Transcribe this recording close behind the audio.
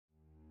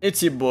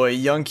It's your boy,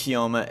 Young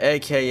Kiyoma,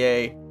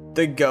 aka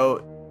the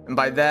GOAT. And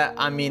by that,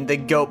 I mean the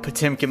GOAT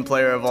Potemkin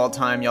player of all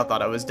time. Y'all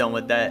thought I was done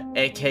with that.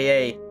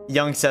 Aka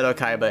Young Seto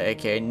Kaiba,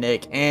 aka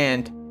Nick.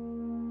 And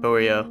who are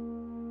you?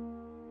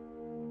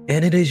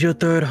 And it is your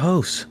third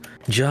host,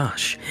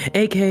 Josh,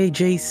 aka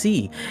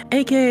JC,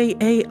 aka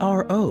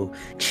ARO,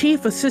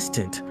 Chief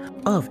Assistant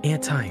of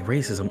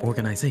Anti-Racism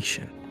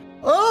Organization.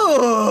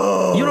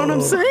 Oh! You know what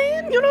I'm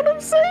saying? You know what I'm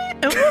saying?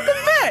 And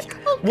welcome back!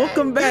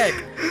 Welcome back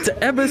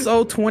to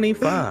episode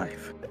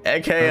 25.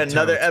 aka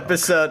another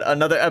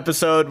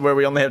episode where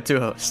we only have two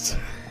hosts.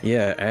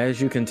 Yeah,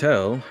 as you can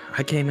tell,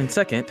 I came in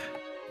second.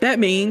 That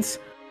means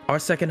our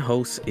second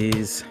host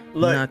is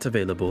not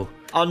available.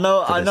 I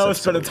know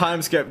it's been a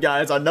time skip,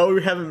 guys. I know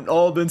we haven't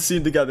all been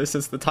seen together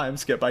since the time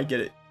skip. I get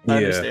it. I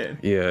understand.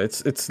 Yeah,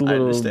 it's a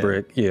little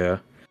brick, yeah.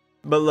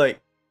 But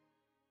like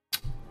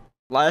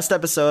last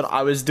episode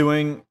I was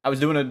in a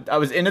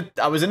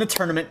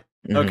tournament,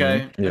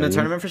 okay? Yeah, in a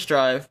tournament for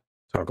Strive.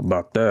 Talk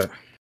about that.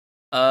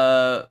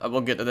 I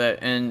will get to that.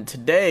 And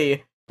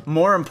today,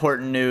 more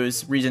important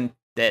news, reason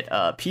that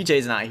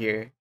PJ's not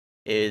here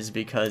is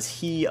because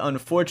he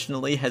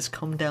unfortunately has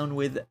come down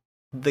with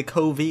the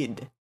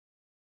COVID.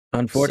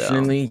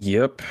 Unfortunately,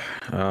 yep.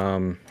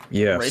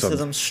 Yeah.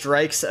 Racism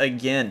strikes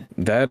again.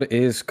 That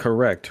is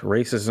correct.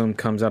 Racism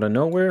comes out of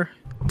nowhere,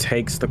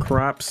 takes the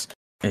crops,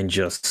 and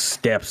just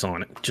steps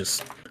on it.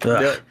 Just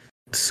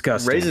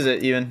disgusting.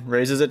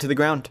 Raises it to the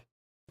ground.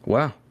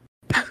 Wow.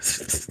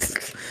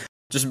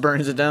 Just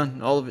burns it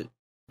down, all of it.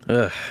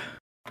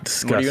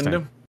 Disgusting. What are you gonna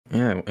do?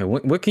 Yeah, and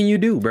what can you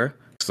do, bruh?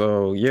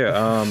 So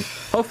yeah,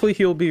 hopefully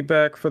he'll be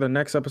back for the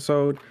next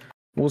episode.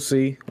 We'll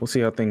see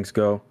how things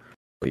go.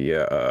 But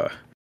yeah,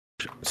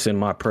 send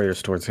my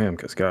prayers towards him,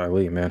 because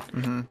golly, man,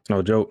 it's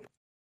no joke.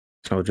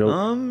 It's no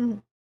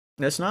joke.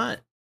 It's not.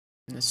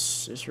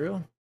 It's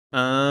real.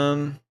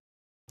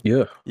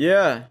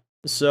 Yeah.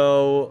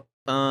 So,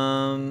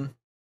 I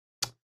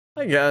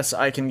guess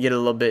I can get a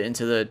little bit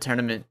into the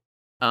tournament.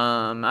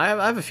 I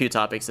have a few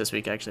topics this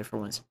week, actually, for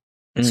once.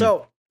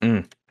 So,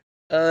 it's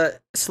a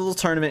little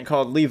tournament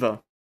called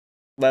Levo,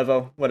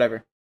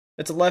 whatever.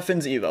 It's a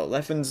Leffen's Evo.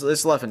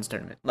 It's Leffen's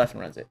tournament. Leffen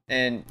runs it.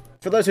 And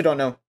for those who don't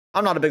know,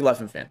 I'm not a big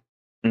Leffen fan.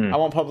 I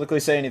won't publicly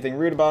say anything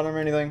rude about him or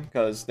anything,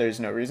 because there's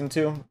no reason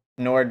to.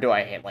 Nor do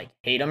I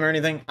hate him or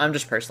anything. I'm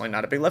just personally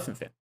not a big Leffen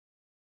fan.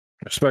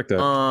 Respect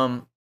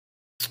that.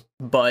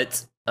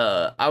 But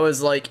I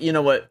was like, you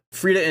know what?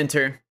 Free to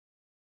enter.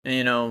 And,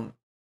 you know,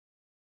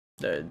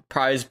 the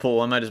prize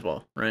pool, I might as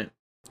well, right?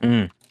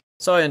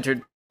 So I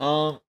entered.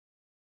 I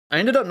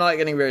ended up not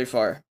getting very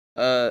far.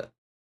 I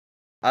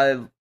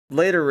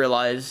later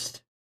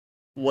realized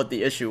what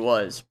the issue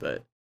was,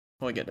 but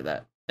we'll get to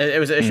that.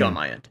 It was an issue on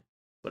my end.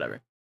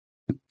 Whatever.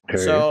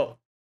 So,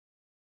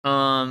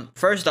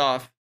 first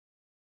off,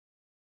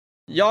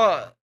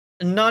 y'all,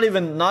 not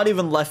even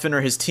Leffen or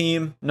his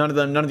team, none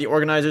of the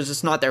organizers,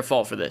 it's not their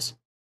fault for this.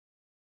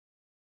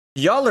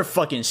 Y'all are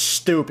fucking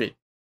stupid.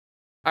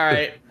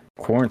 Alright.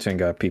 Quarantine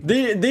got people.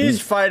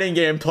 These fighting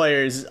game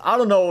players, I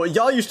don't know,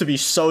 y'all used to be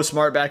so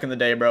smart back in the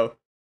day, bro.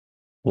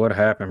 What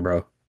happened,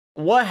 bro?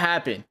 What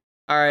happened?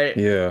 Alright.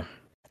 Yeah.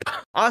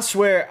 I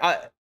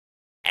swear,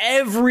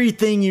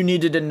 everything you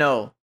needed to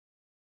know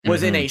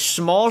was in a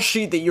small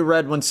sheet that you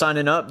read when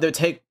signing up.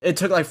 It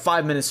took like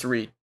 5 minutes to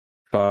read.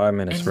 5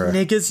 minutes, bro.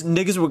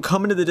 Niggas would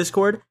come into the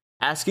Discord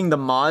asking the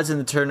mods and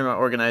the tournament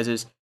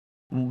organizers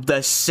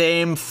the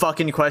same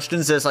fucking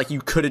questions as like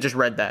you could have just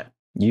read that.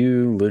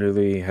 You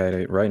literally had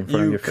it right in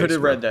front of your face. You could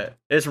have read that.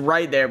 It's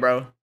right there,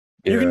 bro.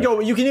 Yeah.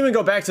 You can even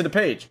go back to the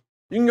page.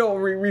 You can go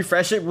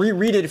refresh it,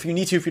 reread it if you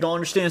need to, if you don't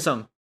understand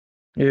something.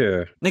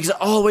 Yeah. Niggas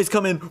always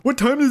come in, what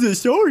time does it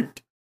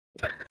start?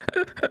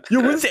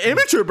 Yo, when's the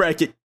amateur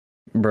bracket?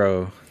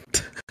 Bro.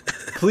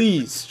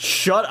 Please,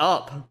 shut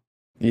up.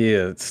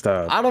 Yeah,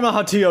 stop. I don't know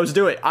how TOs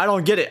do it. I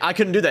don't get it. I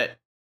couldn't do that.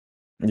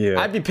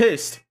 Yeah. I'd be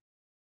pissed.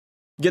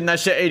 Getting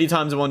that shit 80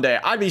 times in one day.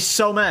 I'd be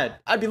so mad.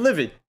 I'd be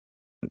livid.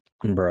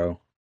 Bro.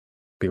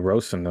 Be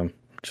roasting them.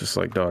 Just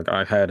like, dog,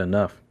 I had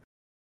enough.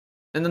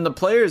 And then the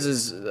players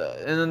is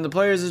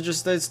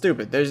just, they're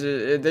stupid.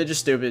 They're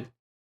just stupid.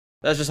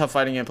 That's just how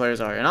fighting game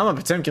players are. And I'm a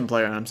Potemkin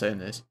player and I'm saying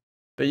this.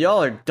 But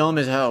y'all are dumb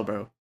as hell,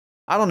 bro.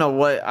 I don't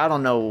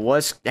know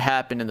what's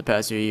happened in the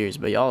past few years,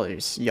 but y'all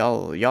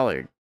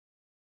are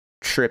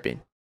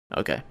tripping.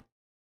 Okay.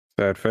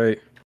 Sad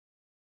fate.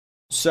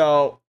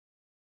 So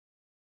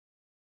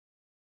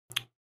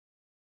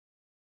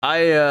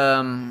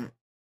I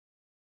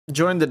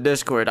joined the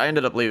Discord. I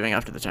ended up leaving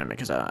after the tournament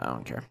because I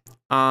don't care.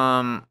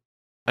 I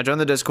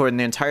joined the Discord, and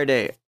the entire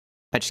day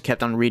I just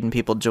kept on reading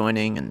people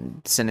joining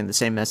and sending the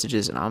same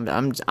messages, and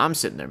I'm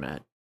sitting there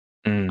mad.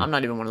 I'm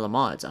not even one of the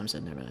mods. I'm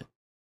sitting there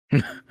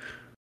mad.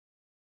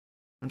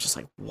 I'm just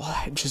like,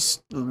 what?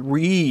 Just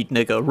read,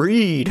 nigga,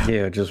 read.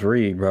 Yeah, just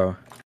read, bro.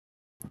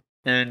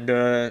 And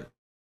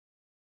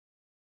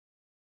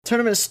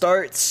tournament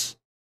starts.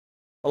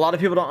 A lot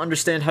of people don't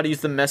understand how to use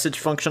the message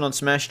function on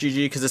Smash GG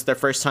because it's their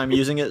first time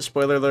using it.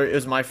 Spoiler alert, it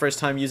was my first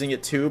time using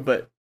it too,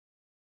 but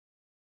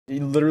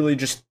you literally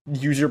just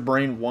use your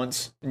brain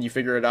once and you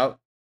figure it out.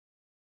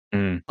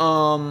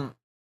 Mm.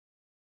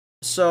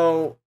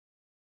 So,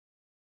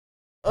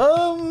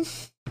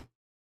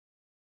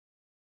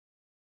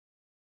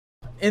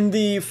 in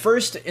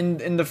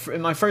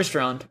my first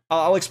round,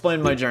 I'll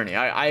explain my journey.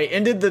 I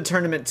ended the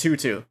tournament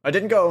 2-2. I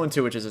didn't go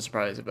 0-2, which is a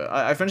surprise, but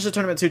I finished the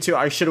tournament 2-2.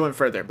 I should have went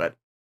further, but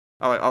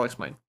I'll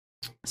explain.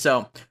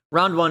 So,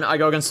 round 1, I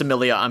go against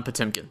Amelia on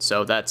Potemkin,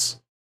 so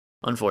that's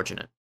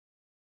unfortunate.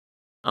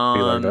 You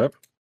like that?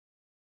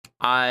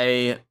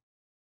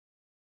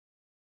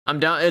 I'm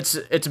down.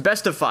 It's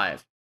best of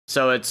 5,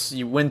 so it's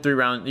you win 3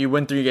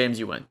 games,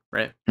 you win,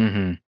 right?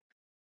 Mm-hmm.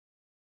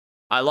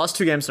 I lost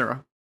 2 games in a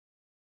row,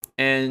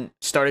 and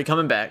started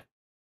coming back,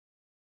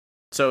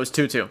 so it was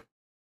 2-2.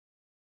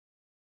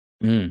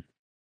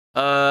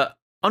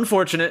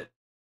 Unfortunate.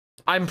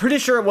 I'm pretty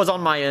sure it was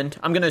on my end.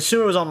 I'm gonna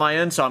assume it was on my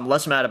end, so I'm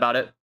less mad about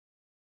it.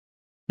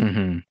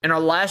 Mm-hmm. In our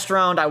last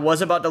round, I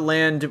was about to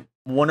land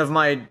one of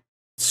my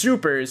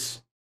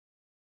supers,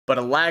 but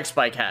a lag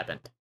spike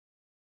happened.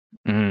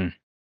 Mm-hmm.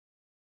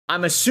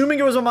 I'm assuming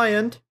it was on my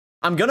end.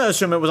 I'm gonna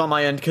assume it was on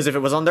my end, because if it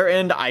was on their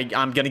end,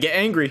 I'm gonna get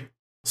angry.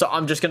 So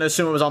I'm just gonna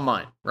assume it was on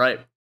mine, right?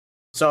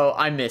 So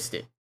I missed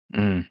it.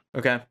 Mm.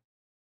 Okay.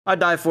 I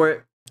died for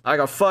it. I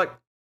got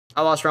fucked.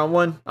 I lost round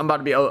 1. I'm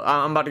about to go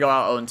out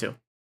 0-2.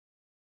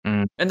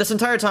 Mm. And this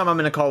entire time I'm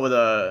in a call with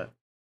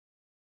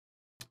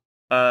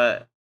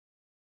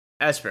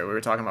Esper. We were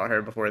talking about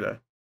her before the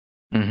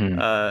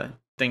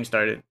thing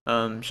started.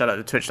 Shout out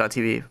to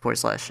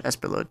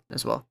twitch.tv/Esperload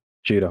as well.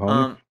 She the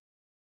homie?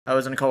 I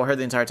was in a call with her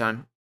the entire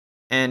time.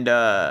 And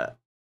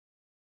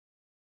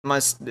my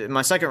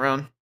second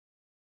round,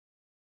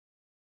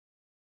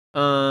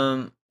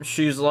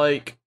 she's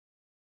like,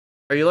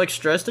 "Are you like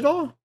stressed at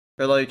all?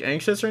 Or like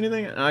anxious or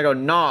anything?" And I go,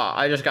 "Nah,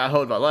 I just got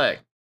hoed by leg."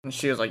 And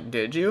she was like,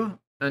 "Did you?"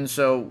 And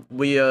so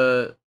we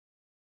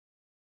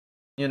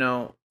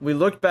we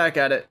looked back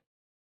at it,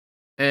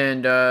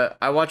 and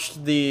I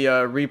watched the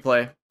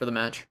replay for the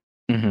match.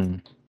 Mm-hmm.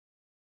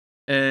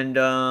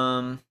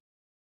 And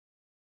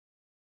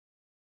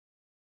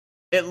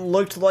it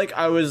looked like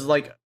I was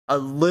like a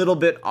little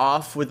bit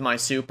off with my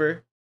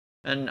super.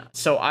 And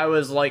so I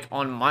was like,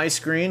 on my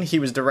screen, he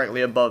was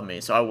directly above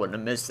me, so I wouldn't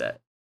have missed that.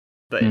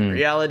 But in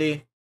reality,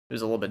 it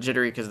was a little bit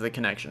jittery because of the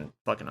connection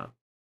fucking up.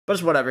 But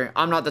it's whatever.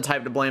 I'm not the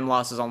type to blame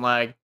losses on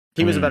lag.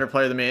 He was a better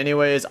player than me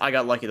anyways. I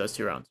got lucky those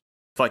 2 rounds.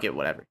 Fuck it,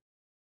 whatever.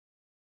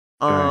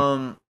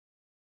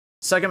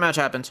 Second match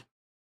happened.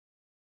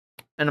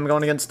 And I'm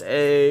going against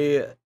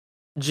a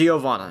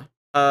Giovanna.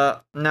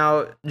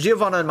 Now,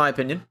 Giovanna, in my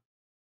opinion,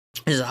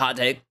 is a hot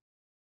take.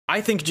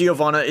 I think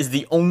Giovanna is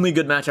the only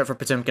good matchup for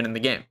Potemkin in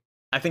the game.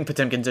 I think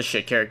Potemkin's a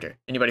shit character.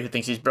 Anybody who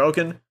thinks he's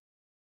broken,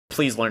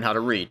 please learn how to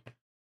read.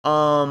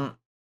 But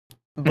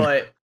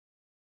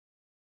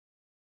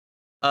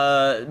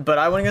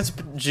I went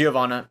against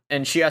Giovanna,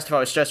 and she asked if I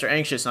was stressed or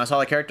anxious, and I saw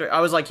the character. I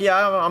was like,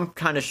 yeah, I'm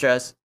kind of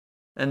stressed,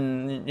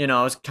 and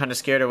I was kind of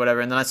scared or whatever.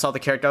 And then I saw the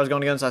character I was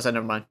going against, so I said,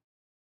 never mind.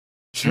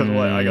 She was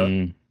like,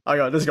 I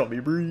go, this is gonna be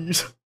a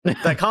breeze.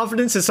 That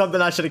confidence is something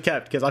I should have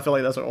kept, because I feel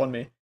like that's what won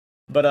me.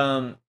 But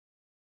I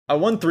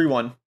won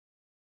 3-1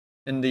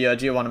 in the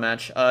Giovanna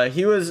match.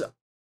 He was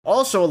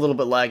also a little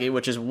bit laggy,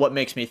 which is what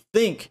makes me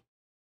think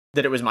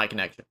that it was my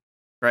connection,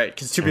 right?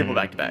 Because 2 people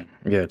back to back.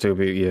 Yeah, 2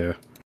 people. Yeah.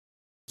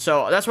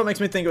 So that's what makes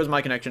me think it was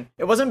my connection.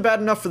 It wasn't bad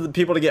enough for the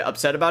people to get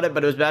upset about it,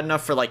 but it was bad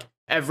enough for like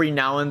every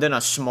now and then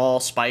a small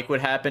spike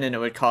would happen and it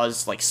would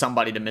cause like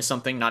somebody to miss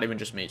something. Not even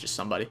just me, just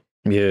somebody.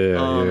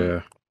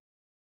 Yeah.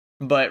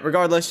 But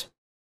regardless,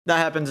 that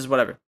happens is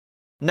whatever.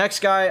 Next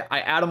guy, I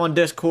add him on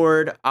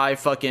Discord. I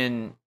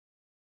fucking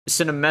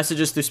send him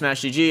messages through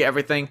Smash GG,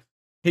 everything.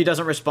 He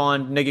doesn't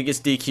respond. Nigga gets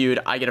DQ'd.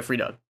 I get a free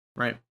dub,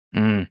 right?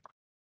 And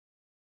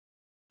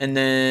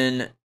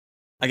then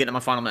I get to my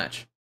final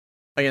match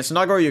against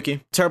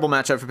Nagoriyuki. Terrible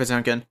matchup for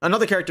Potemkin.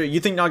 Another character, you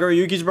think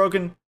Nagoriyuki's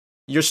broken?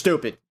 You're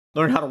stupid.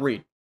 Learn how to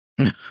read.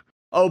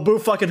 Oh, boo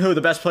fucking who?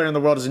 The best player in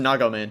the world is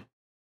Nago, man.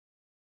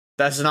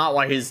 That's not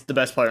why he's the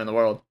best player in the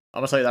world. I'm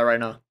gonna tell you that right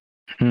now.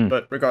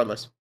 But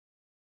regardless.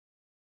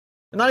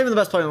 Not even the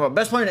best player in the world.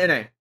 Best player in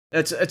NA.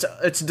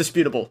 It's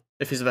disputable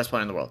if he's the best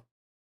player in the world.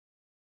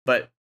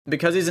 But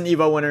because he's an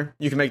EVO winner,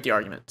 you can make the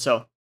argument.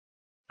 So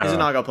he's a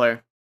Nago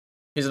player.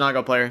 He's a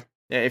Nago player.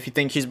 Yeah, if you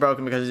think he's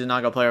broken because he's a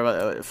Nago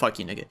player, fuck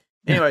you, nigga.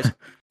 Anyways,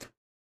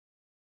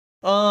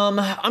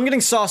 I'm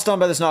getting sauced on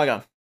by this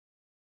Naga.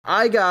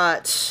 I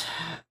got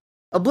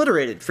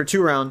obliterated for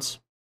 2 rounds.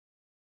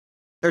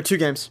 Or 2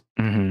 games.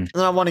 And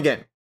then I won a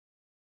game.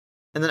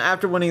 And then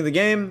after winning the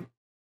game,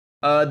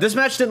 this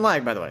match didn't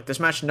lag, by the way. This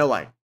match, no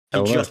lag.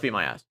 He just beat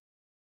my ass.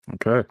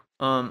 Okay.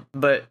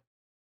 But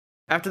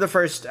after the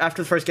first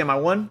game I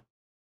won,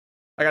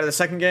 I got to the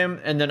second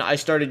game, and then I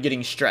started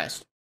getting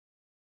stressed.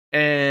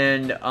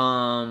 And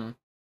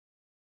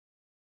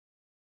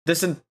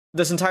this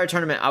entire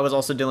tournament, I was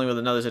also dealing with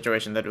another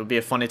situation that would be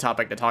a funny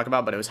topic to talk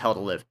about, but it was hell to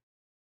live.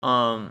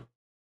 But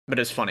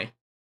it's funny.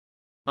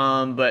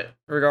 But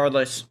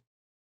regardless,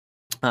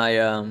 I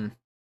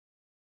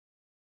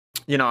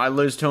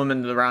lose to him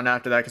in the round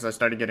after that because I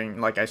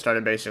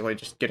started basically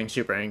just getting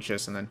super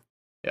anxious, and then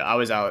I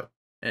was out.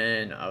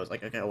 and I was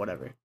like, okay,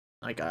 whatever.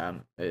 Like,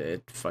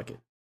 fuck it.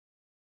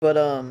 But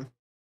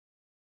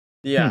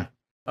yeah.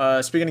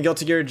 Speaking of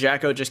Guilty Gear,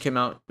 Jacko just came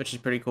out, which is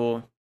pretty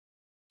cool.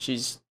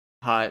 She's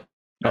hot.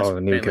 That's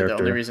the new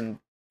character.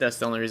 That's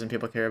the only reason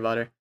people care about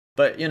her.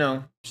 But you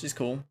know, she's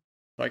cool.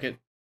 Fuck it.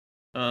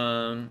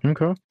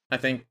 Okay. I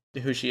think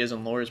who she is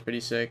in lore is pretty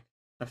sick.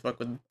 I fuck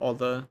with all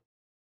the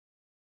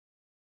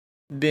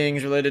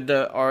beings related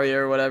to Arya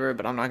or whatever,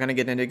 but I'm not gonna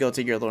get into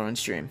Guilty Gear lore on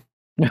stream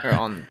or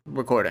on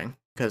recording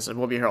because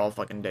we'll be here all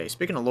fucking day.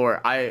 Speaking of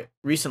lore, I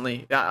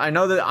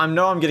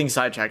know I'm getting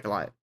sidetracked a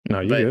lot. No,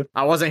 you good.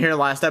 I wasn't here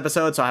last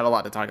episode, so I have a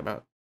lot to talk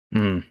about.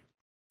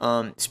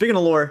 Speaking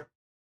of lore,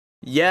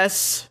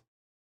 yes,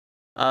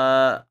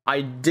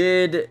 I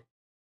did.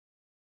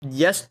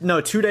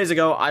 2 days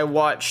ago, I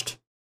watched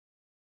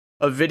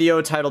a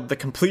video titled "The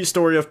Complete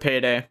Story of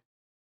Payday."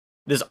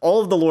 It is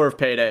all of the lore of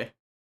Payday.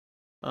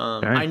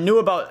 I knew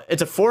about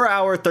it's a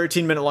 4-hour,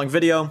 13-minute long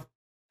video.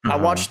 I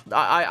watched.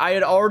 I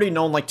had already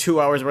known like 2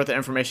 hours worth of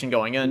information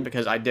going in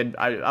because I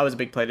was a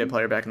big Payday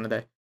player back in the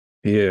day.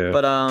 Yeah.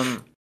 But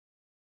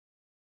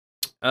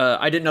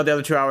I didn't know the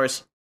other 2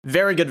 hours.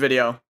 Very good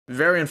video.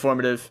 Very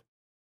informative.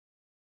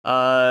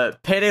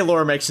 Payday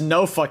lore makes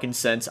no fucking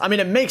sense. I mean,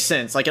 it makes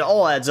sense. Like, it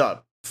all adds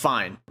up.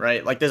 Fine,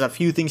 right? Like, there's a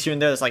few things here and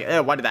there that's like,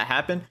 why did that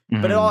happen?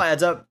 But it all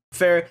adds up.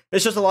 Fair.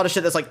 It's just a lot of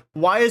shit that's like,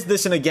 why is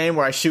this in a game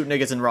where I shoot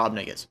niggas and rob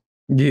niggas?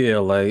 Yeah,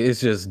 like, it's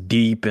just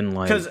deep and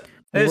like... Because,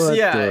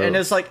 and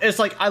it's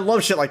like, I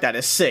love shit like that.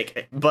 It's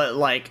sick. But,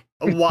 like,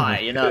 why,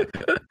 you know?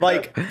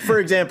 Like, for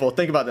example,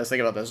 think about this.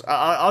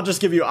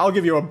 I'll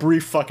give you a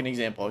brief fucking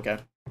example, okay?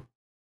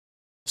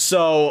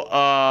 So,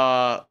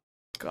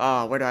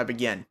 where do I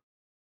begin?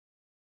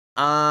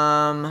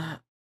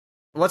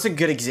 What's a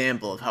good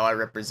example of how I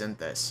represent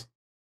this?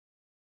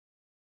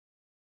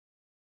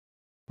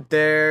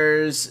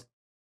 There's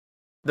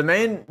the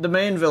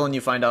main villain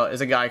you find out is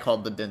a guy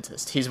called the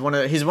Dentist. He's one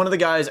of the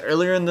guys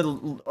earlier in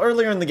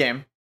the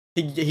game.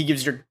 He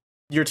gives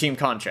your team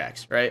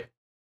contracts, right?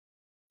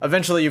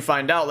 Eventually you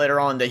find out later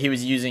on that he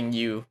was using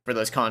you for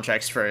those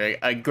contracts for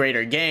a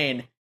greater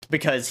gain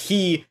because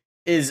he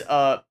is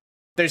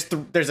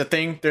there's a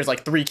thing, there's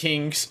like 3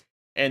 kings,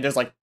 and there's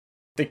like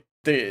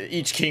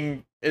each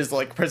king is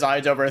like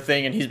presides over a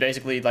thing, and he's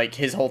basically like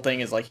his whole thing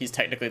is like he's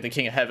technically the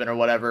king of heaven or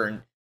whatever,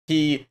 and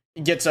he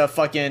gets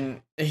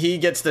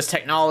this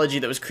technology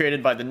that was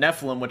created by the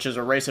Nephilim, which is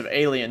a race of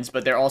aliens,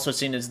 but they're also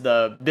seen as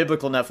the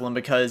biblical Nephilim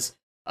because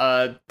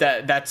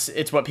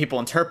it's what people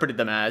interpreted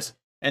them as,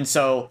 and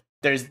so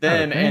there's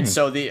them, and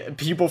so the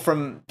people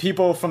from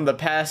the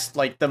past,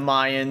 like the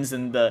Mayans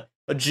and the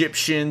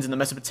Egyptians and the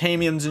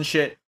Mesopotamians and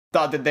shit,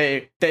 thought that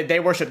they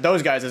worship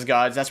those guys as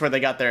gods. That's where they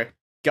got their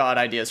god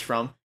ideas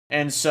from.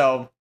 And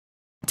so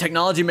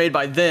technology made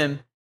by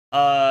them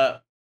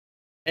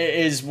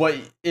is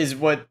what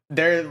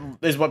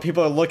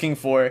people are looking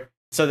for,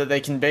 so that they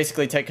can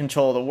basically take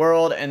control of the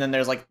world. And then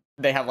there's like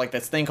they have like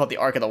this thing called the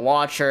Ark of the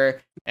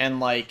Watcher, and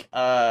like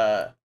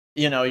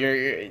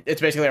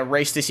it's basically a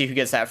race to see who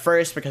gets that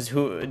first, because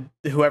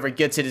whoever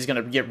gets it is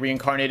going to get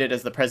reincarnated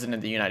as the president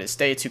of the United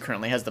States, who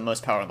currently has the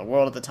most power in the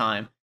world at the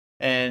time.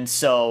 And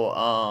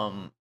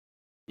so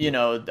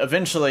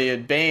eventually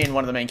Bane,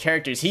 one of the main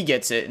characters, he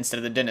gets it instead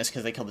of the dentist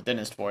because they killed the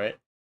dentist for it.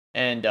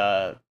 And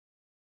like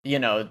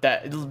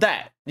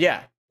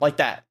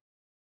that.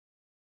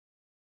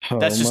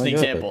 That's just an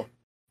example.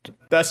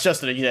 That's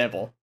just an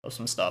example of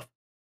some stuff.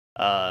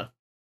 So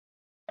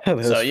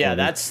yeah,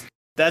 that's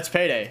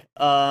Payday.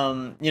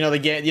 The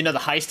game, the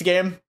heist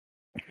game.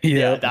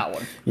 Yeah, that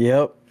one.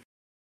 Yep.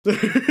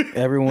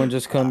 Everyone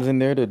just comes in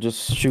there to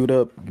just shoot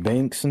up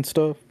banks and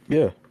stuff.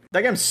 Yeah.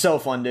 That game's so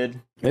fun,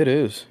 dude. It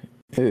is.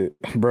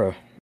 Bruh.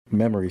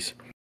 Memories.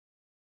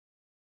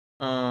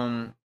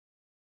 But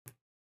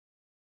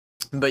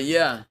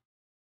yeah.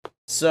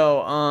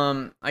 So,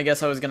 I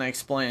guess I was gonna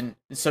explain.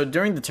 So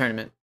during the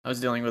tournament, I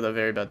was dealing with a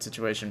very bad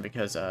situation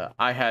because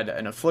I had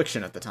an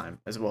affliction at the time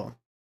as well.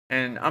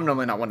 And I'm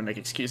normally not one to make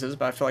excuses,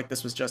 but I feel like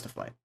this was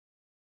justified.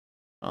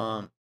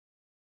 My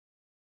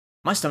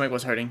stomach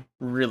was hurting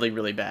really,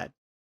 really bad.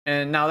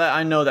 And now that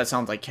I know that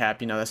sounds like cap,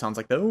 that sounds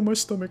like the, oh, my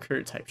stomach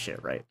hurt type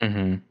shit, right?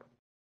 Mm-hmm.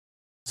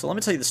 So let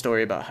me tell you the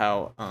story about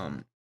how,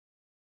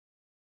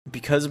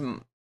 because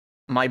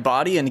my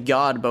body and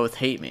God both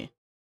hate me,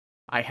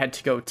 I had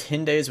to go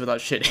 10 days without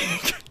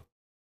shitting.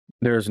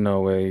 There's no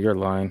way. You're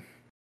lying.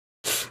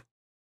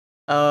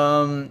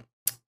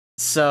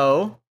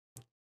 So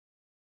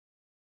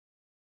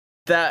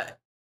that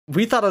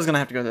we thought I was gonna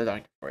have to go to the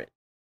doctor for it.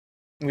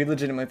 We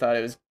legitimately thought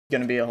it was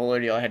gonna be a whole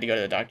ordeal. I had to go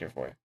to the doctor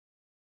for it.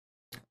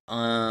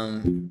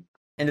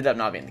 Ended up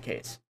not being the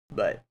case,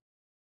 but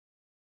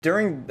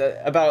during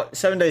about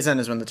 7 days in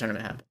is when the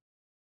tournament happened,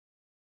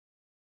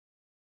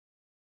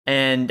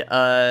 and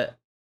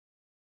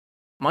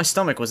my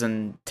stomach was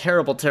in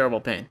terrible,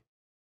 terrible pain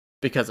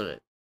because of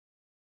it.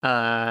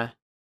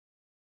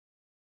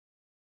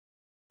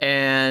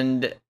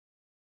 And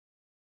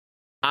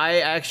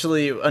I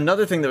actually,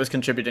 another thing that was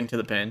contributing to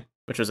the pain,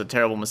 which was a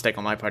terrible mistake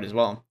on my part as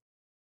well,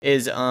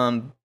 is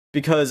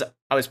because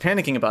I was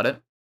panicking about it.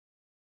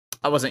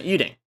 I wasn't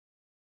eating.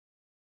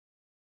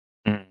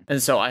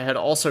 And so I had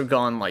also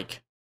gone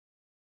like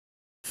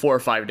 4 or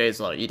 5 days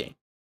without eating.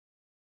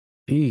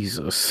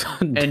 Jesus.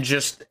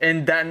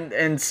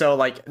 and so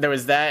like there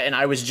was that, and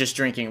I was just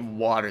drinking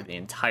water the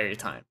entire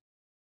time.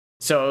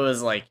 So it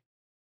was like,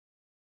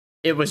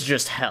 it was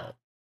just hell.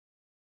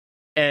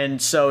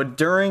 And so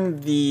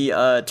during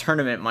the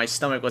tournament, my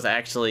stomach was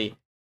actually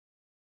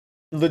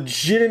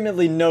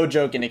legitimately, no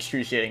joke, in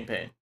excruciating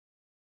pain.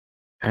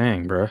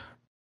 Dang, bro.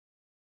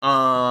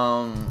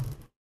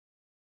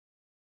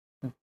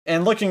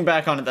 And looking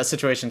back on it, that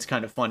situation's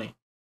kind of funny.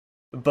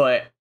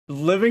 But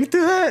living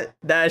through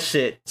that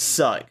shit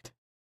sucked.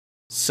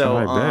 So,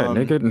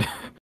 nigga.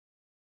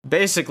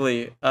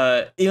 Basically,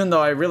 even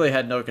though I really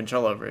had no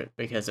control over it,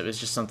 because it was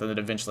just something that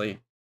eventually,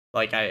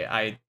 like,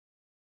 it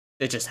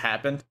just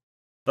happened.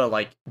 But,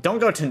 like, don't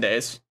go 10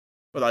 days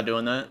without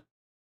doing that.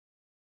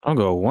 I'll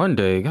go 1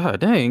 day. God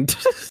dang.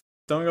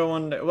 Don't go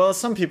 1 day. Well,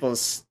 some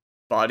people's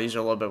bodies are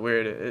a little bit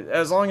weird.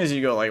 As long as you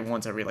go, like,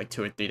 once every, like,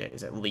 2 or 3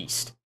 days, at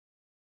least,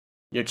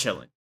 you're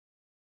chilling.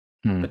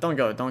 But don't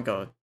go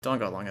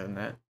longer than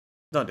that.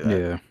 Don't do that.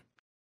 Yeah.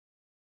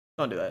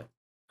 Don't do that.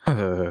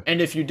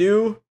 And if you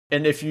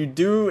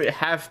do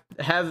have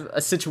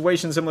a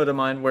situation similar to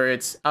mine where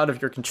it's out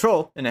of your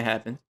control and it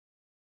happens,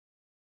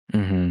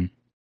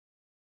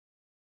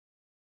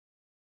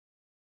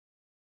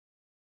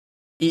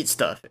 eat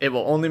stuff. It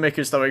will only make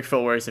your stomach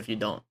feel worse if you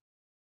don't.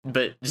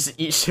 But just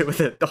eat shit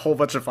with a whole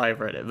bunch of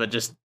fiber in it. But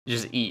just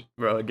eat,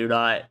 bro. Do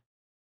not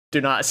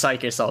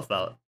psych yourself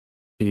out.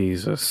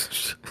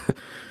 Jesus.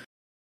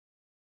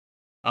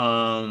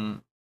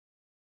 And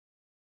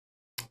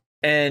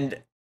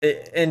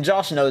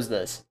Josh knows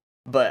this,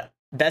 but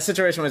that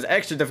situation was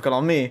extra difficult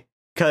on me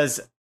because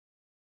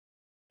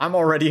I'm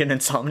already an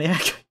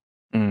insomniac.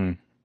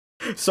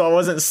 So I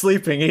wasn't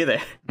sleeping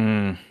either.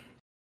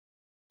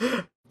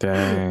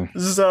 Dang.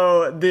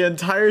 So the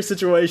entire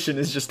situation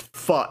is just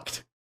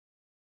fucked.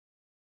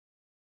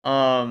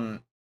 So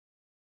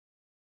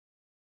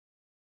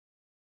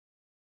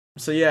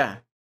yeah.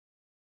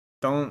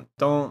 Don't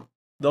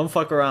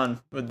fuck around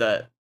with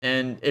that.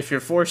 And if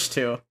you're forced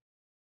to,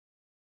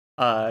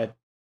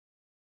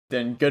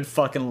 then good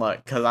fucking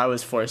luck, cause I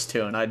was forced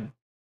to, and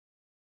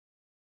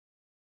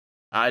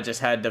I just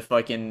had to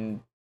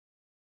fucking,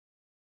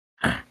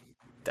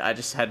 I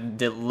just had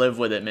to live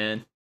with it,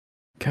 man.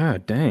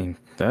 God dang,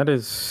 that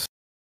is,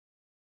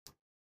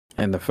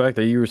 and the fact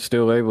that you were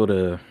still able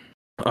to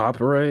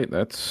operate,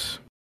 that's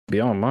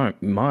beyond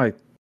my,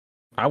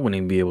 I wouldn't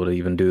even be able to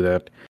even do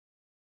that.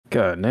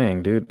 God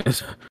dang, dude.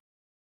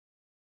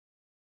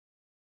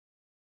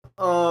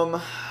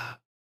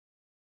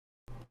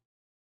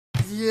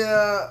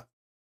 Yeah,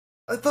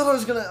 I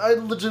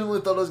legitimately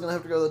thought I was gonna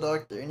have to go to the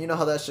doctor, and you know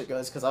how that shit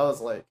goes, because I was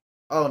like,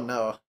 oh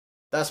no,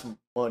 that's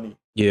money.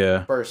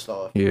 Yeah. First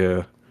off,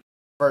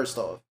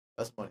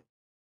 that's money.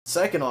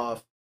 Second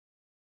off,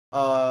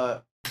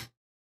 I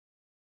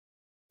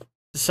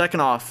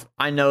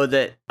know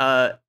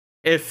that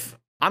if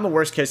I'm a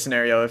worst case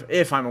scenario,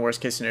 if I'm a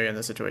worst case scenario in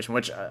this situation,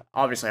 which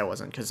obviously I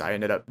wasn't, because I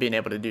ended up being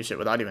able to do shit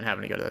without even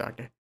having to go to the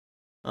doctor.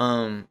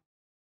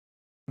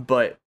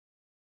 But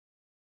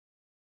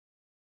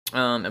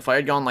if I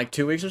had gone like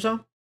 2 weeks or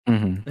so,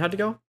 and had to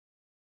go,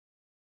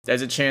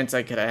 there's a chance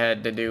I could have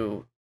had to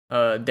do,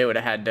 they would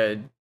have had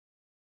to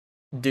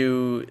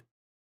do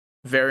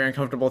very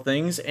uncomfortable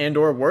things, and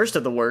or worst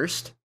of the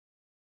worst,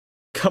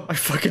 cut my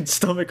fucking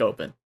stomach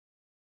open.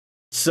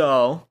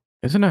 So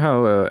isn't that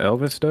how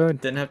Elvis died?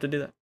 Didn't have to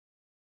do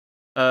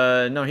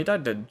that. No, he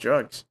died to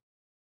drugs,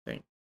 I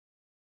think.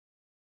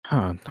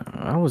 Huh.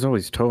 I was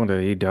always told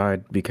that he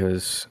died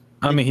because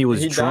he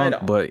was drunk,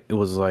 but it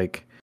was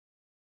like,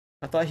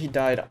 I thought he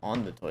died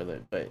on the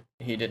toilet, but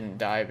he didn't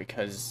die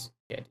because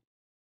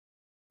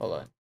hold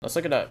on. Let's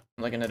look it up.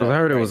 I'm looking it up. I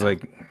heard it was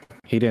like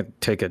he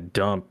didn't take a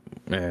dump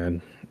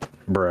and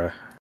bruh.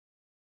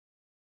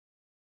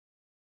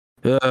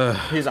 He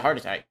was a heart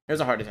attack. It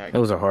was a heart attack. It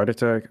was a heart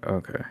attack?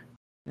 Okay.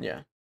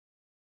 Yeah.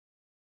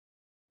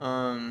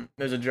 It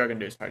was a drug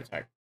induced heart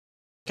attack.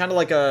 Kinda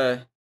like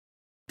a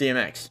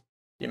DMX.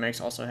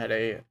 DMX also had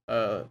a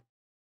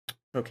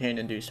cocaine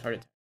induced heart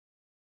attack.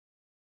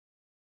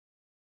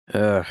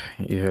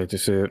 Yeah,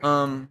 just it.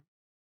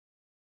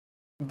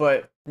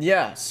 But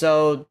yeah,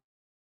 so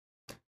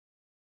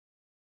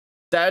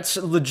that's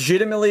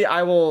legitimately,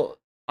 I will,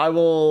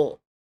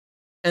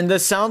 and it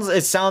sounds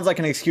like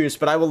an excuse,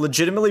 but I will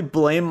legitimately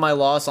blame my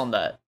loss on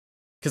that.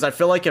 Because I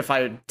feel like if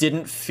I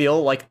didn't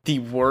feel like the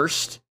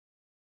worst,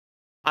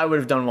 I would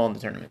have done well in the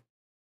tournament.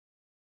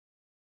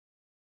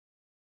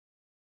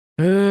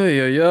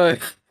 Yeah.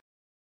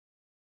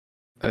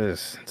 That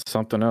is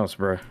something else,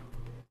 bro.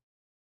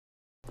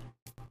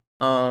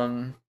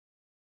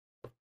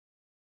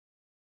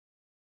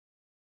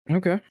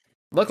 Okay.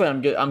 Luckily,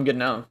 I'm good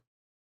now.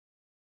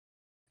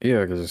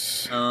 Yeah,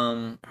 because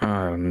I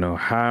don't know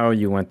how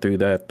you went through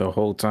that the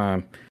whole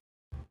time.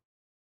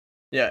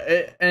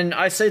 Yeah, and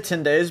I say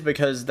 10 days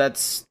because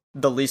that's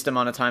the least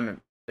amount of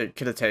time it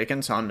could have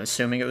taken, so I'm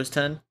assuming it was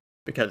 10,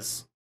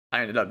 because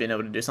I ended up being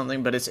able to do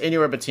something, but it's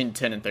anywhere between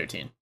 10 and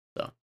 13.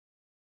 So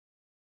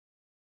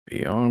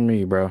beyond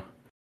me, bro.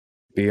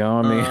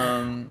 Beyond me.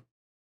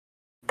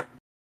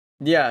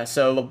 Yeah,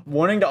 so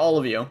warning to all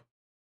of you,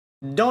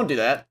 don't do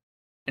that.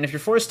 And if you're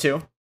forced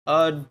to,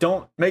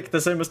 don't make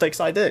the same mistakes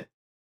I did.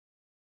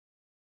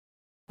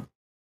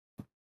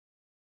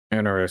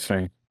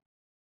 Interesting.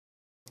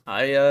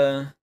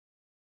 It's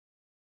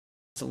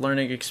a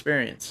learning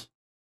experience.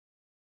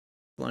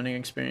 And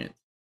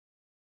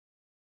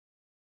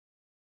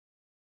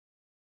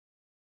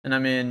I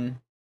mean,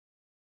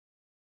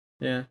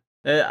 yeah.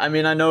 I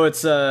mean, I know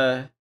it's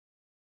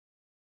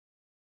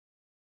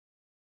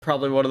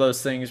probably one of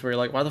those things where you're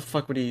like, why the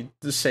fuck would he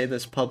just say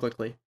this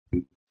publicly?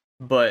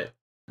 But,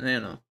 you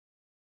know,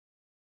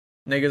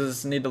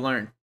 niggas need to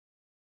learn.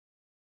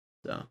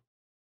 So.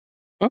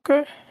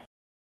 Okay.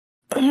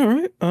 All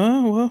right.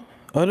 Well,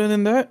 other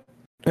than that,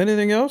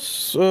 anything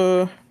else?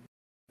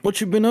 What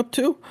you been up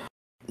to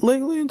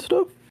lately and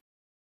stuff?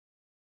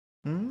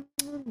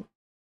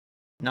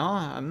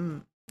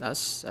 No,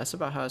 that's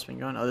about how it's been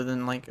going. Other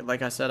than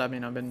like I said, I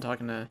mean, I've been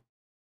talking to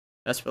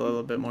Espa a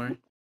little bit more.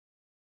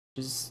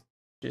 She's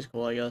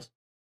cool, I guess.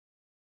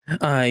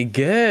 I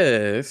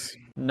guess.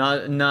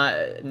 Not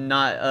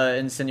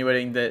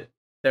insinuating that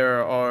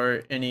there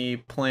are any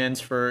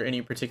plans for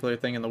any particular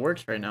thing in the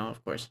works right now,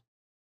 of course.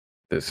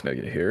 This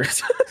nigga here.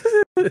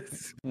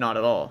 Not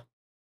at all.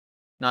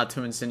 Not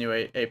to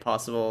insinuate a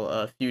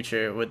possible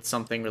future with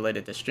something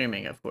related to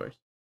streaming, of course.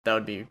 That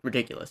would be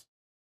ridiculous.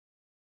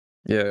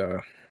 Yeah.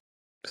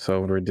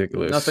 So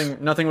ridiculous.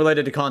 Nothing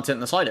related to content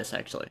in the slightest,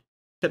 actually.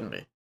 Couldn't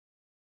be.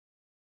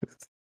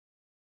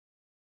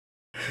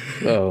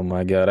 Oh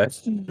my god.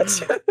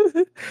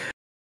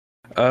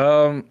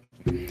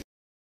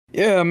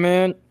 Yeah,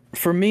 man.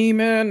 For me,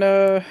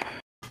 man,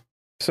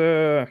 it's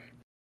a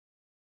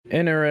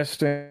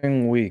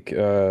interesting week,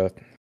 to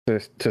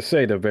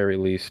say the very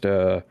least.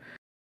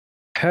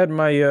 Had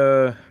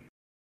my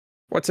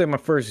my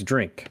first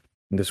drink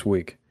this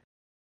week.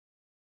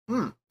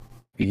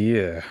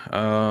 Yeah.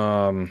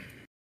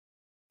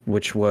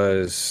 Which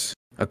was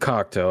a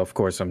cocktail. Of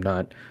course, I'm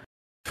not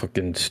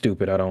fucking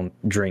stupid. I don't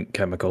drink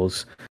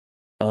chemicals.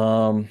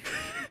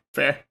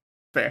 Fair.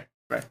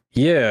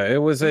 Yeah,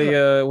 it was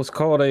it was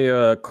called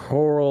a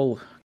Coral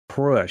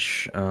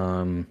Crush.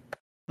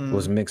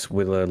 Was mixed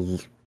with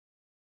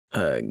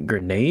a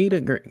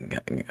grenade.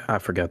 I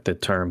forgot the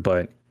term,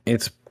 but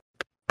it's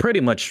pretty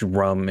much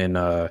rum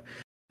and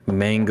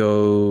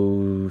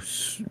mango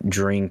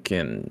drink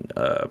and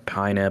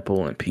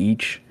pineapple and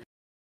peach.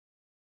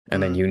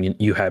 And then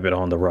you have it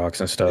on the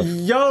rocks and stuff.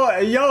 Yo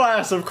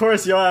ass, of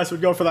course, yo ass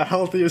would go for the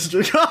healthiest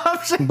drink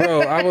option.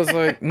 Bro, I was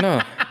like,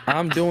 no,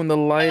 I'm doing the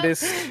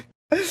lightest.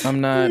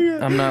 I'm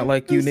not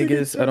like you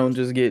niggas. I don't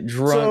just get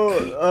drunk.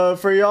 So,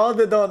 for y'all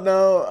that don't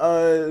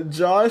know,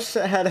 Josh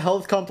had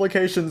health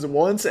complications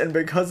once, and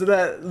because of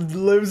that,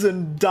 lives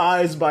and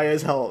dies by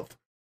his health.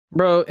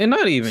 Bro, and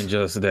not even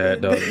just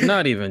that, though.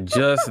 Not even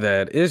just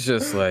that. It's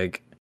just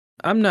like,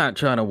 I'm not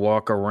trying to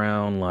walk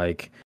around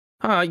like,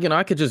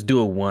 I could just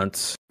do it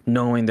once,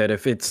 knowing that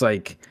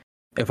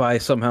if I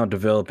somehow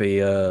develop a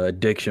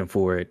addiction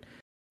for it,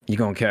 you're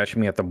gonna catch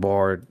me at the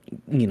bar,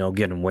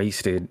 getting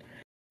wasted.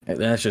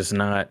 That's just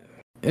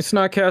it's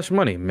not cash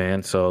money,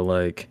 man. So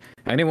like,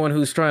 anyone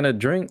who's trying to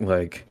drink,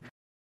 like,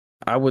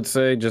 I would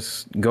say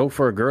just go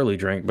for a girly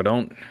drink, but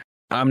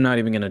I'm not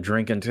even gonna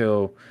drink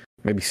until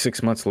maybe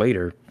 6 months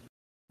later.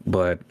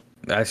 But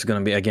that's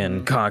gonna be,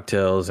 again,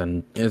 cocktails,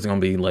 and it's gonna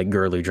be like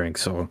girly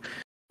drinks, so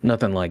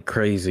nothing like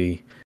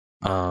crazy.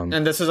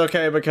 And this is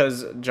okay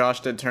because Josh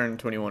did turn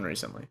 21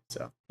 recently,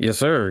 so. Yes,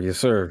 sir.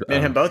 Me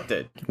and him both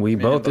did. We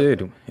both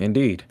did,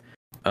 indeed.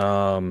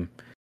 And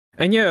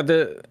yeah,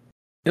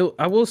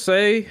 I will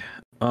say,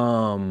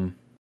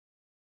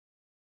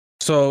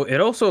 so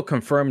it also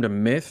confirmed a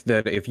myth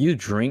that if you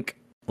drink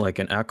like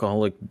an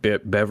alcoholic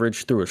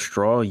beverage through a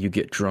straw, you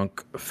get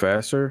drunk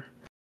faster.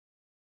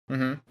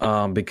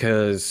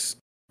 Because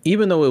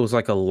even though it was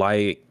like a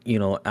light,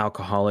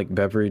 alcoholic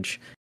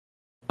beverage,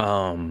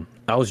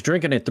 I was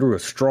drinking it through a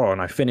straw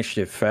and I finished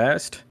it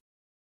fast.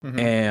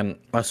 And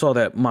I saw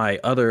that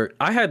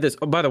I had this,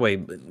 by the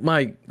way,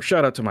 my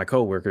shout out to my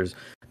coworkers.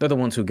 They're the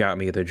ones who got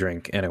me the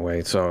drink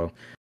anyway. So.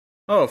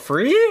 Oh,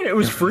 free? It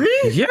was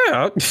free? Yeah.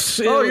 Oh,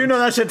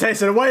 that shit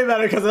tasted way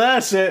better because of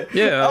that shit.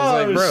 Yeah,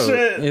 I was like,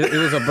 bro, it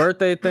was a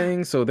birthday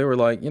thing. So they were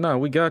like,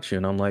 we got you.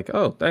 And I'm like,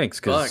 oh, thanks.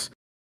 Because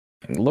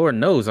Lord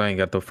knows I ain't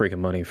got the freaking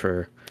money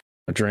for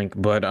a drink.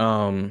 But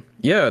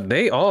yeah,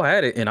 they all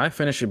had it and I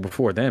finished it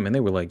before them. And they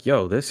were like,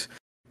 yo, this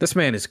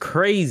man is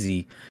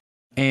crazy.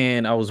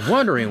 And I was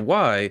wondering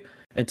why,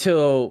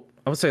 until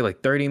I would say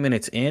like 30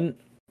 minutes in,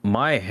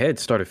 my head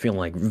started feeling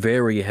like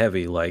very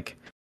heavy. Like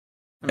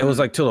it was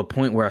like to the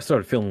point where I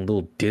started feeling a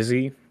little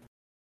dizzy.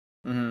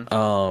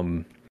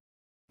 And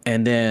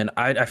then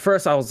at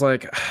first I was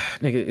like,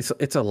 nigga,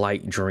 it's a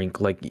light drink.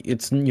 Like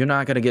you're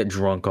not gonna get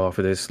drunk off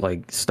of this.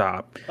 Like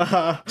stop.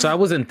 So I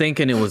wasn't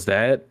thinking it was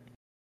that.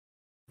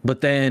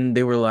 But then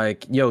they were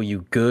like, yo,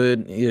 you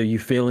good? You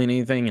feeling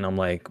anything? And I'm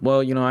like,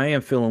 well, I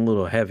am feeling a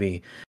little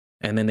heavy.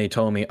 And then they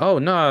told me, oh,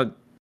 no,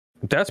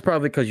 that's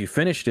probably because you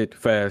finished it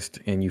fast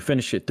and you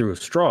finished it through a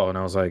straw. And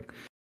I was like,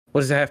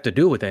 what does it have to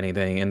do with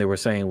anything? And they were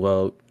saying,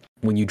 well,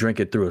 when you drink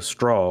it through a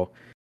straw,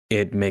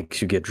 it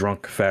makes you get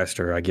drunk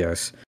faster, I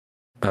guess.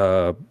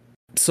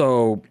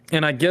 So,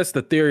 and I guess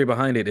the theory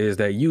behind it is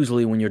that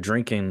usually when you're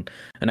drinking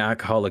an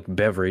alcoholic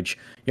beverage,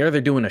 you're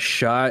either doing a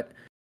shot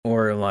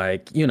or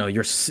like,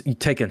 you're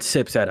taking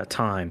sips at a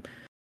time.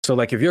 So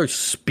like if you're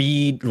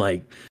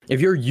if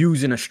you're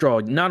using a straw,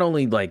 not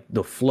only like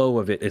the flow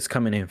of it is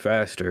coming in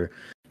faster,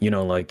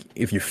 like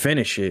if you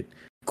finish it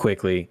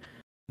quickly,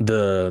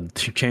 the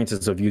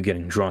chances of you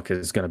getting drunk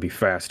is going to be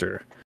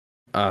faster.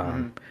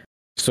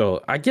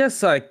 So I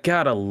guess I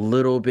got a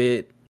little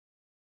bit,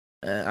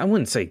 I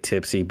wouldn't say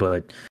tipsy,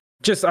 but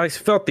just I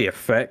felt the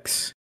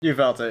effects. You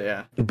felt it,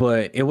 yeah.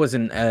 But it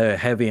wasn't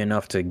heavy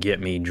enough to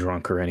get me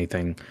drunk or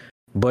anything.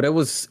 But it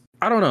was,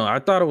 I don't know. I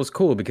thought it was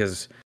cool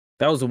because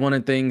that was one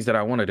of the things that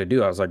I wanted to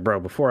do. I was like, bro,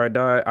 before I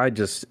die, I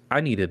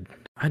need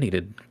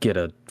to get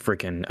a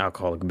freaking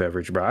alcoholic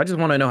beverage, bro. I just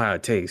want to know how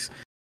it tastes.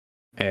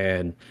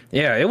 And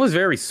yeah, it was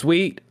very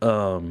sweet.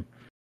 Something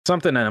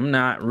that I'm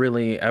not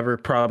really ever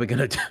probably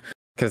gonna do,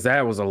 because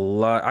that was a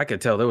lot. I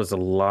could tell there was a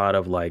lot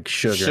of like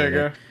sugar. In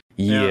it.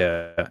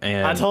 Yeah,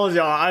 and I told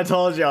y'all.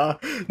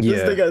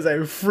 This nigga's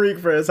a freak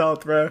for his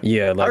health, bro.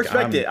 Yeah, like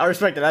I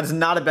respect it. That's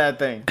not a bad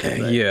thing.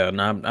 Yeah,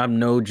 and I'm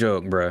no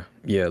joke, bro.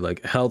 Yeah,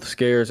 like health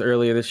scares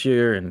earlier this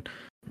year, and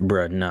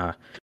bro, nah.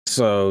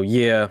 So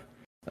yeah,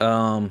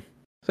 that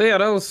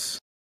was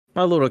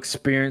my little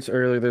experience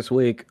earlier this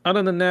week.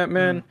 Other than that,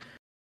 man,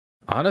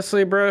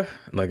 honestly, bro,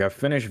 like I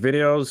finished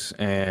videos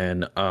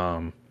and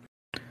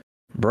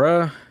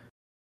bruh,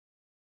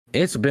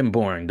 it's been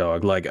boring,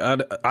 dog. Like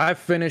I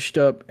finished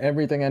up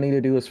everything I need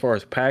to do as far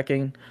as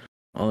packing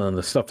on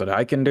the stuff that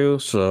I can do.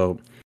 So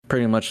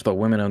pretty much the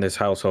women of this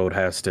household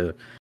has to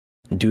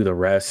do the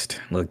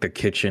rest, like the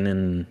kitchen,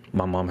 and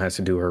my mom has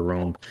to do her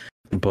room.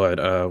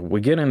 But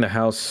we get in the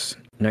house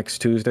next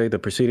Tuesday, the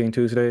preceding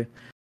Tuesday.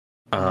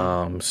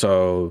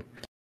 So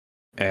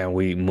and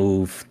we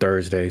move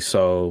Thursday.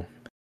 So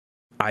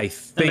I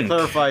think. And to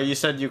clarify, you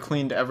said you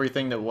cleaned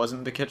everything that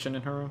wasn't the kitchen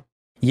in her room?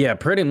 Yeah,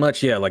 pretty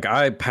much. Yeah, like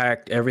I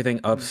packed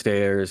everything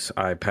upstairs.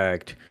 I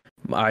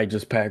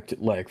just packed,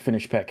 like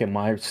finished packing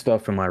my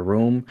stuff in my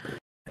room.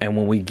 And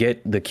when we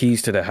get the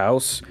keys to the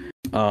house,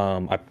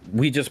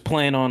 we just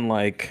plan on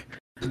like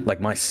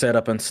my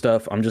setup and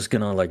stuff. I'm just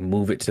gonna like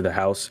move it to the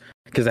house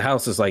because the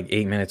house is like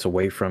 8 minutes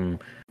away from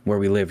where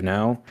we live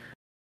now.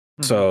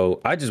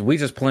 So we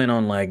just plan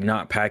on like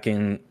not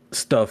packing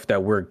stuff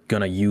that we're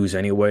gonna use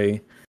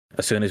anyway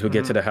as soon as we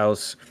get to the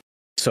house.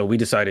 So we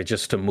decided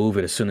just to move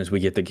it as soon as we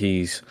get the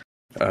keys.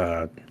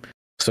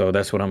 So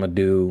that's what I'm gonna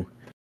do.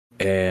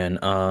 And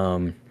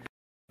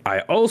I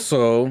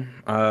also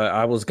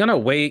I was gonna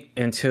wait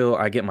until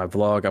I get my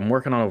vlog. I'm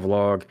working on a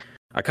vlog.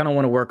 I kind of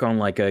want to work on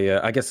like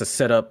I guess a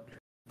setup,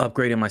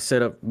 upgrading my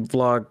setup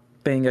vlog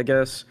thing, I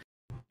guess.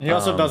 He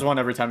also does one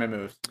every time he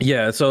moves.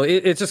 Yeah, so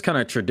it's just kind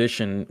of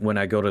tradition when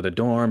I go to the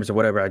dorms or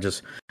whatever. I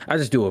just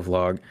do a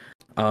vlog.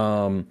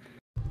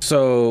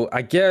 So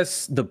I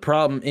guess the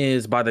problem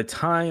is by the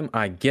time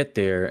I get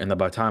there and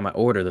by the time I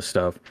order the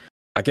stuff,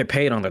 I get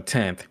paid on the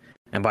 10th.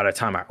 And by the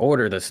time I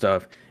order the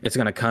stuff, it's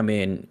going to come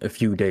in a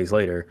few days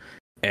later.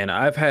 And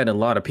I've had a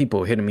lot of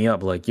people hitting me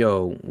up like,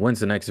 yo, when's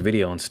the next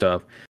video and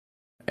stuff?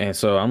 And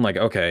so I'm like,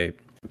 okay,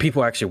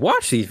 people actually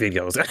watch these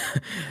videos.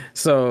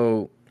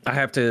 So I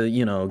have to,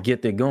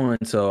 get them going.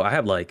 So I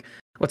have like,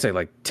 let's say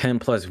like 10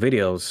 plus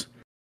videos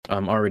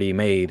already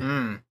made.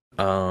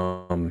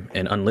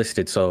 And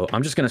unlisted, so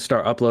I'm just gonna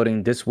start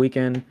uploading this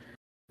weekend,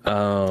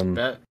 and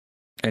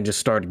just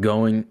start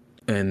going,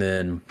 and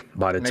then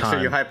by the time make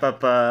sure you hype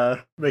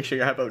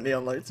up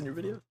neon lights in your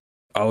videos.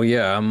 Oh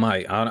yeah, I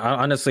might.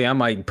 Honestly, I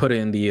might put it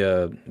in the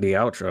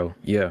outro.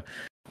 Yeah,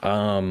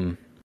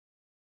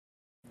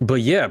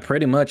 but yeah,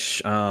 pretty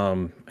much.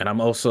 And I'm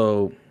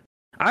also,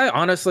 I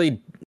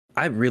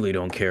really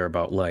don't care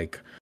about like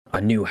a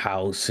new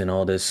house and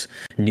all this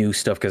new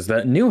stuff because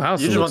that new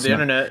house. You just want the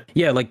internet.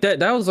 Yeah, like that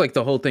was like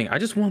the whole thing. I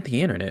just want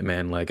the internet,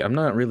 man. Like I'm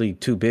not really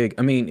too big.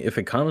 I mean, if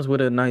it comes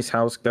with a nice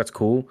house, that's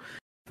cool.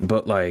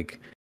 But like,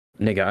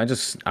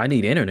 nigga, I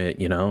need internet,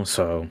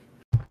 So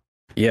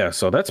yeah,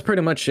 so that's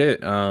pretty much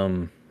it.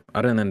 Other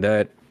than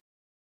that,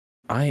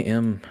 I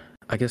am,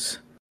 I guess,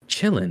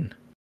 chilling,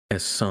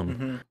 as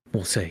some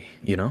will say,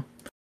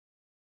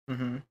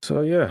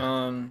 So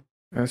yeah,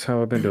 that's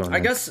how I've been doing.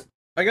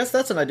 I guess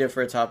that's an idea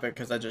for a topic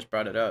because I just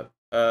brought it up.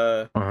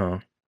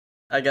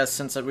 I guess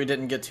since we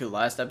didn't get to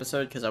last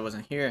episode because I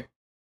wasn't here,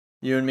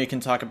 you and me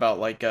can talk about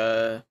like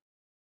our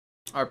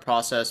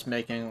process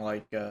making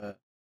like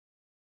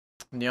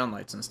neon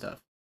lights and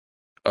stuff.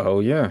 Oh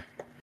yeah.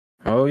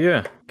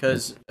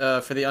 Because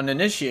for the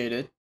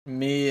uninitiated,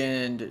 me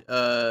and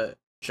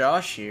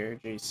Josh here,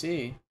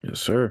 JC,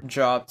 yes sir,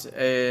 dropped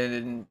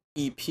an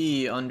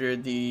EP under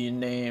the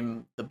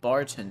name The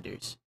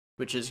Bartenders,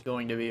 which is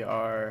going to be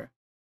our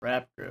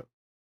rap group.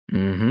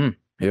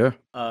 Yeah.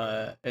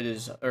 It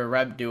is a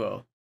rap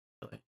duo.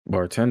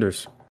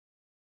 Bartenders.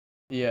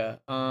 Yeah.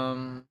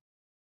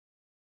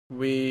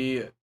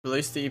 we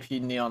released the EP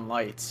Neon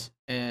Lights,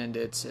 and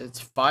it's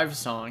 5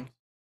 songs.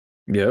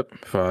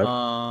 Yep,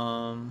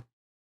 5.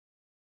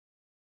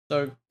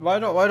 So why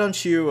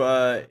don't you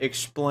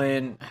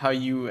explain how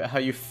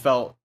you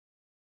felt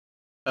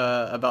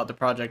about the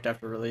project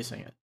after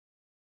releasing it?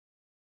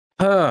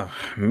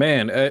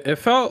 Man, it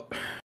felt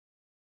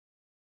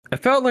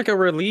like a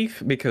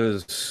relief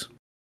because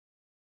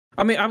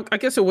I mean, I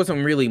guess it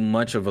wasn't really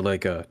much of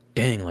a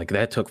dang, like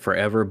that took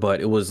forever, but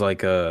it was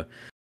like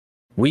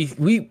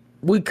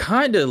we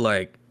kind of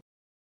like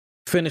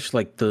finished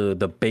like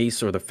the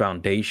base or the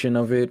foundation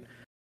of it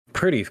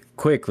pretty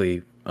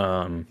quickly.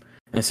 And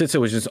since it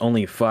was just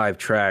only 5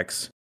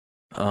 tracks,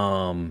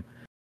 I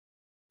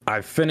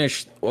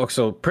finished.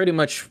 So pretty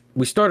much,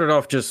 we started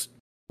off just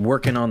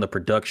working on the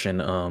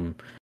production.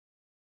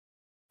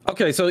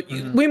 Okay, so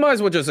we might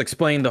as well just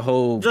explain the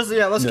whole.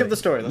 Let's give the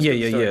story.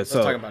 Let's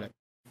talk about it.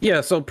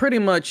 Yeah, so pretty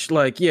much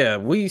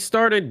we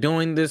started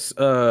doing this.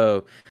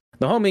 The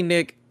homie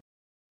Nick,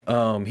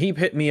 he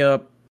hit me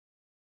up,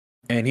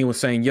 and he was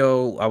saying,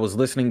 "Yo, I was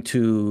listening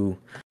to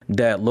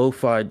that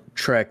lo-fi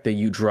track that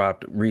you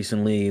dropped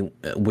recently,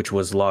 which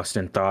was Lost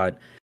in Thought."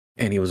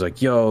 And he was like,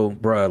 "Yo,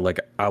 bruh, like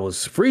I was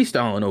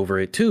freestyling over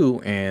it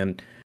too,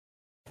 and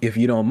if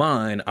you don't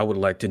mind, I would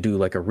like to do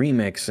like a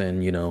remix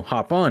and, you know,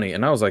 hop on it."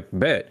 And I was like,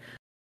 "Bet."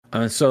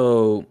 And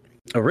so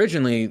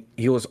originally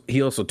he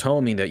also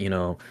told me that, you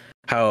know,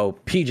 how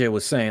PJ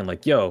was saying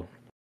like, "Yo,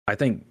 I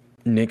think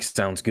Nick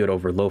sounds good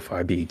over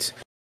lo-fi beats."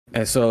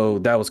 And so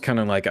that was kind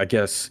of like, I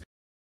guess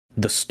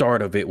the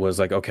start of it was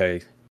like,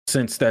 okay,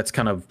 since that's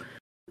kind of,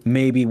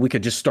 maybe we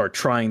could just start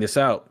trying this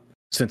out.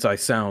 Since I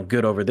sound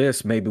good over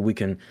this, maybe we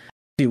can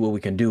see what we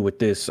can do with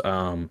this.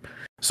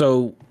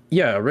 So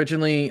yeah,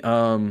 originally,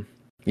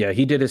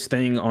 he did his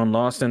thing on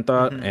Lost in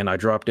Thought, and I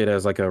dropped it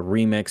as like a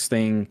remix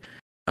thing.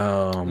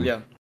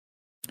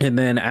 And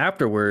then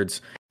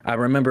afterwards, I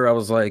remember I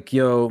was like,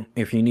 "Yo,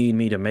 if you need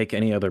me to make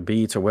any other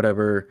beats or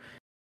whatever,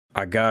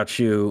 I got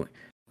you."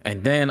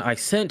 And then I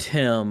sent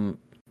him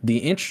the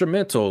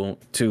instrumental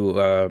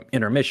to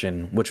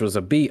Intermission, which was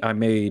a beat I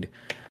made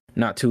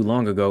not too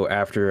long ago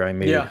after I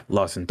made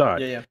Lost in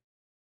Thought. Yeah.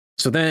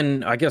 So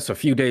then I guess a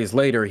few days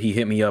later, he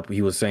hit me up.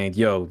 He was saying,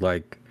 "Yo,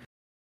 like,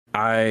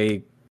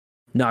 I,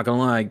 not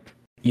gonna lie,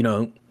 you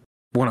know,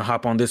 want to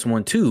hop on this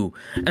one too."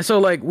 And so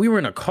like we were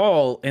in a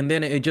call, and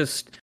then it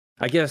just,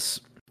 I guess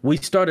we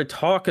started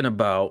talking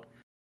about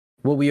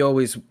what we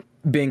always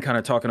been kind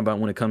of talking about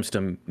when it comes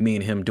to me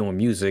and him doing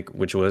music,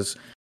 which was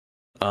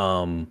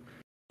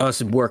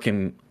us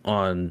working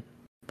on,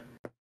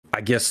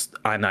 I guess,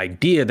 an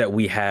idea that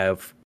we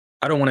have.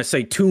 I don't want to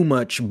say too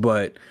much,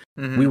 but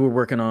we were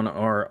working on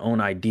our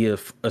own idea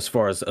as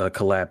far as a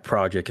collab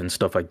project and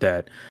stuff like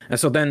that. And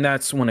so then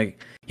that's when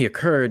he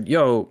occurred,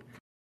 "Yo,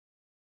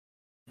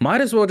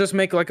 might as well just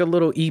make like a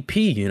little EP,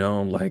 you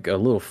know, like a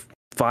little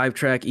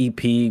 5-track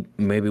EP.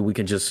 Maybe we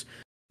can just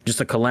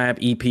a collab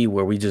EP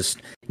where we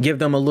just give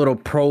them a little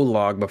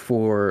prologue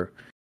before,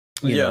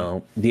 you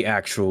know, the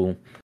actual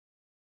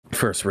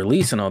first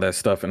release and all that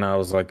stuff." And I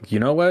was like, you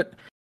know what?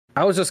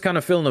 I was just kind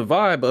of feeling the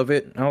vibe of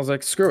it. I was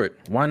like, screw it,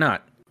 why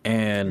not?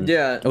 And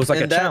it was like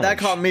a challenge. That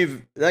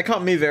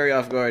caught me very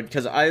off guard,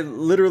 because I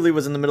literally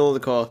was in the middle of the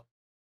call,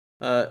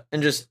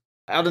 and just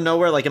out of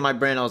nowhere, like in my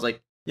brain, I was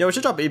like, "Yo, we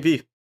should drop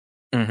EP."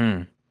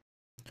 And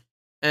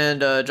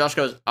Josh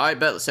goes, "All right,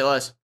 bet, let's say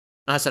less."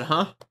 And I said,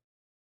 "Huh?"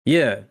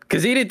 Yeah,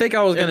 because he didn't think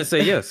I was gonna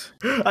say yes.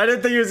 I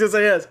didn't think he was gonna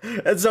say yes,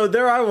 and so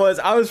there I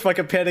was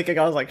fucking panicking.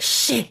 I was like,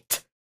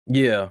 "Shit."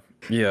 Yeah.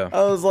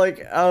 I was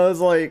like,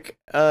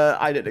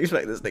 I didn't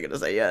expect this nigga to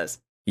say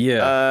yes.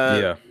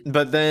 Yeah.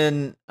 But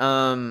then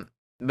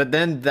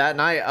that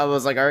night I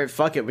was like, all right,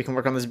 fuck it, we can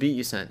work on this beat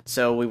you sent.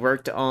 So we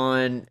worked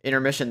on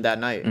Intermission that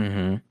night.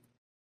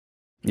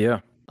 Yeah.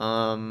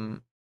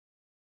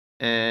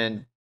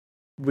 And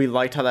we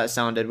liked how that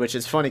sounded, which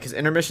is funny because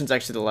Intermission's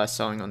actually the last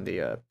song on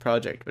the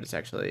project, but it's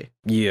actually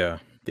the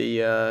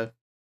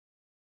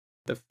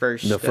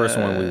first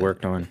one we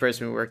worked on. The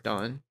first one we worked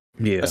on.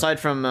 Yeah. Aside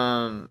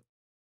from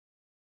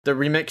the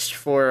remix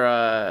for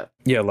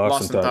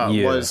Lost in Thought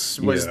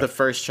was the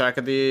first track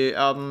of the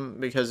album,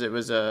 because it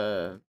was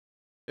the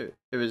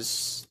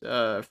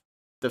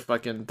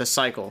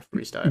Cycle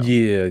freestyle.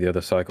 Yeah,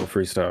 the Cycle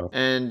freestyle.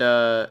 And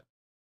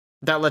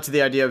that led to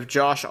the idea of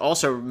Josh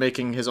also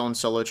making his own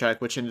solo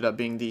track, which ended up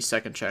being the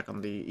second track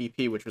on the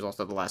EP, which was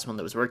also the last one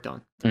that was worked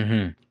on.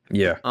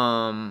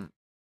 Yeah.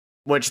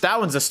 Which that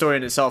one's a story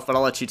in itself, but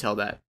I'll let you tell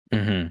that.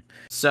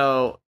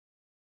 So,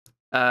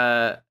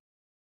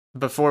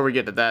 before we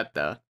get to that,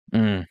 though,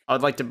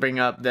 I'd like to bring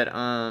up that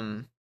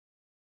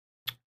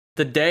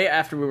the day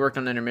after we worked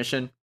on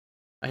Intermission,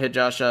 I hit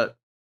Josh up.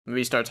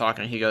 We start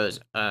talking. He goes,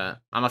 "I'm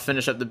gonna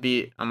finish up the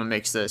beat. I'm gonna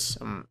mix this.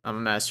 I'm gonna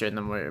master it, and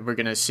then we're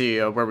gonna see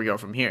where we go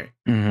from here."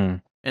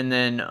 And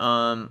then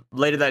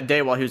later that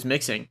day, while he was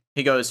mixing,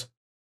 he goes,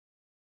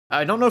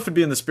 "I don't know if it'd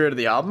be in the spirit of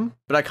the album,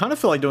 but I kind of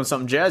feel like doing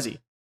something jazzy."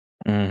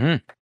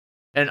 And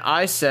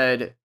I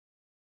said,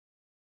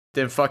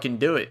 "Then fucking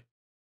do it.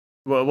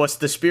 Well, what's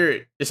the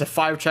spirit? It's a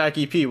 5-track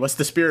EP. What's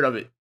the spirit of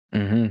it?"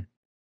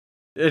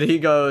 And he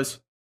goes,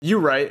 "You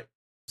right."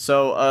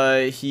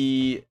 So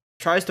he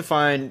tries to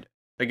find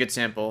a good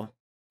sample,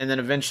 and then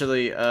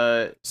eventually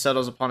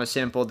settles upon a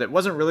sample that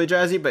wasn't really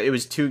jazzy, but it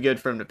was too good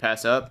for him to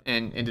pass up,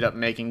 and ended up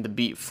making the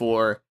beat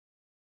for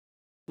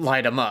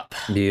 "Light 'Em Up."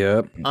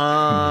 Yep.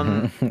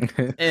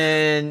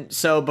 And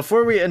so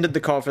before we ended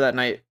the call for that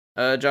night,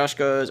 Josh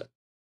goes,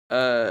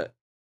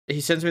 he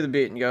sends me the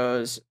beat and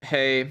goes,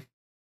 "Hey,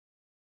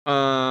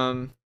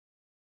 I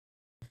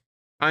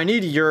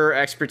need your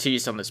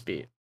expertise on this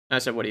beat." I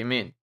said, "What do you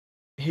mean?"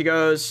 He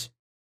goes,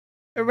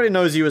 "Everybody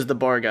knows you as the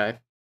bar guy,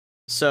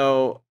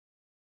 so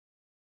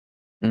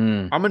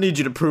I'm gonna need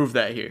you to prove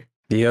that here."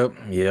 Yep.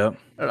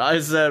 And I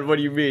said, "What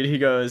do you mean?" He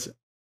goes,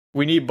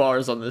 "We need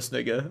bars on this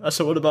nigga." I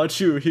said, "What about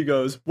you?" He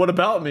goes, "What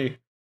about me?"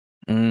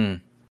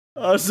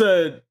 I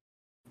said,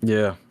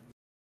 "Yeah.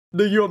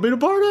 "Do you want me to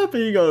bar up?"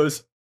 And he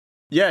goes,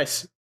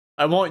 "Yes,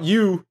 I want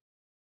you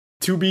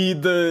to be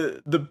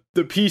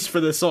the piece for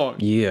this song."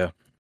 Yeah.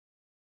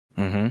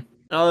 I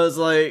was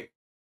like,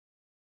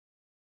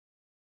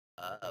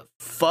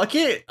 fuck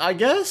it, I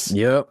guess.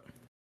 Yep.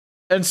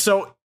 And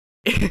so,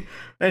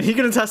 and he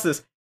can attest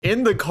this.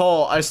 In the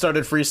call, I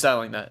started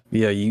freestyling that.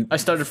 Yeah, I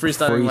started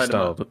freestyling Light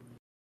 'Em Up.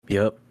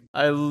 Yep.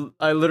 I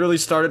literally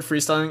started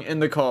freestyling in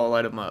the call,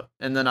 Light 'Em Up,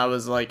 and then I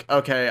was like,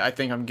 okay, I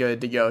think I'm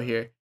good to go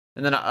here.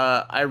 And then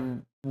I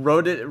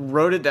wrote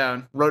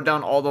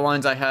down all the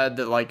lines I had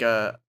that like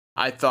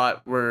I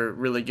thought were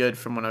really good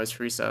from when I was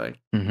freestyling.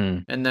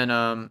 And then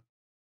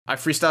I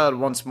freestyled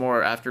once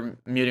more after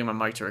muting my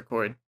mic to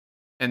record,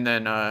 and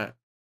then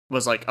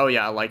was like, oh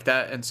yeah, I like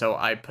that, and so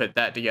I put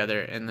that together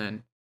and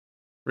then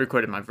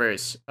recorded my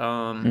verse.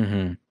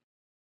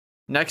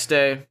 Next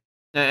day,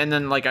 and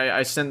then like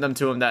I sent them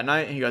to him that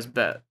night. And he goes,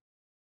 bet.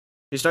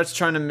 He starts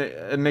trying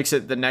to mix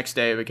it the next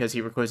day because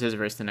he records his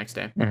verse the next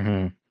day.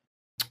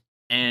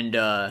 And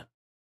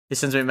he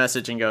sends me a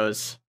message and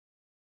goes,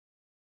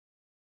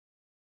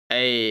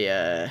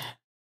 "Hey,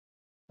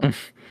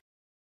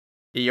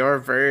 your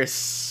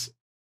verse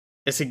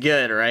is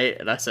good, right?"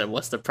 And I said,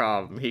 "What's the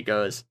problem?" He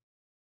goes,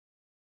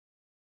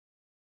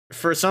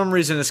 "For some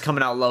reason, it's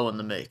coming out low in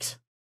the mix."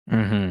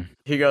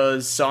 He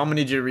goes, "So I'm gonna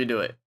need you to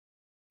redo it."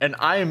 And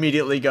I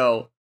immediately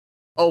go,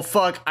 "Oh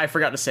fuck, I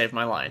forgot to save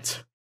my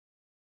lines."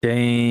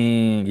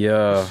 Dang,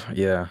 yeah.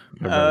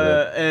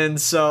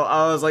 And so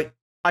I was like,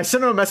 I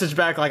sent him a message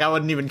back like I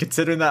wasn't even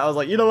considering that. I was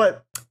like, you know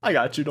what? I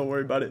got you. Don't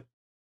worry about it.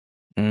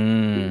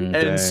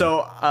 And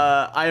so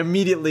I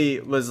immediately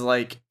was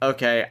like,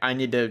 okay, I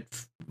need to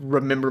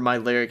remember my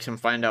lyrics and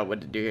find out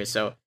what to do here.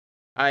 So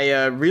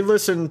I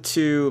re-listened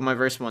to my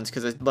verse once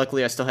because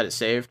luckily I still had it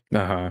saved.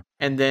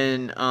 And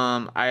then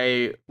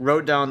I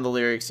wrote down the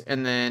lyrics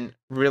and then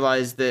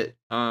realized that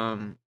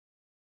I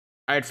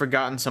had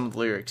forgotten some of the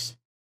lyrics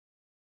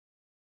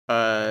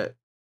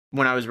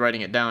when I was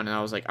writing it down, and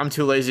I was like, I'm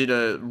too lazy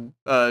to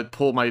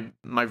pull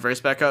my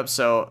verse back up,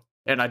 so,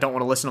 and I don't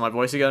want to listen to my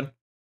voice again,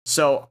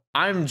 so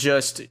I'm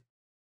just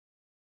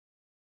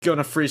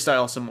gonna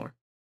freestyle some more.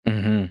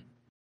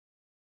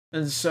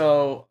 And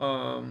so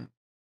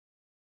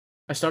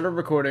I started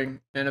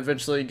recording and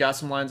eventually got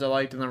some lines I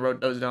liked and then wrote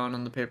those down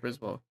on the paper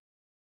as well.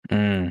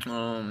 Or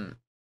on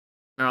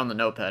the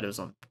notepad. It was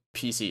on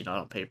PC, not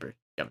on paper.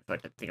 Yeah, in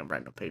fact, I think I'm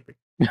writing on paper.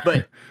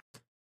 But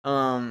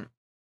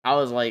I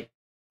was like,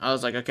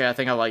 okay, I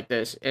think I like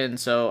this. And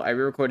so I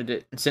re-recorded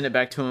it and sent it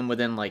back to him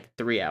within like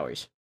 3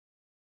 hours.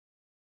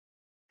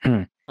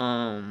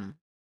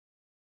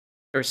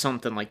 Or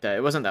something like that.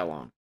 It wasn't that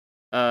long.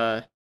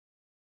 I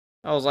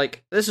was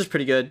like, this is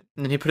pretty good.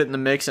 And then he put it in the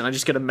mix and I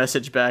just get a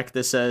message back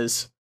that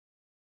says,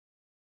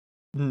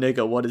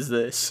 "Nigga, what is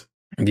this?"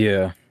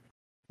 Yeah.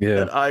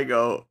 And I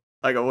go,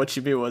 what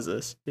you mean was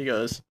this? He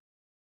goes,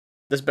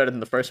 "This is better than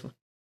the first one."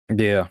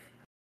 Yeah.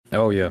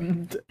 Oh yeah.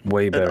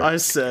 Way better. And I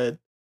said,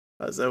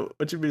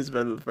 what you mean it's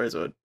better than the first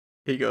one?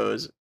 He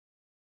goes,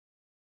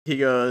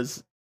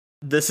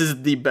 "This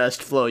is the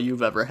best flow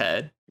you've ever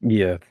had."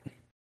 Yeah.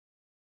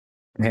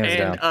 Hands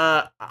down.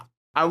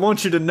 I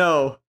want you to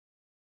know,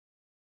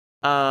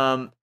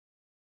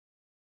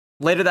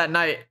 later that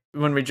night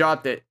when we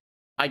dropped it,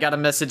 I got a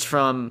message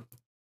from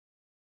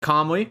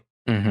Comwy.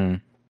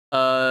 Shout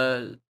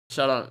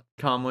out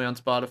Comwy on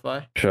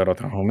Spotify. Shout out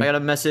to homie. I got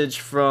a message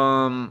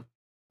from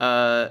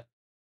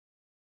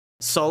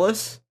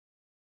Solus.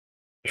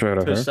 Shout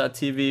out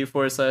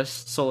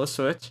Twitch.tv/Solus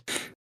Switch.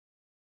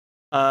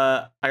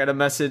 I got a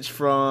message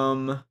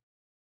from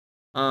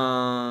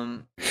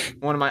one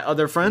of my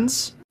other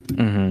friends.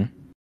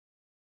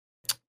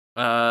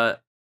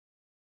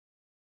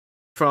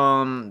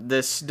 From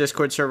this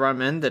Discord server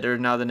I'm in that are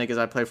now the niggas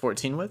I play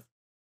 14 with.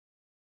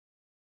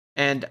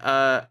 And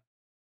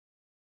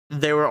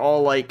they were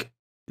all like,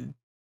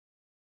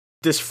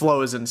 "This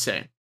flow is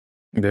insane."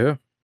 Yeah.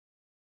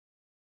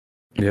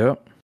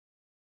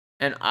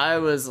 And I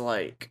was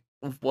like,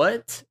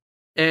 what?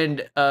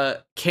 And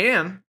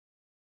Cam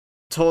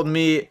told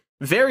me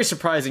very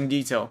surprising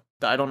detail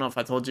that I don't know if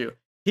I told you.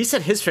 He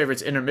said his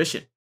favorite's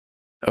Intermission.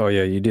 Oh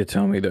yeah, you did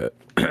tell me that.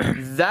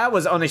 That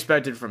was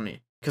unexpected from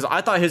me because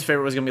I thought his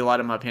favorite was gonna be Light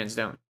 'Em Up hands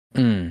down.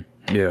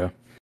 Yeah.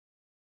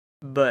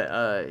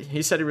 but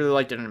he said he really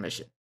liked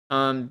Intermission.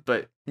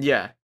 But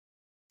yeah,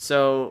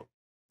 so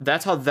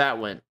that's how that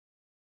went.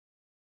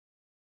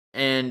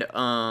 And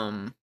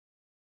Light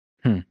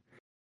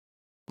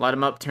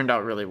 'Em Up turned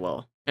out really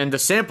well, and the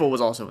sample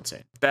was also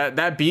insane.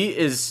 That beat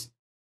is,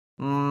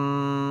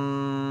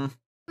 that's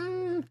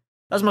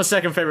my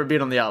second favorite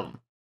beat on the album.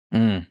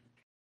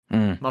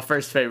 My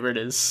first favorite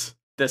is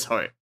This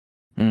Heart,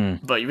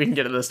 but we can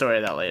get to the story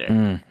of that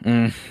later.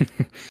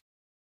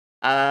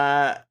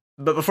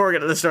 But before we get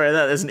to the story of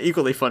that, there's an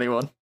equally funny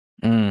one.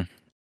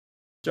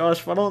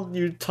 Josh, why don't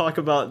you talk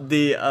about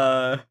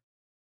the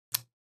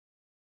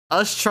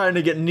us trying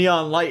to get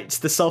Neon Lights,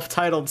 the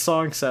self-titled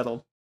song,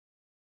 settled?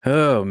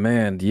 Oh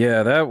man,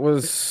 yeah, that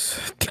was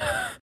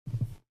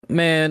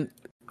man.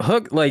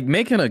 Hook, like,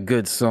 making a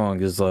good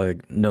song is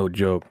like no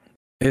joke.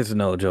 It's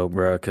no joke,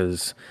 bro.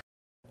 Because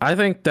I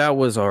think that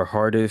was our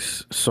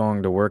hardest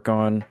song to work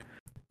on.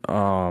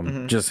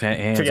 Just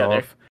hands Together.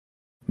 off,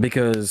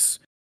 because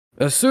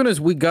as soon as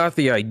we got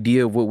the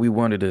idea of what we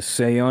wanted to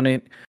say on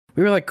it,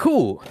 we were like,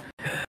 cool.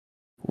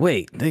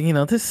 Wait, you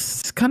know,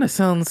 this kind of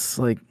sounds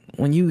like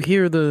when you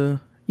hear the,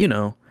 you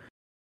know,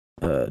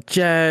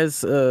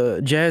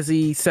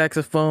 jazzy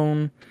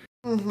saxophone,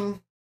 and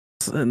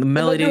the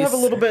melodies. I do have a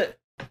little bit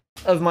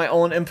of my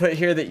own input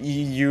here that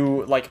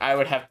you like. I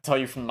would have to tell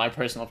you from my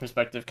personal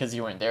perspective because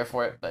you weren't there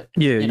for it. But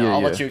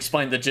I'll let you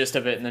explain the gist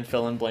of it and then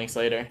fill in blanks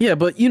later. Yeah,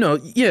 but you know,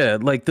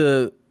 like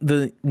the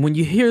when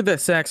you hear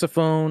that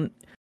saxophone,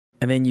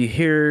 and then you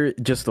hear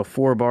just the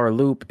 4-bar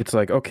loop, it's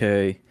like,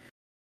 okay,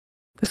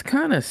 this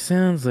kind of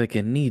sounds like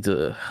it needs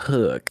a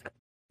hook,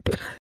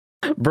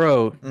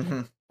 bro.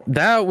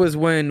 That was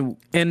when,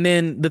 and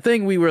then the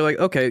thing we were like,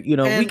 okay, you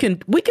know,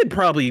 we could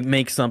probably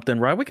make something,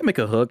 right? We can make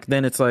a hook.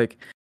 Then it's like,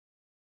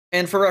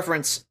 and for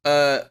reference,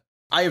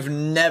 I've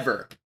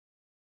never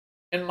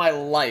in my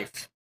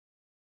life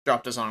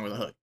dropped a song with a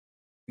hook.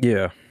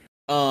 Yeah.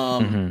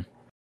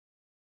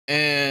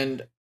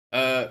 And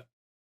no,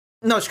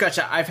 scratch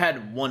that. I've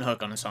had one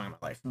hook on a song in my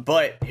life.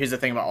 But here's the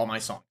thing about all my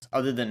songs.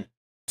 Other than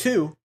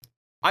 2,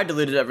 I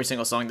deleted every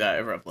single song that I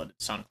ever uploaded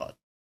to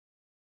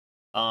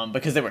SoundCloud.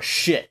 Because they were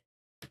shit.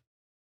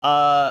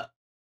 But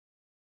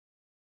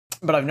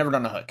I've never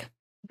done a hook.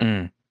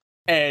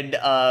 And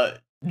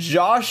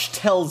Josh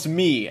tells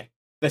me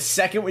the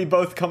second we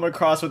both come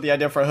across with the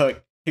idea for a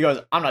hook, he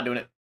goes, I'm not doing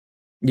it.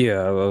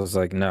 Yeah, I was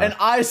like, no. And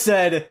I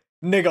said,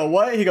 nigga,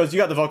 what? He goes, you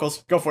got the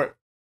vocals. Go for it.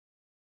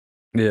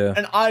 Yeah.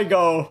 And I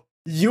go,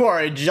 you are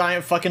a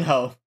giant fucking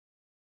hoe.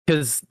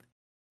 Because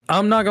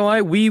I'm not gonna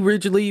lie, we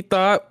originally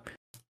thought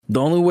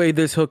the only way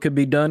this hook could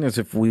be done is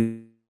if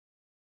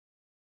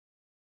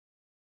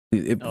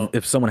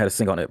someone had to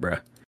sing on it,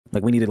 bruh.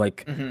 Like, we needed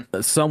like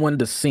someone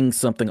to sing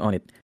something on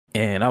it.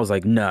 And I was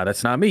like, nah,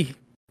 that's not me.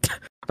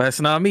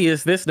 That's not me.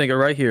 It's this nigga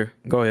right here.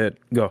 Go ahead,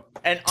 go.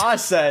 And I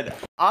said,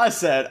 I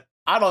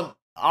don't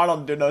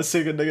do no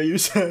singing, nigga.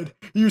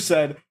 You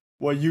said,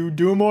 well, you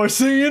do more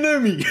singing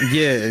than me.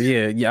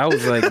 Yeah. I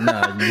was like,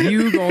 nah,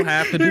 you gonna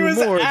have to do more.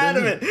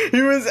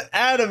 He was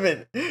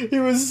adamant. He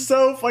was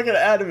so fucking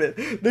adamant.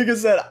 Nigga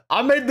said,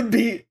 I made the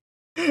beat.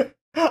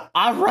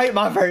 I write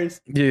my verse.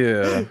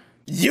 Yeah.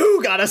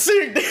 You gotta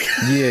sing.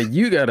 Yeah,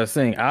 you gotta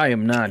sing. I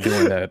am not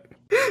doing that.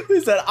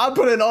 He said, I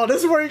put in all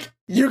this work.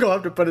 You gonna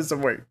have to put in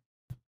some work.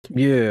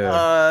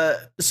 Yeah.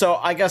 So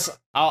I guess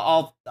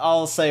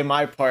I'll say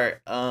my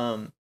part.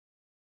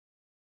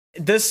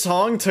 This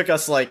song took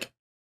us like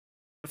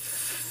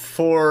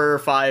 4 or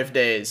 5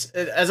 days,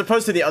 as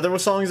opposed to the other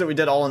songs that we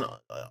did all in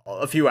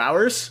a few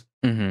hours.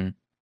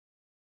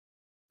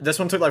 This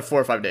one took like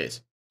 4 or 5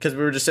 days because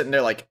we were just sitting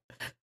there like,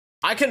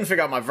 I couldn't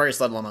figure out my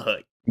verse, let alone a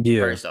hook.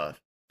 Yeah. First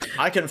off,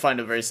 I couldn't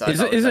find a verse.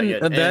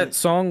 Isn't that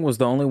song was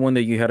the only one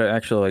that you had to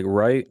actually like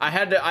write?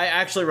 I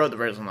actually wrote the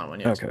verse on that one.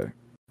 Yes. Okay.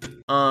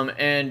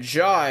 And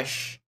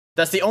Josh,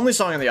 that's the only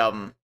song on the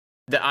album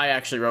that I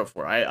actually wrote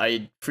for.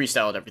 I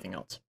freestyled everything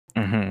else.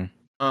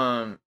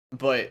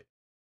 But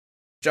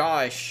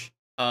Josh,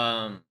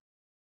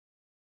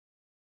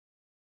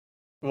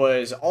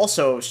 was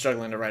also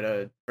struggling to write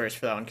a verse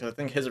for that one because I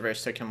think his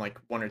verse took him like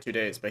 1 or 2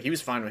 days, but he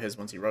was fine with his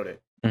once he wrote it.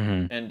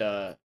 And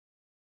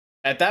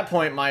at that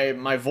point,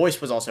 my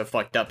voice was also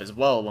fucked up as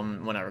well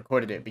when I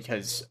recorded it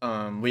because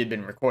we had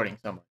been recording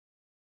somewhere.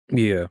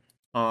 Yeah.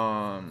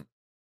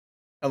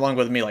 Along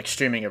with me like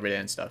streaming every day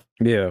and stuff.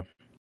 Yeah.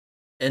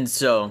 And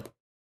so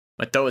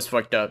my throat was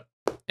fucked up,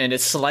 and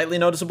it's slightly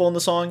noticeable in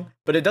the song,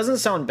 but it doesn't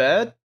sound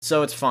bad,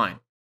 so it's fine.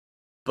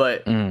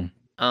 But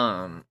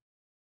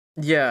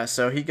yeah,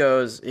 so he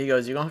goes, you're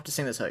gonna have to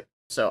sing this hook.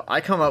 So I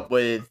come up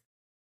with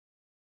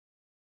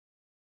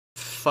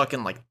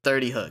fucking like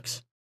 30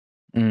 hooks.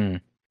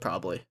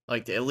 Probably.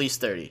 Like at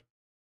least 30.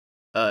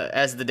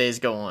 As the days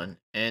go on.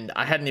 And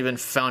I hadn't even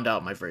found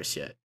out my verse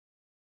yet.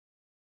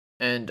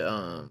 And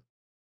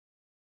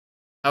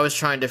I was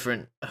trying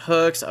different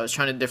hooks, I was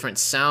trying different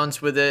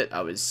sounds with it,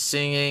 I was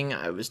singing,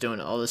 I was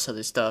doing all this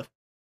other stuff.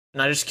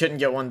 And I just couldn't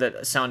get one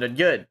that sounded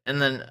good.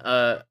 And then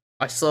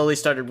I slowly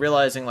started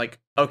realizing like,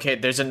 okay,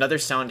 there's another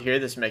sound here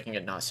that's making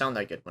it not sound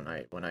that good when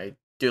I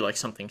do like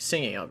something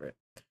singing over it.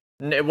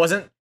 It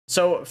wasn't.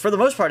 So for the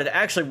most part, it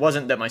actually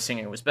wasn't that my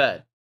singing was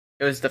bad.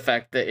 It was the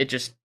fact that it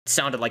just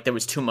sounded like there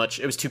was too much.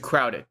 It was too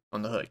crowded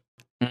on the hook.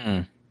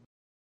 Mm-mm.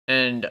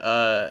 And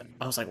I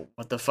was like,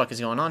 what the fuck is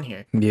going on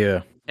here?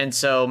 Yeah. And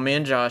so me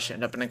and Josh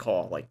end up in a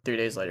call like 4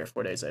 days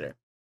later.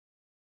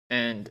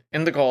 And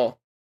in the call,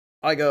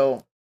 I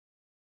go,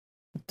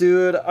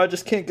 dude, I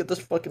just can't get this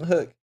fucking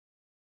hook.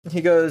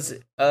 He goes,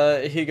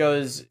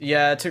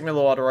 yeah, it took me a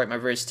little while to write my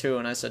verse too.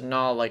 And I said,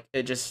 no, like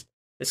it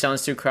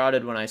sounds too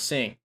crowded when I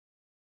sing.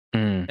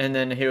 And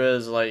then he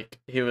was like,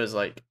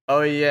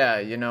 oh yeah,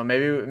 you know,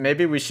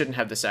 maybe we shouldn't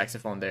have the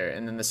saxophone there.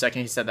 And then the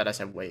second he said that, I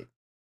said, wait.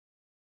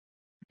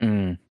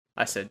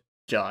 I said,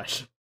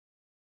 Josh,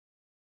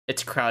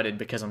 it's crowded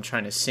because I'm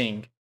trying to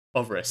sing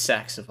over a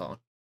saxophone.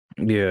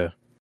 Yeah.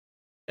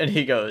 And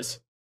he goes,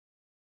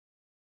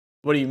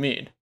 what do you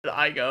mean? And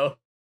I go,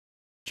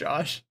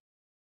 Josh,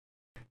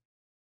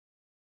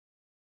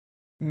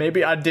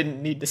 maybe I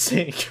didn't need to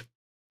sing.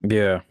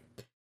 Yeah.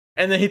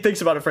 And then he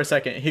thinks about it for a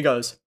second. He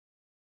goes,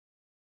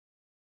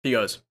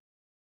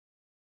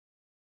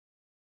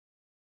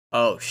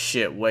 oh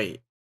shit,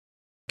 wait.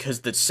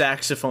 Because the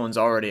saxophone's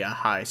already a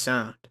high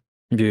sound.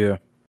 Yeah.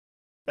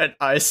 And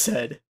I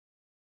said,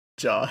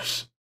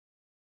 Josh.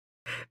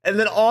 And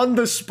then on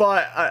the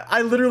spot,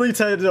 I literally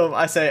told him,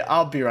 I say,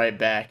 I'll be right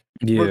back.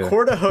 Yeah.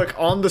 Record a hook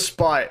on the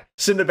spot,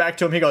 send it back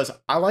to him. He goes,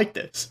 I like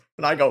this.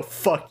 And I go,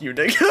 fuck you,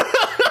 nigga.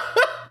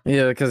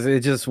 Yeah, because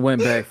it just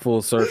went back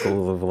full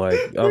circle of like,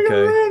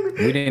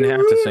 okay, we didn't have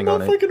to sing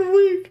on it. Fucking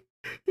week.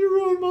 He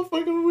ruined my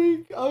fucking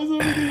week. I was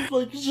already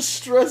like just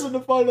stressing to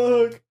find a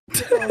hook.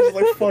 I was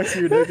like, fuck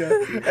you,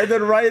 nigga. And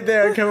then right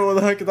there, I came up with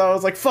a hook, and I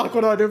was like, fuck,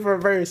 what do I do for a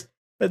verse?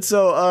 And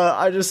so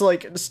I just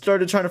like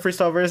started trying to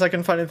freestyle a verse. I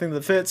couldn't find anything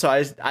that fit. So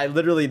I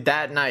literally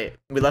that night,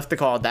 we left the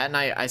call. That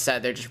night, I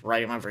sat there just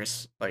writing my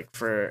verse like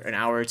for an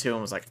hour or two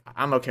and was like,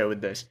 I'm okay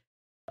with this.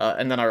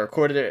 And then I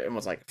recorded it and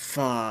was like,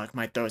 fuck,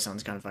 my throat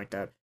sounds kind of fucked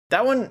up.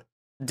 That one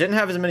didn't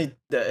have as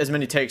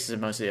many takes as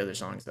most of the other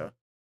songs though.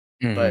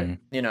 But,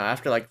 you know,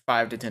 after like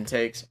 5 to 10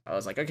 takes, I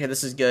was like, okay,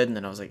 this is good. And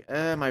then I was like,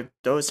 my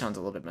throat sounds a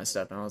little bit messed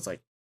up. And I was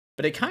like,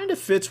 but it kind of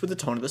fits with the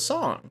tone of the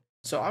song.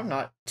 So I'm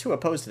not too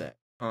opposed to that.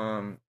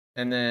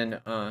 And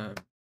then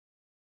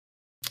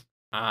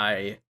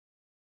I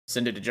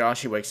send it to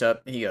Josh. He wakes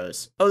up. He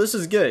goes, oh, this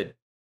is good.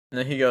 And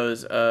then he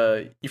goes,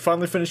 you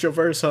finally finished your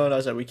verse, huh? And I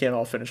said, we can't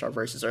all finish our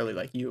verses early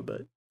like you,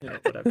 but, you know,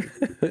 whatever.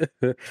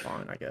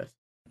 Fine, I guess.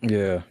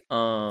 Yeah.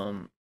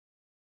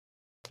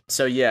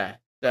 So, yeah.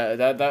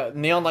 That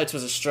Neon Lights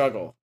was a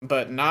struggle,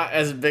 but not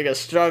as big a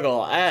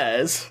struggle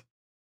as.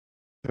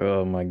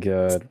 Oh my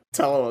god!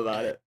 Tell him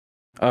about it.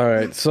 All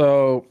right,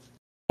 so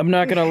I'm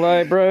not gonna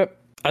lie, bro.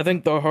 I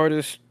think the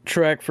hardest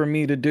track for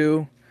me to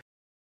do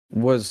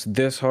was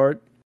This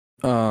Heart.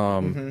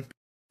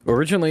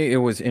 Originally it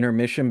was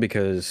Intermission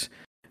because,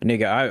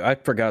 nigga, I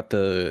forgot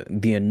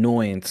the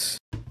annoyance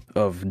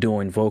of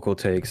doing vocal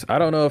takes. I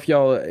don't know if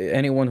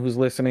anyone who's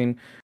listening,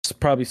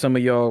 probably some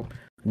of y'all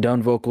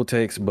done vocal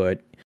takes, but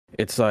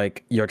it's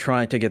like you're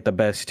trying to get the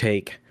best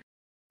take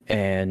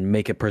and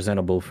make it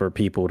presentable for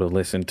people to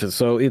listen to.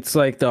 So it's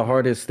like the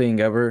hardest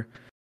thing ever.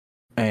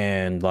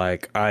 And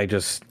like I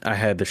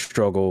had the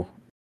struggle.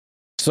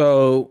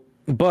 So,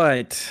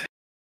 but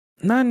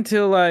not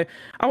until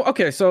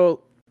okay,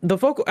 so the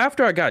vocal,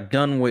 after I got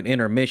done with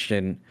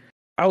Intermission,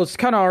 I was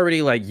kind of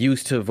already like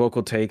used to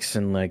vocal takes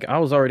and like I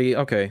was already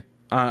okay,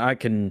 I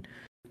can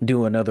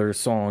do another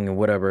song and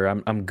whatever.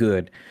 I'm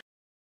good.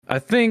 I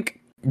think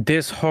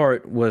This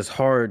Heart was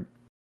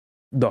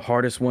the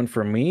hardest one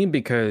for me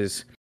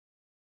because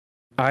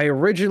I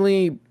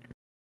originally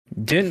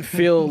didn't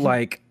feel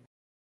like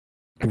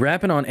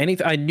rapping on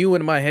anything. I knew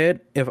in my head,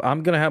 if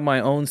I'm gonna have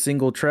my own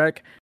single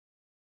track,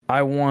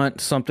 I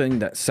want something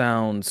that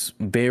sounds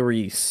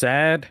very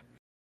sad,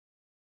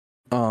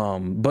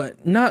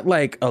 but not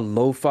like a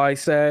lo-fi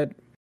sad,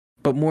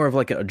 but more of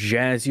like a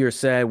jazzier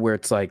sad where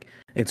it's like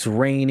it's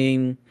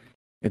raining,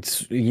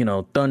 it's, you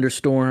know,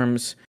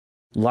 thunderstorms,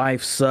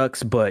 life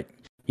sucks, but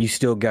you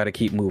still got to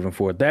keep moving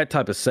forward. That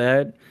type of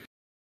sad.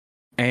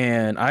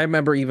 And I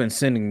remember even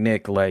sending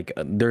Nick, like,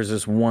 there's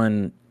this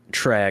one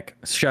track,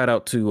 shout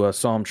out to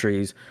Psalm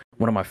Trees,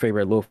 one of my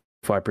favorite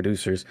lo-fi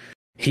producers.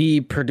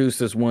 He produced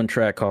this one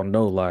track called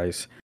No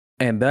Lies.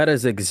 And that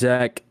is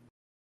exact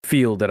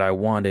feel that I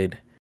wanted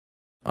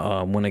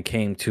when it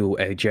came to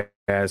a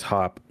jazz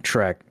hop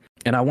track.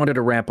 And I wanted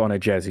to rap on a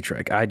jazzy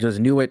track. I just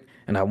knew it,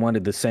 and I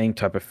wanted the same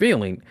type of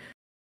feeling.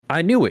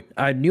 I knew it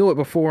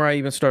before I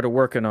even started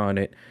working on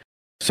it.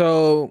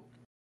 So,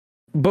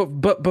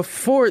 but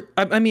before,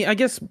 I mean, I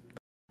guess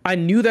I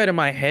knew that in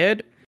my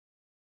head,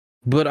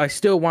 but I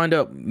still wind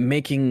up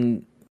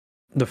making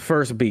the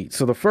first beat.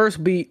 So the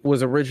first beat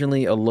was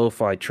originally a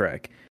lo-fi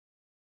track.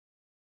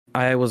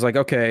 I was like,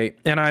 okay,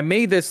 and I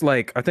made this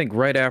like, I think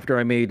right after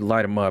I made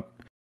Light 'Em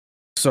Up.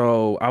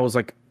 So I was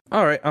like,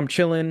 all right, I'm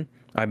chilling.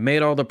 I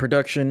made all the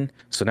production.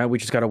 So now we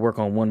just got to work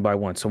on one by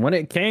one. So when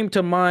it came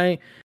to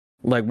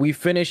like, we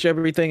finished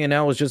everything and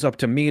now it's just up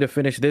to me to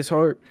finish This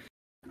Heart,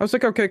 I was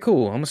like, okay,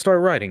 cool. I'm going to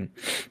start writing.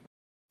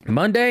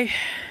 Monday,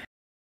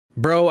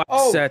 Bro,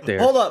 I sat there.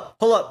 Hold up.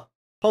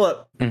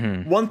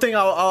 Mm-hmm. One thing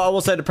I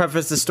will say to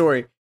preface the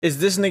story is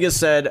this nigga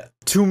said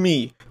to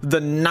me the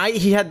night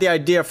he had the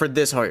idea for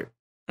this heart.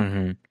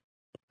 Mm-hmm.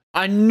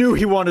 I knew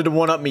he wanted to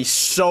one up me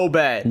so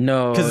bad.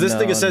 No, because this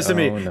nigga says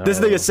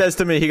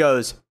to me, he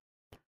goes,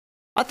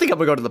 "I think I'm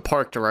gonna go to the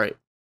park to write."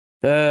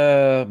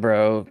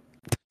 Bro.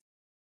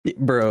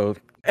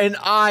 And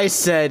I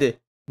said,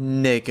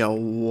 "Nigga,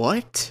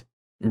 what?"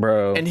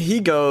 Bro. And he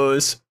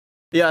goes,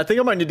 "Yeah, I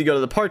think I might need to go to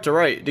the park to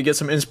write to get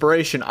some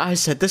inspiration." I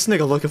said, "This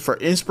nigga looking for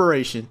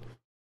inspiration.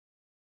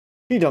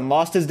 He done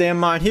lost his damn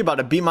mind. He about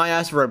to beat my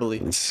ass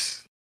verbally."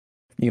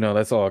 You know,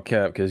 that's all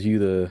cap because you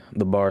the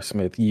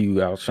barsmith,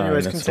 you outshine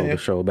and stole the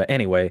show. But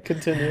anyway.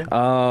 Continue.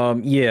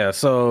 Yeah,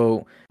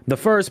 so the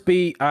first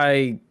beat,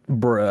 I'm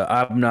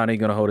not even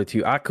gonna hold it to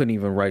you. I couldn't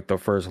even write the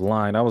first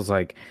line. I was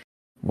like,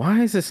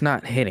 why is this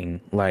not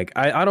hitting? Like,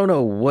 I don't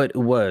know what it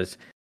was.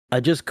 I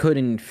just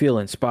couldn't feel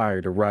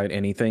inspired to write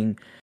anything.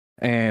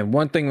 And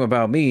one thing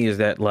about me is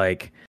that,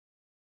 like,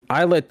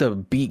 I let the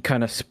beat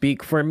kind of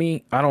speak for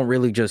me. I don't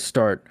really just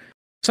start.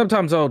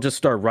 Sometimes I'll just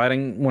start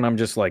writing when I'm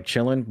just like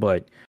chilling,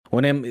 but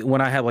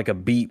when I have like a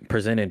beat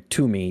presented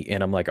to me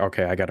and I'm like,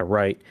 okay, I gotta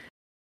write,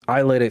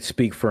 I let it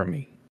speak for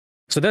me.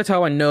 So that's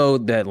how I know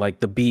that like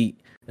the beat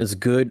is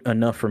good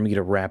enough for me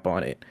to rap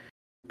on it.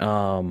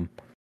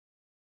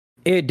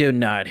 It did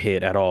not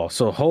hit at all.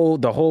 So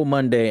the whole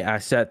Monday I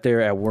sat there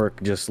at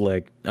work just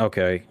like,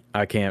 okay,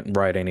 I can't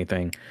write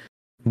anything.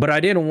 But I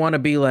didn't want to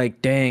be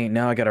like, dang,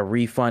 now I gotta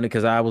refund it,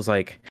 because I was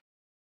like,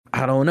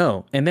 I don't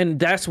know. And then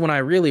that's when I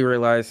really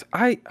realized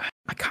I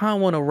kind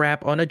of want to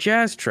rap on a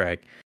jazz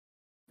track.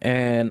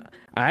 And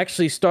I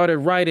actually started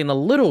writing a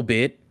little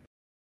bit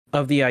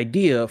of the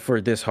idea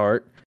for this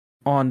heart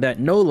on that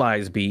No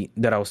Lies beat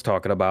that I was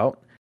talking about,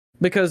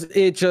 because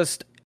it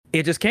just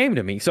came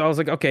to me. So I was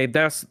like, okay,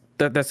 that's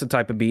the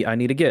type of beat I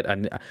need to get.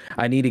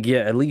 I need to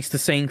get at least the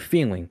same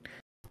feeling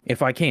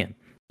if I can.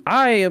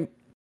 I am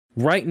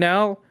right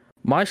now,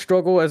 my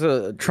struggle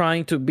as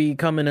trying to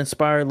become an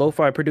inspired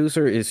lo-fi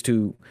producer is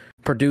to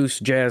produce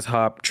jazz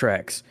hop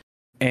tracks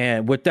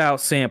and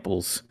without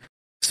samples.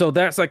 So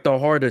that's like the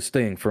hardest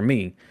thing for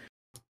me.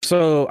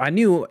 So I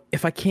knew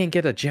if I can't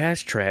get a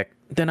jazz track,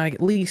 then I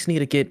at least need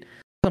to get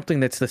something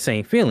that's the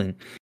same feeling.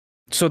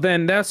 So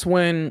then that's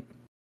when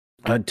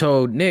I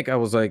told Nick, I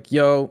was like,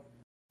 yo,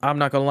 I'm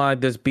not gonna lie,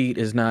 this beat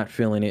is not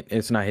feeling it.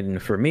 It's not hitting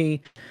for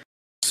me.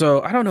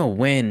 So I don't know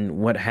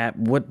what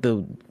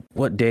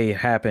day it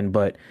happened,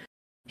 but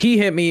he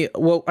hit me.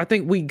 Well, I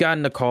think we got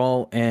in the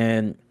call,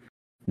 and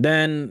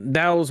then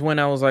that was when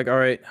I was like, all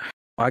right,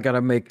 I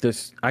gotta make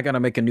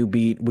a new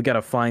beat. We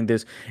gotta find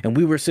this. And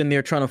we were sitting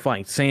there trying to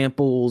find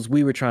samples.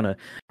 We were trying to,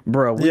 we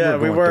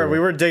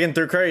were digging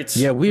through crates.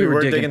 Yeah, we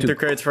were digging through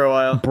crates for a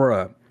while.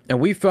 Bruh. And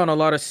we found a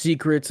lot of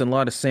secrets and a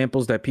lot of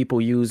samples that people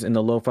use in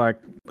the lo-fi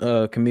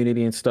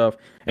community and stuff.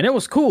 And it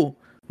was cool,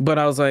 but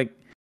I was like,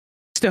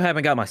 still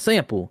haven't got my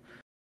sample.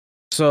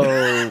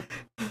 So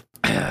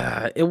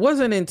it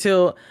wasn't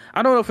until,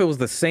 I don't know if it was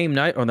the same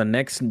night or the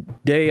next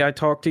day I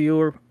talked to you,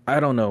 or I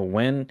don't know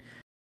when,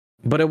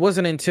 but it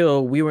wasn't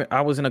until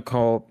I was in a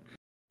call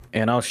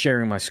and I was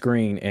sharing my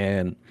screen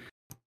and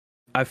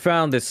I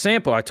found this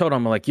sample. I told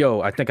him, like,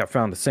 yo, I think I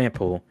found the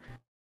sample.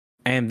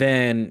 And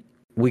then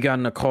we got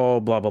in a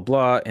call, blah, blah,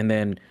 blah. And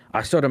then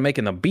I started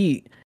making the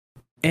beat,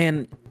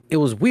 and it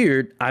was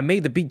weird. I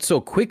made the beat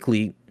so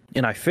quickly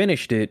and I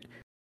finished it,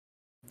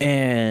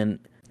 and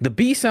the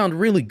beat sounded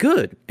really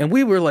good. And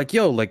we were like,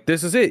 yo, like,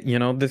 this is it. You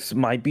know, this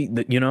might be,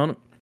 you know,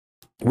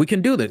 we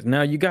can do this.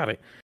 Now you got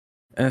it.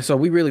 And so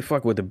we really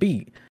fuck with the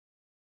beat.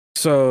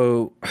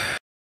 So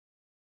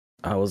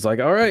I was like,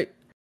 all right,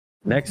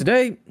 next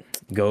day,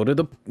 I go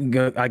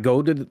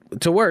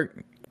to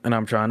work, and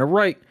I'm trying to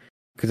write,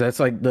 because that's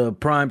like the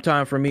prime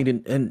time for me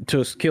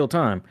to kill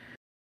time.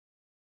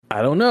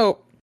 I don't know.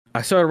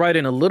 I started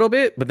writing a little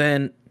bit, but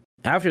then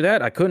after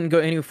that, I couldn't go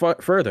any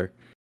further.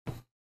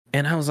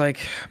 And I was like,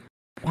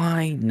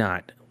 why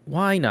not?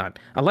 Why not?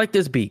 I like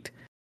this beat.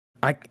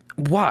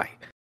 Why?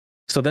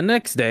 So the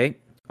next day,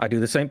 I do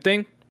the same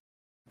thing.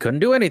 Couldn't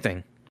do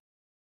anything.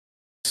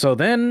 So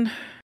then,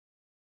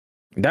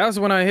 that was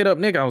when I hit up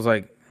Nick. I was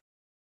like,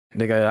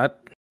 nigga,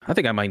 I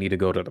think I might need to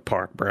go to the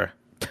park, bruh.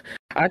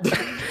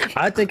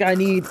 I think I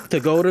need to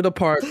go to the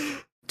park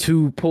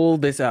to pull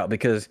this out,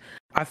 because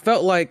I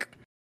felt like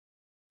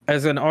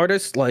as an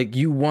artist, like,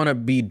 you want to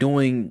be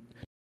doing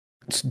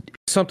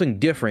something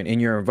different in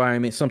your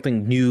environment,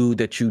 something new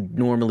that you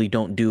normally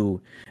don't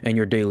do in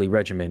your daily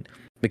regimen.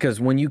 Because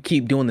when you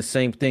keep doing the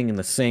same thing in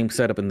the same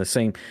setup and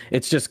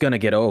it's just going to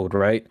get old,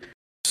 right?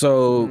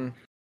 So,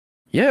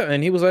 yeah,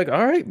 and he was like,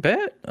 all right,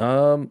 bet.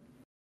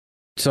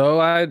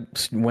 So I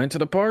went to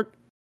the park.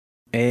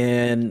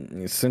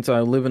 And since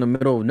I live in the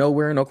middle of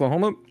nowhere in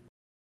Oklahoma,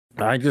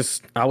 I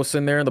was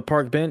sitting there on the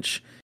park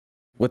bench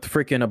with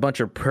freaking a bunch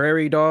of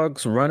prairie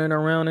dogs running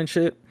around and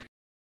shit.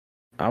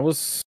 I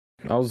was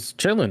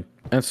chilling.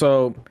 And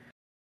so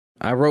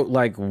I wrote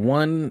like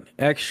one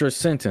extra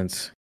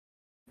sentence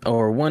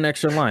or one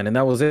extra line, and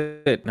that was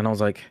it. And I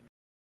was like,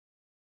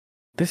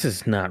 this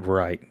is not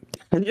right.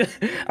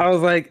 I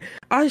was like,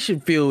 I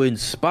should feel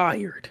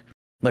inspired.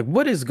 Like,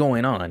 what is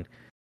going on?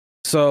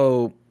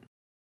 So,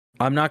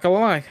 I'm not gonna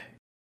lie.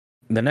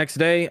 The next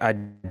day, I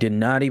did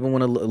not even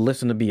want to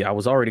listen to beat. I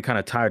was already kind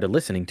of tired of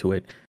listening to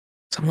it.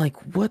 So I'm like,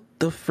 what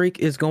the freak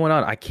is going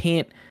on? I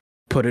can't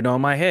put it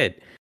on my head.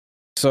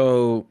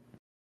 So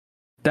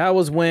that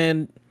was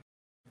when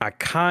I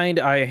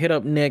hit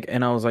up Nick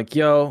and I was like,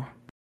 yo,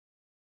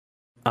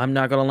 I'm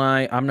not gonna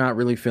lie, I'm not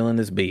really feeling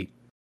this beat.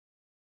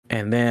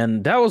 And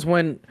then that was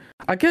when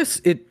I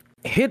guess it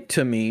hit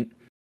to me.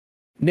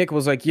 Nick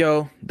was like,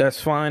 yo,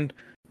 that's fine,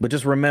 but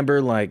just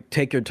remember, like,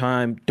 take your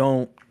time.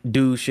 Don't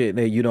do shit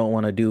that you don't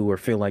want to do or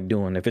feel like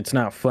doing. If it's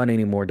not fun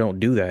anymore, don't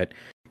do that,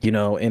 you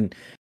know? And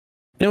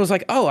it was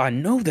like, oh, I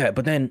know that,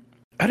 but then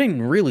I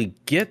didn't really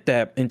get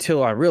that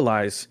until I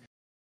realized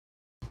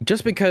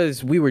just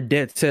because we were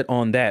dead set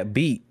on that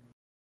beat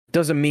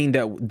doesn't mean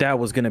that that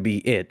was going to be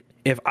it.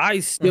 If I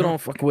still don't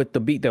fuck with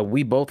the beat that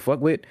we both fuck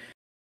with,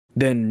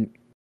 then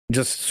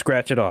just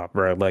scratch it off,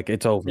 bro. Like,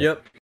 it's over.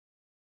 Yep.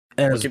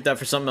 We'll keep that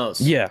for something else.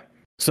 Yeah.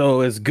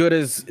 So as good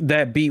as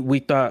that beat we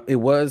thought it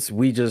was,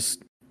 we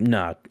just,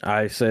 nah.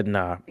 I said,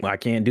 nah, I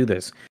can't do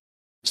this.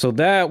 So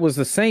that was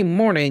the same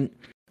morning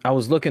I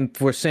was looking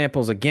for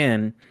samples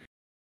again,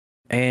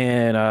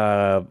 and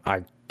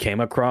I came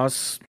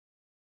across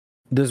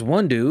this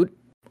one dude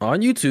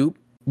on YouTube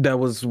that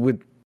was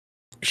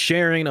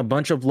sharing a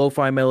bunch of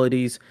lo-fi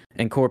melodies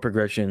and chord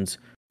progressions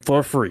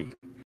for free.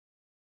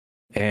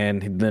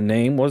 And the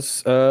name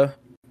was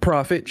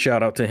Prophet.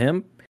 Shout out to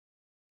him.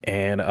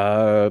 And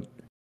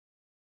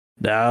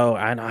now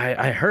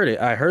I heard it.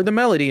 I heard the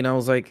melody and I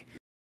was like,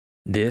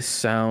 this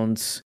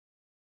sounds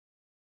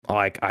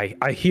like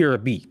I hear a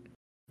beat.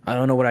 I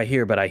don't know what I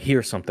hear, but I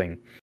hear something.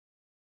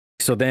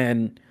 So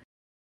then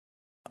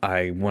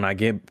when I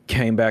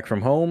came back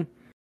from home,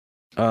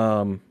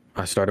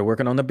 I started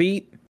working on the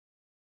beat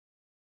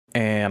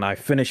and I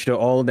finished it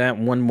all that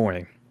one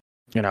morning.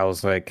 And I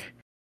was like,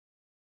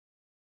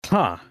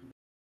 huh.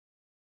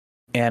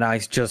 And I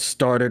just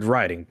started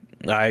writing.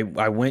 I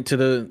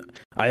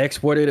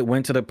exported it,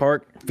 went to the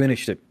park,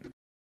 finished it,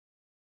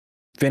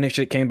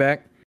 came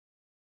back,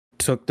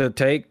 took the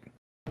take,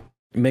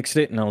 mixed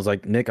it, and I was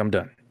like, Nick, I'm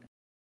done.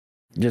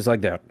 Just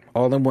like that,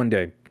 all in one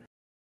day.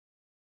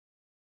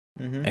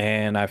 Mm-hmm.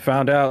 And I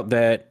found out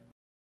that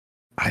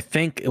I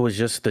think it was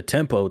just the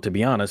tempo, to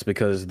be honest,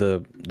 because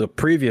the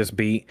previous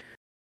beat,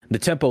 the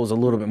tempo was a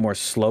little bit more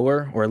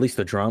slower, or at least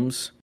the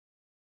drums.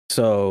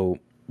 So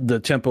the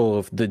tempo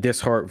of the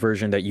Disheart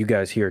version that you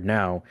guys hear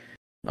now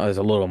is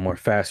a little more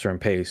faster in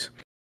pace.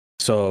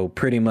 So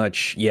pretty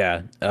much,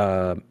 yeah,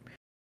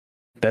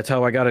 that's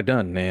how I got it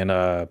done. And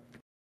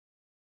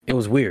it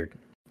was weird.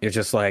 It's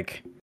just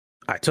like,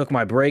 I took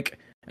my break,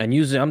 and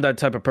usually I'm that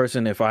type of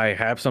person, if I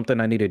have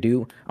something I need to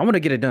do, I'm going to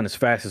get it done as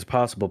fast as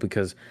possible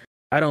because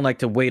I don't like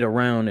to wait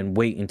around and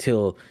wait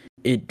until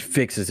it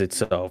fixes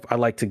itself. I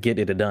like to get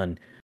it done.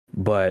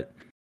 But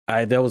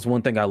that was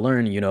one thing I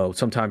learned, you know,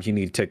 sometimes you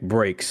need to take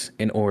breaks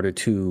in order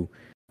to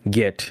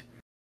get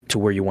to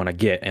where you want to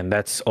get. And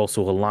that's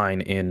also a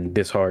line in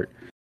Disheart.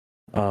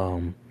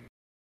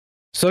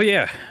 So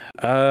yeah.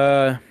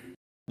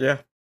 Yeah.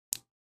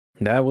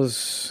 That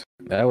was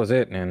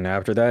it. And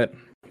after that,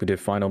 we did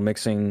final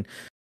mixing,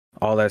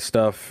 all that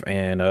stuff,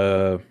 and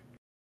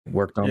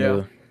worked on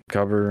the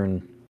cover,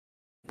 and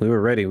we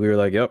were ready. We were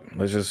like, yep,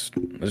 let's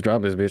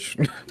drop this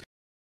bitch.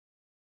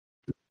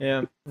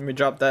 Yeah, we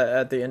dropped that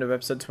at the end of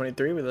episode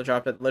 23. We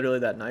dropped it literally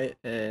that night,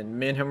 and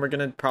me and him were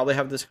gonna probably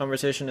have this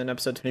conversation in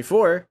episode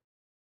 24,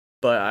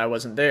 but I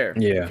wasn't there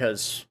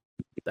because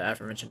the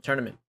aforementioned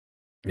tournament.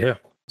 Yeah.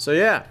 So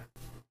yeah,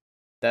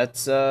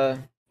 that's how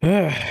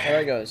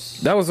that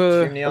goes. That was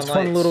a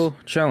fun little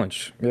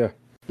challenge. Yeah.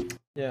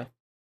 Yeah.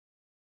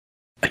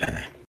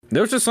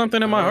 There was just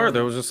something in my heart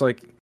that was just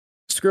like,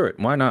 screw it,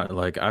 why not?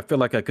 Like, I feel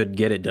like I could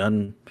get it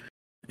done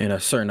in a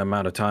certain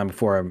amount of time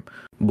before I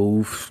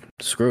move.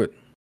 Screw it.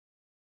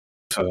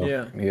 So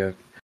yeah.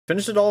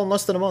 Finished it all in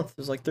less than a month. It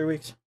was like 3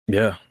 weeks.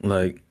 Yeah,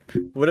 like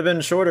would have been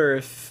shorter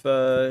if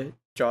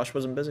Josh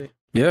wasn't busy.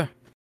 Yeah.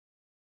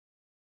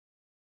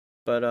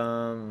 But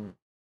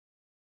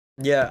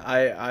yeah,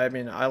 I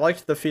mean, I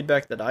liked the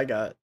feedback that I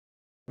got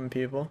from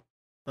people.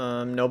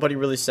 Nobody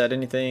really said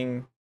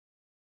anything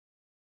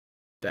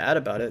bad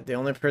about it. The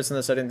only person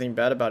that said anything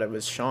bad about it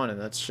was Sean,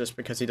 and that's just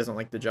because he doesn't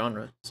like the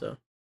genre. So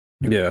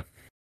yeah,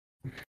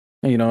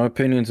 you know,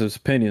 opinions is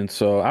opinions.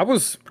 So I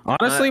was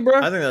honestly, bro,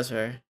 I think that's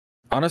fair.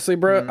 Honestly,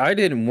 bro, I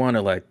didn't want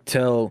to like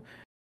tell,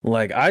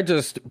 like, I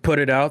just put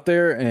it out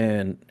there,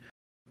 and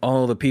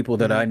all the people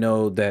that I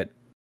know that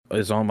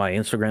is on my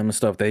Instagram and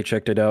stuff, they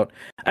checked it out.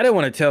 I didn't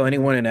want to tell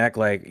anyone and act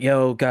like,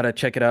 yo, gotta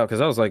check it out,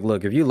 because I was like,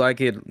 look, if you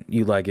like it,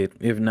 you like it.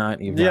 If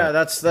not, you not.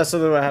 That's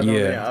the way I had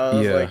it. I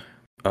was like,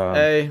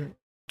 hey,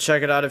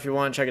 check it out if you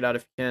want, check it out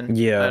if you can.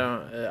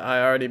 Yeah.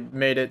 I already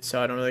made it,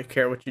 so I don't really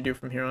care what you do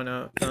from here on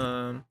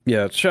out.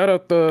 Yeah, shout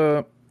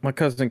out my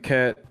cousin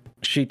Kat.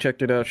 She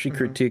checked it out. She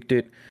critiqued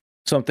it.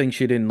 Something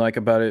she didn't like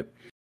about it.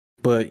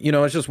 But you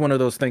know, it's just one of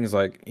those things.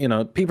 Like, you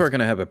know, people are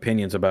gonna have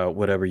opinions about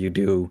whatever you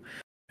do,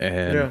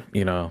 and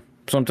you know,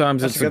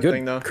 sometimes it's a good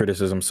thing,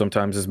 criticism,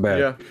 sometimes it's bad.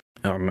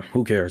 Yeah.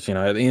 Who cares? You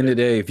know, at the end of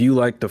the day, if you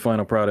like the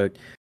final product,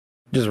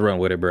 just run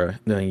with it, bro.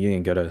 Then you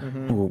ain't gotta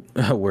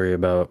worry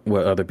about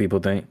what other people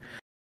think.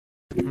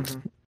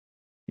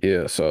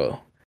 Yeah. So,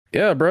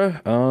 yeah,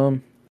 bro.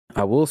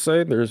 I will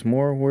say there's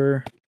more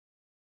where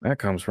that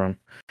comes from.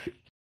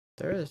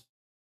 There is.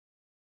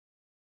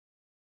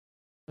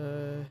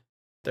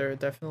 There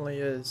definitely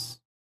is.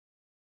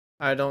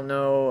 I don't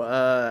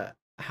know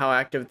how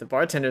active the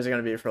bartenders are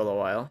gonna be for a little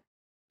while.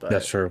 But,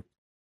 that's true.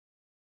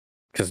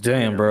 Cause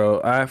damn,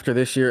 bro, after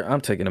this year,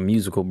 I'm taking a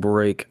musical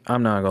break.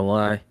 I'm not gonna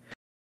lie.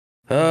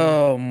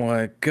 Oh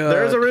my god.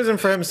 There's a reason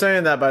for him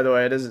saying that, by the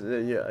way. It is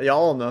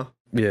y'all know.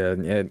 Yeah,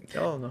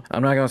 y'all know.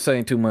 I'm not gonna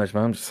say too much, but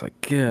I'm just like,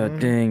 God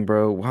dang,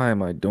 bro, why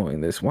am I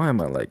doing this? Why am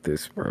I like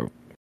this, bro?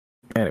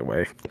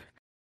 Anyway.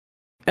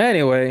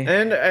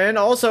 And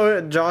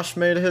also Josh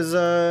made his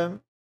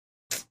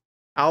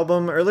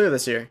album earlier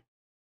this year.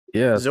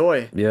 Yeah.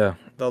 Zoe. Yeah.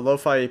 The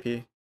lo-fi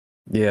EP.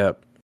 Yeah.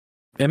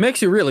 It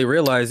makes you really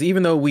realize,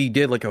 even though we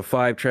did like a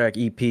 5-track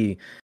EP,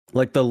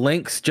 like the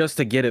links just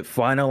to get it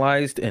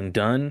finalized and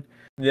done.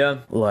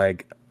 Yeah.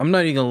 Like, I'm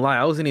not even gonna lie,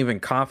 I wasn't even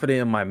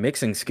confident in my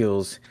mixing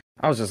skills.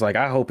 I was just like,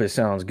 I hope it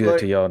sounds good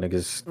to y'all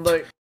niggas.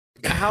 Like,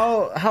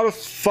 how the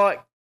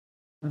fuck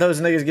those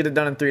niggas get it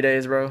done in 3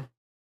 days, bro?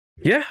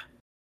 Yeah.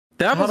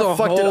 That was a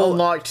whole... did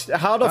Unlocked...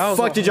 How the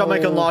fuck did y'all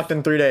make Unlocked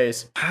in 3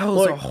 days? That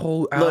was a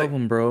whole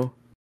album, bro.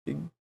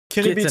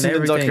 Kenny Beats and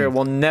Denzel Curry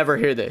will never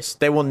hear this.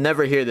 They will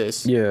never hear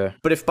this. Yeah.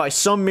 But if by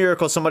some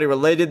miracle somebody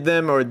related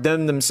them or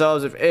them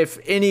themselves,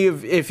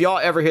 if y'all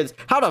ever hear this,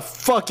 how the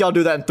fuck y'all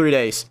do that in 3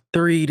 days?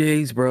 3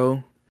 days,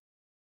 bro.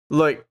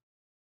 Look,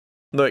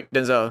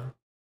 Denzel.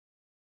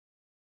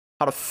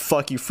 How the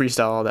fuck you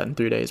freestyle all that in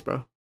 3 days,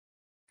 bro?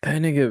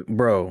 That nigga,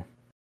 bro.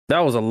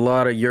 That was a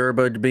lot of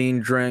yerba being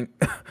drank.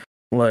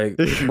 Like,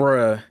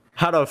 bruh.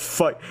 How the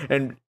fuck?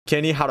 And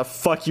Kenny, how the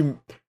fuck you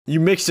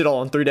mixed it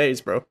all in 3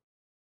 days, bro?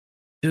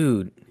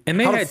 Dude, and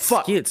they had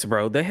skits,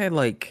 bro. They had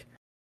like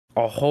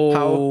a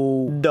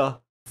whole... How the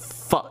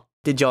fuck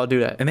did y'all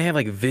do that? And they had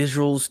like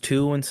visuals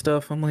too and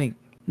stuff. I'm like,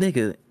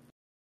 nigga.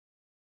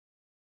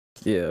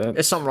 Yeah.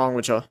 There's something wrong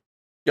with y'all.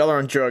 Y'all are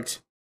on drugs.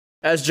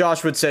 As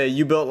Josh would say,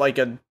 you built like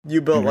a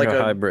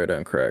hybrid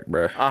on crack,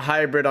 bro. A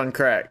hybrid on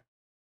crack.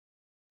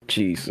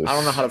 Jesus. I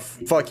don't know how the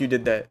fuck you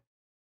did that.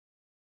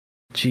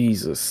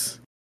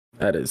 Jesus.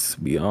 That is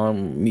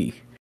beyond me.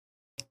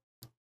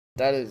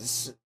 That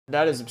is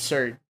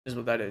absurd, is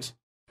what that is.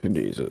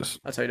 Jesus.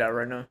 I'll tell you that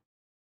right now.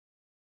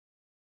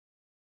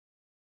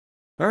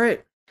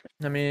 Alright.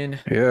 I mean...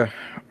 Yeah.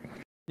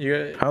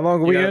 How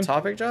long are we in?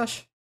 Topic,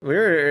 Josh?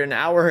 We're an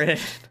hour in.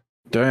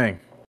 Dang.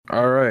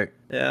 Alright.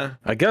 Yeah.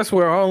 I guess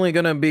we're only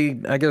gonna be,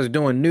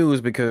 doing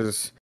news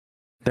because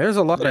there's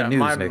a lot of news,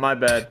 my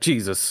bad.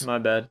 Jesus. My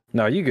bad.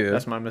 No, you good.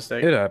 That's my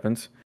mistake. It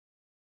happens.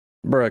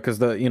 Bruh,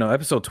 because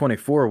episode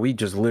 24, we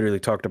just literally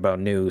talked about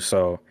news,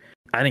 so...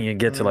 I didn't even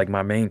get to like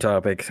my main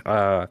topics.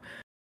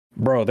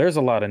 Bro, there's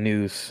a lot of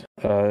news.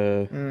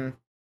 God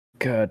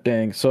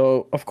dang.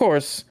 So, of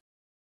course,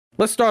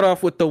 let's start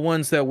off with the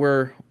ones that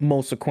we're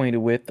most acquainted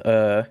with.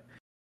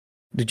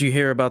 Did you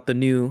hear about the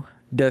new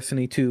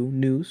Destiny 2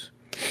 news?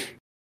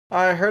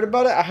 I heard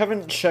about it. I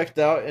haven't checked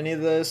out any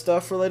of the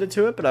stuff related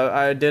to it, but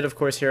I did, of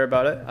course, hear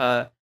about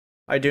it.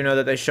 I do know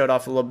that they showed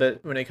off a little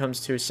bit when it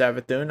comes to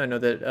Savathûn. I know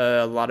that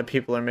a lot of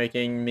people are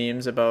making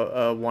memes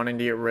about wanting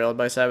to get railed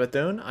by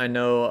Savathûn. I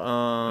know,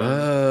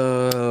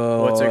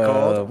 what's it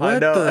called? What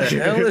the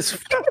hell is...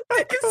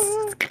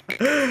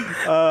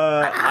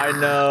 I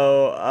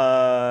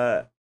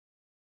know,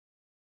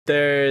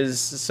 there's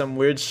some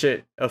weird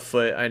shit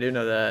afoot. I do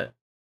know that.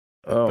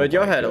 But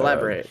go ahead,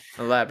 elaborate.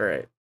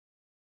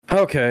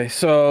 Okay,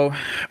 so,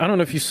 I don't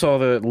know if you saw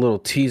the little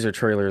teaser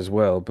trailer as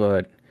well,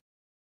 but...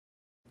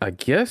 I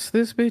guess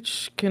this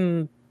bitch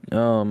can,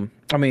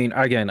 I mean,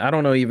 again, I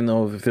don't know even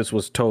though if this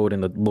was told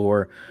in the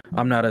lore.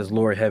 I'm not as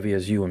lore heavy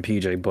as you and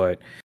PJ, but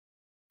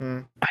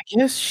I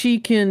guess she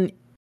can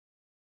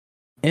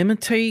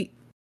imitate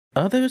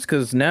others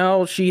because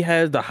now she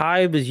has the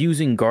Hive is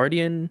using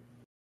Guardian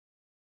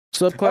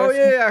subclass. Oh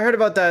yeah, I heard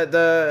about that.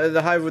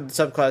 The Hive with the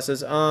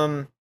subclasses.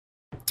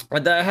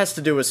 That has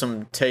to do with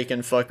some Taken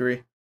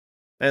fuckery,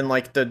 and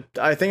like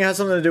I think it has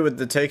something to do with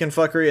the Taken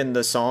fuckery and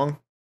the song.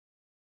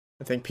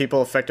 I think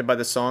people affected by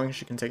the song,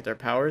 she can take their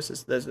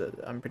powers.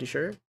 I'm pretty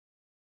sure.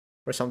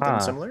 Or something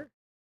similar.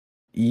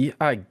 Yeah,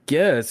 I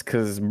guess,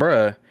 because,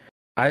 bruh,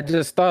 I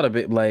just thought of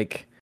it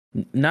like,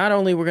 not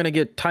only we're going to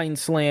get Titan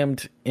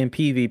slammed in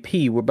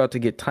PvP, we're about to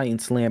get Titan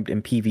slammed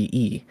in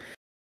PvE.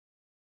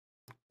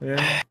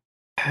 Yeah.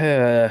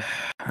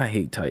 I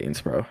hate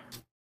Titans, bro.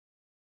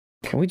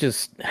 Can we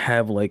just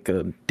have like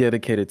a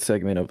dedicated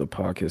segment of the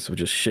podcast of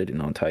just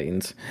shitting on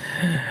Titans?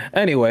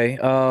 Anyway,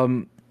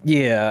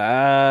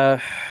 yeah,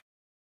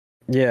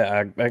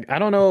 I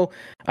don't know.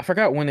 I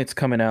forgot when it's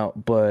coming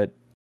out, but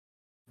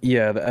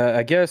yeah,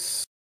 I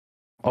guess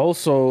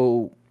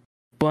also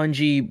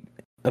Bungie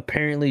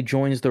apparently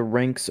joins the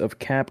ranks of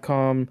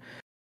Capcom,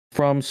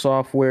 From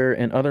Software,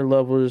 and other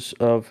levels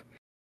of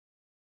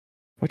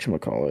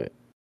whatchamacallit.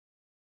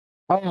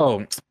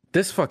 Oh,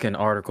 this fucking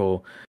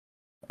article.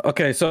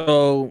 Okay,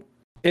 so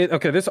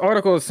this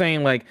article is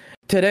saying like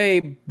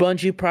today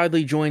Bungie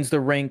proudly joins the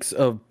ranks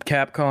of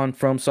Capcom,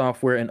 From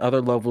Software, and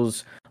other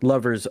lovers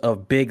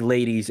of big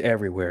ladies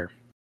everywhere.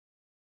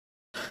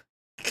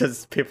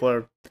 Because people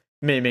are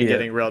memeing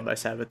getting railed by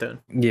Savathun.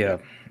 Yeah.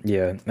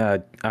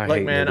 I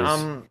hate man,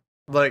 niggas.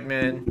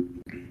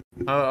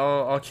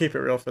 I'll keep it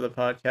real for the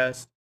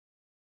podcast.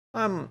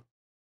 I'm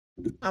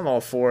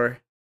all for,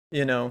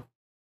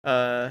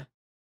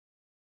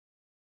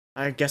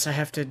 I guess I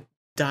have to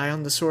die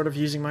on the sword of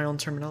using my own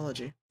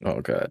terminology.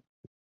 Oh god.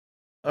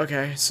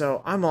 Okay,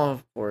 so I'm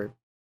all for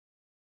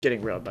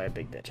getting railed by a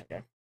big bitch,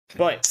 okay?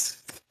 But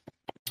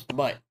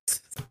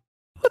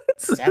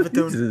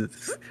Savathun,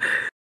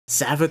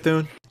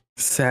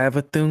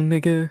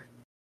 nigga.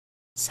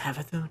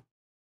 Savathun,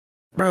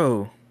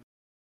 bro.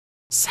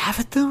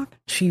 Savathun?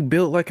 She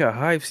built like a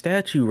hive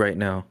statue right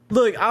now.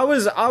 Look, I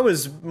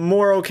was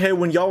more okay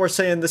when y'all were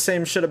saying the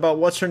same shit about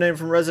what's her name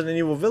from Resident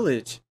Evil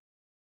Village.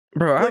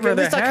 Bro, I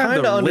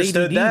kind of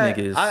understood that.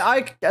 Niggas.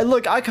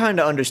 I kind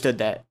of understood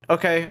that.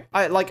 Okay,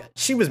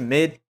 she was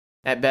mid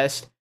at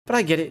best, but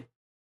I get it.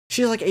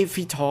 She's like 8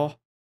 feet tall.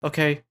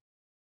 Okay,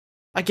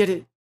 I get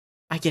it.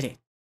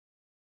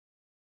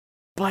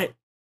 But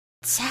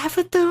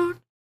Savathun?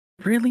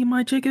 Really,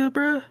 my jigga,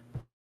 bro?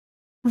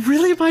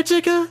 Really, my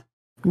jigga?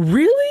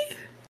 Really?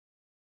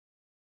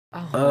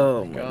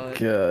 Oh my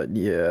god.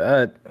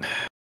 Yeah.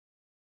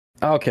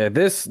 Okay,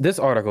 this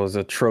article is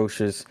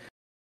atrocious.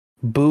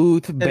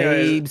 Booth,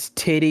 babes,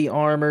 titty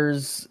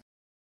armors,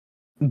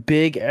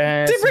 big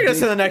ass. Bring us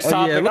to the next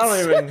topic. I don't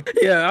even.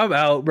 Yeah, I'm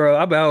out, bro.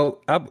 I'm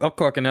out. I'm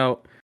clocking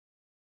out.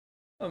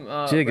 I'm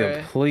out, Jigga,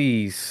 bro.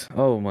 please.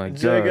 Oh my god.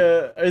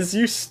 Jigga, is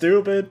you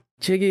stupid?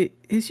 Jigga,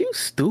 is you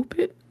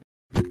stupid?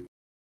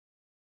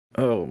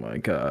 Oh my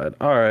god.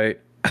 All right.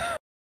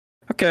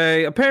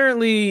 Okay,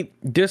 apparently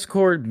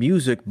Discord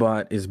music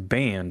bot is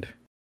banned.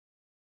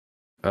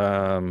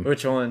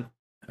 Which one?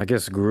 I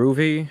guess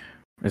Groovy.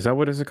 Is that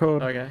what is it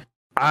called? Okay.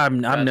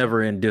 I'm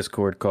never in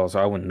Discord calls, so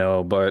I wouldn't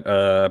know. But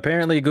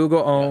apparently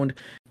Google owned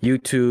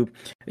YouTube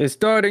is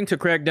starting to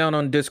crack down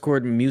on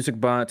Discord music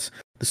bots.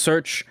 The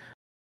search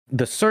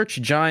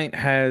giant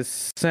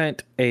has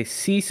sent a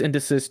cease and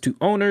desist to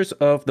owners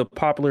of the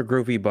popular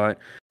Groovy bot,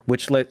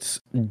 which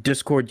lets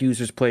Discord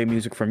users play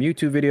music from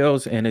YouTube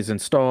videos and is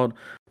installed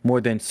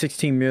more than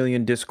 16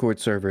 million Discord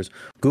servers.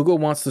 Google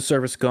wants the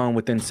service gone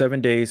within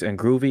 7 days, and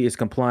Groovy is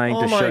complying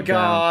to shut down. Oh my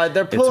god,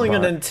 they're pulling a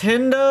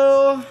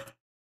Nintendo?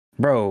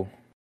 Bro,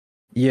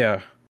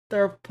 yeah.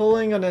 They're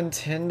pulling a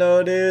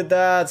Nintendo, dude.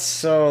 That's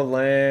so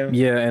lame.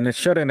 Yeah, and it's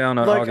shutting down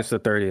on August the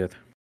 30th.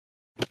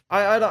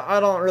 I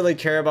don't really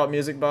care about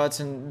music bots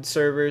and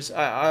servers.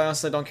 I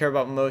honestly don't care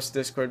about most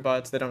Discord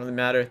bots. They don't really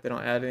matter. They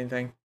don't add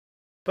anything.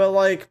 But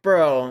like,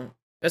 bro,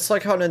 it's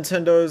like how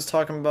Nintendo is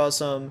talking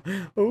about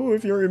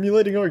if you're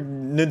emulating our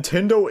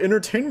Nintendo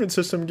Entertainment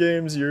System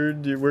games,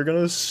 we're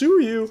gonna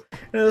sue you.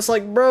 And it's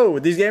like, bro,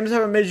 these games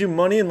haven't made you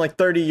money in like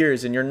 30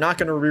 years, and you're not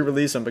gonna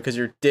re-release them because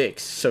you're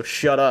dicks. So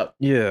shut up.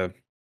 Yeah.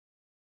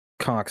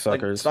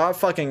 Cocksuckers. Like, stop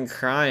fucking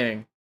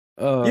crying.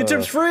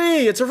 YouTube's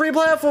free. It's a free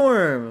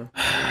platform.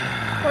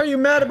 Why are you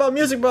mad about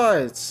music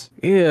bots?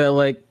 Yeah,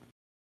 like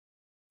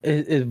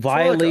a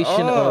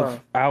violation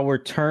of our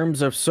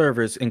terms of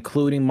service,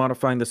 including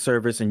modifying the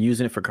service and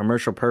using it for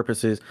commercial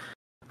purposes.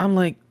 I'm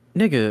like,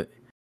 nigga,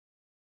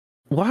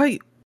 why?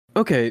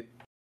 Okay,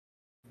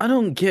 I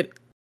don't get.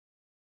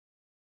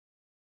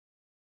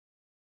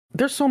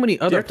 There's so many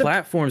other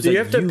platforms. Do you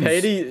have to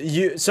pay to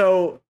use?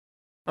 So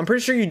I'm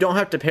pretty sure you don't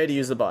have to pay to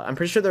use the bot. I'm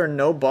pretty sure there are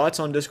no bots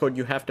on Discord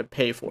you have to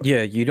pay for.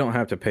 Yeah, you don't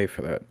have to pay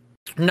for that.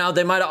 Now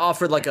they might have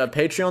offered like a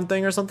Patreon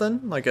thing or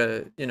something, like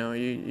you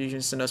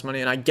can send us money,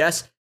 and I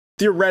guess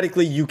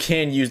theoretically you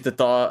can use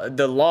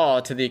the law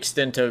to the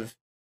extent of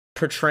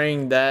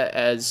portraying that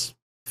as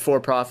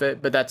for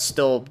profit, but that's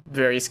still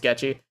very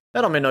sketchy.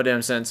 That don't make no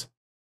damn sense.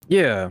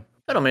 Yeah.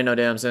 That don't make no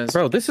damn sense.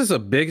 Bro, this is a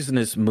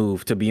business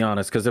move, to be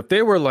honest, because if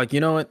they were like, you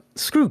know what,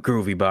 screw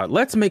GroovyBot,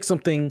 let's make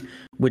something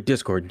with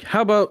Discord.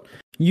 How about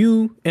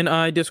you and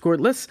I,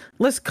 Discord, let's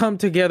come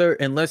together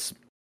and let's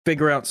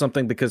figure out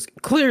something, because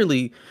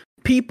clearly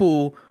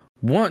people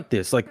want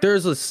this. Like,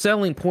 there's a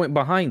selling point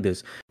behind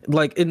this.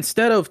 Like,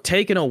 instead of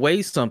taking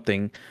away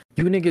something,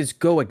 you niggas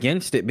go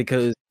against it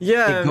because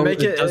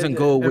it doesn't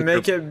go with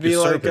make it be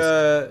like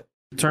a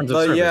terms of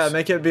service. Yeah,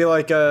 make it be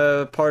like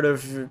a part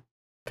of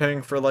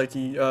paying for like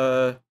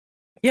yeah,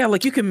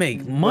 like you can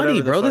make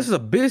money, bro. This is a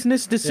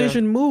business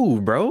decision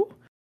move, bro.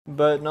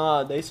 But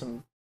nah, they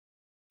some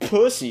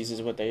pussies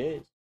is what they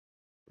is,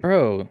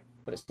 bro.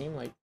 What it seemed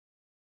like.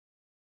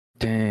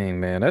 Dang,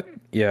 man.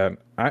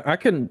 I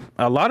can.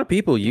 A lot of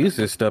people use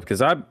this stuff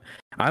because I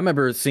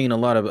remember seeing a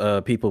lot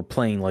of people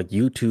playing like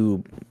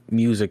YouTube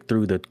music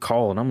through the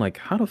call, and I'm like,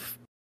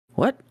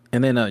 what?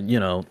 And then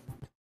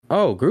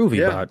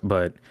GroovyBot,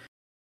 but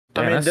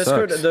I mean,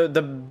 Discord.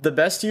 The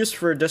best use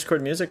for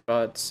Discord music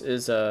bots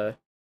is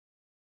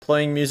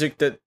playing music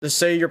that,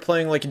 say you're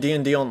playing like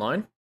D&D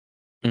online.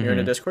 You're in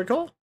a Discord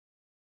call,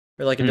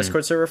 or like a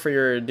Discord server for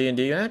your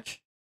D&D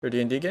match or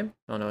D&D game.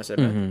 Oh no, I said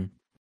match.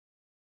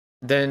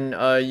 Then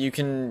you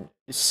can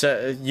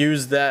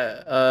use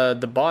that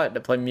the bot to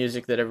play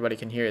music that everybody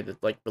can hear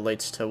that like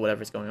relates to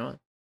whatever's going on.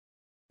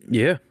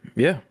 Yeah.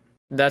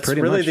 That's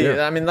pretty really much,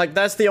 I mean, like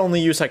that's the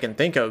only use I can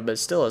think of, but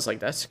still, it's like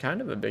that's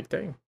kind of a big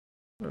thing,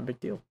 a big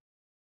deal.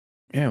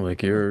 Yeah,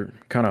 like you're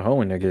kind of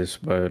hoeing niggas,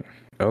 but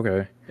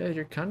okay. Yeah,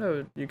 you're kind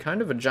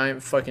of a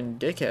giant fucking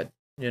dickhead,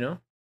 you know?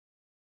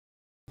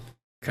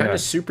 Kind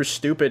of super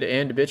stupid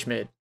and bitch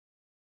made.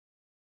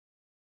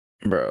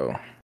 Bro.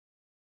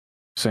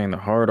 Saying the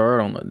hard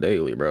art on the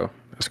daily, bro.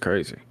 That's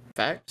crazy.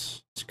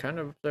 Facts. It's kind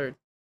of absurd.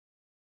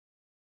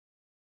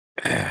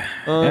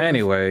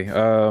 Anyway,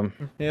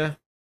 yeah.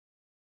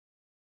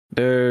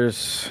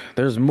 There's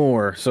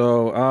more.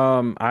 So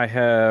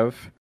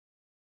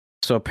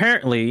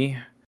apparently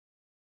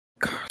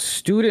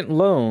student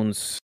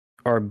loans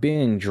are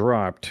being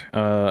dropped.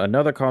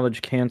 Another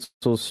college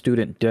cancels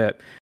student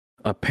debt.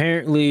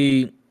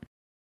 Apparently,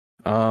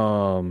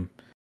 so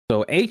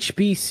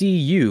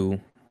HBCU,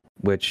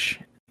 which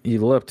you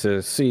love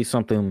to see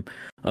something,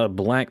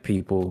 black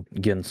people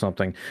getting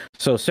something.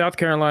 So South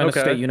Carolina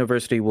State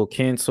University will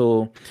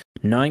cancel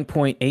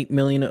 9.8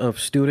 million of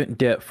student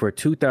debt for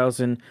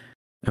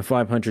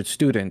 2,500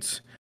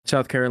 students.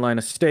 South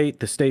Carolina State,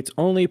 the state's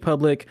only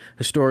public,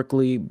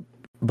 historically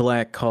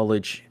black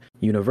college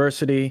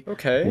university,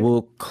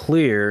 will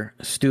clear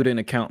student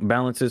account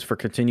balances for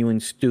continuing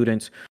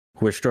students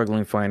who are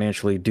struggling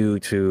financially due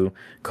to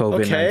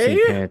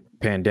COVID-19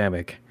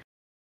 pandemic.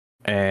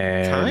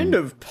 And kind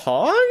of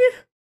pog?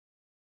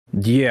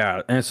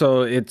 Yeah, and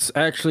so it's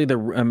actually the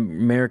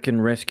American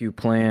Rescue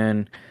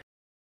Plan,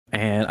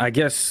 and I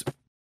guess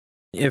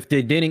if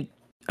they didn't,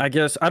 I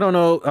don't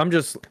know,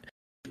 this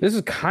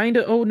is kind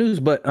of old news,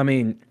 but I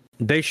mean,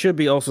 they should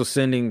be also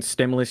sending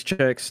stimulus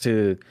checks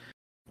to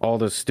all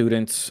the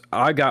students.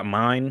 I got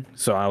mine,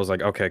 so I was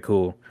like, okay,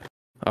 cool.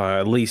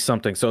 At least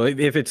something. So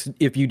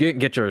if you didn't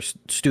get your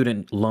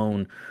student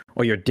loan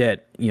or your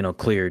debt,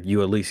 cleared,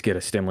 you at least get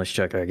a stimulus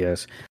check, I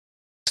guess.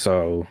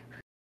 So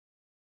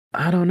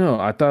I don't know.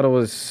 I thought it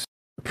was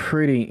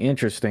pretty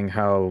interesting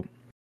how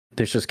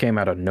this just came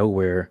out of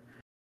nowhere.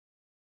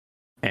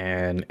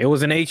 And it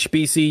was an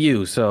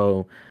HBCU,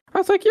 so I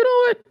was like, you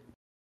know what?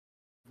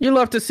 You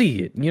love to see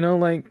it.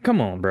 Like,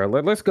 come on, bro.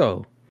 Let's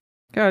go.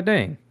 God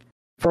dang.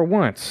 For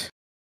once.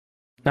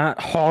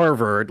 Not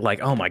Harvard, like,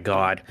 oh my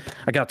God,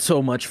 I got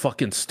so much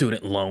fucking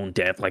student loan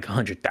debt, like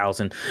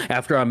 100,000,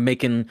 after I'm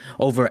making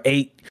over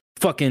 8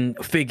 fucking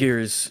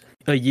figures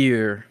a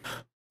year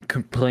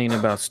complaining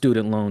about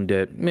student loan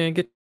debt. Man,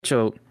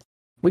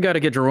 we got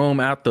to get Jerome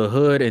out the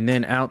hood and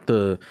then out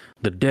the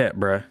debt,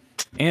 bruh,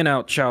 and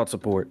out child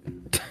support.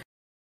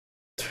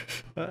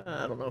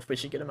 I don't know if we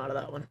should get him out of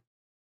that one.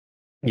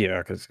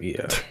 Yeah, because, he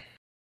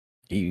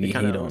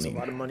kind of owes a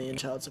lot of money in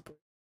child support.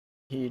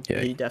 He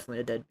definitely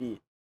a deadbeat.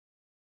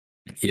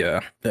 Yeah.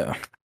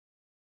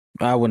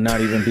 I would not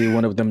even be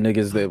one of them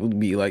niggas that would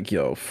be like,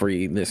 yo,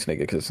 free this nigga,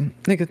 because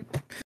nigga,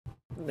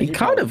 he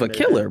kind of a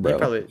killer, bro. He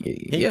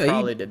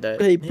probably did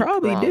that. He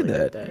probably did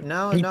that.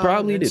 Now, he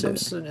probably did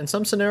that. In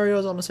some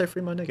scenarios, I'm gonna say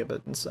free my nigga,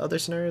 but in other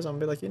scenarios, I'm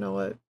gonna be like, you know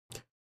what?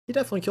 He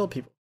definitely killed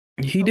people.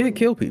 He did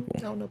kill people.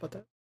 I don't know about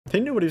that. He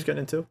knew what he was getting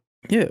into.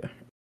 Yeah.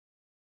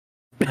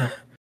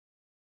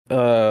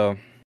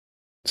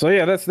 So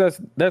yeah, that's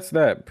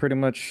that. Pretty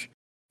much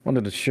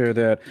wanted to share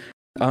that.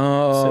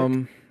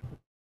 So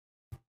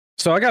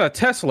I got a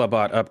Tesla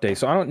bot update.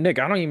 So I don't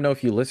even know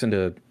if you listened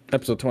to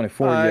episode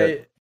 24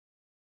 yet.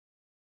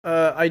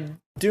 I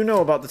do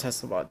know about the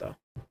Tesla bot though.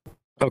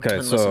 Okay, I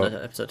didn't listen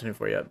to episode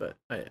 24 yet, but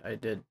I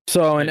did.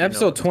 So in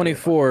episode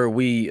 24,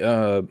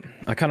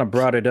 I kind of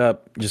brought it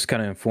up, just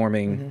kind of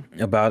informing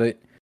about it.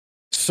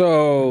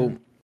 So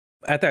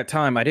at that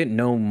time, I didn't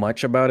know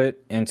much about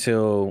it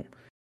until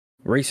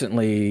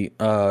recently.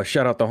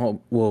 Shout out the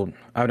well,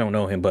 I don't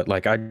know him, but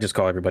like I just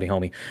call everybody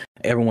homie.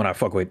 Everyone I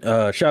fuck with.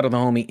 Shout out the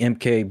homie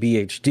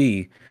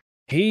MKBHD.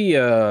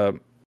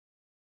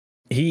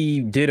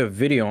 He did a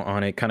video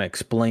on it, kind of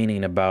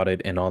explaining about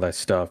it and all that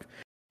stuff.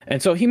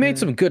 And so he made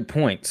some good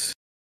points.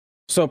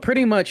 So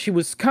pretty much he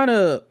was kind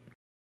of.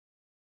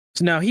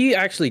 So now he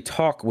actually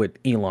talked with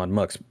Elon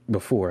Musk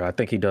before. I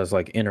think he does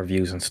like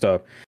interviews and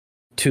stuff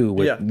too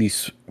with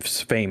these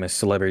famous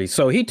celebrities.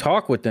 So he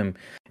talked with them,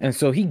 and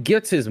so he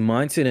gets his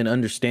mindset and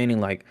understanding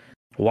like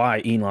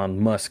why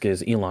Elon Musk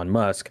is Elon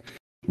Musk.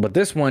 But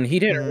this one, he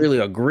didn't really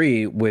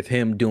agree with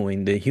him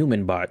doing the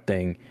human bot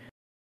thing.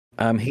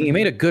 He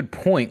made a good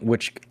point,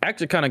 which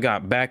actually kind of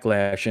got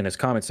backlash in his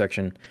comment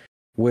section,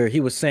 where he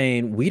was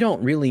saying we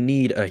don't really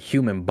need a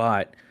human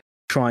bot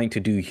trying to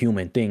do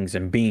human things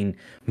and being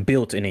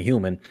built in a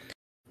human.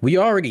 We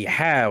already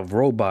have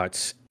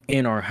robots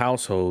in our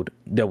household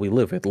that we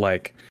live with,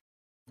 like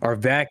our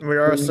vacuum. We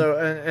are so,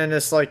 and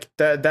it's like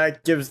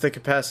that gives the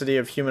capacity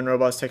of human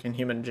robots taking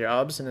human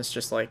jobs, and it's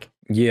just like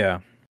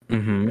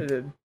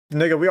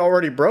nigga, we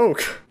already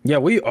broke. Yeah,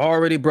 we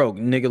already broke,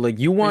 nigga. Like,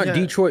 you want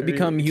Detroit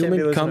become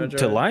human, be come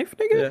to life,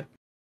 nigga? Yeah.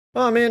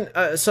 Well, I mean,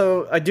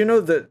 so I do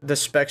know that the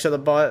specs of the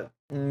bot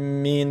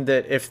mean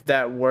that if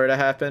that were to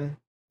happen,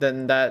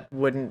 then that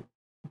wouldn't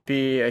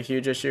be a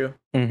huge issue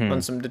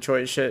on some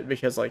Detroit shit,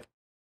 because like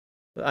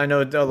I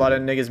know a lot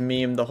of niggas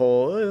meme the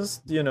whole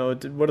is, you know,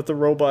 what if the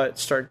robot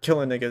start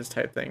killing niggas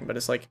type thing, but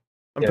it's like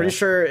I'm pretty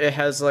sure it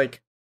has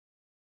like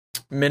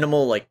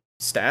minimal like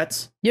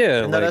stats.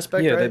 Yeah, in that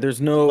aspect, right? There's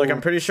no like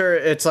I'm pretty sure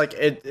it's like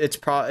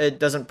it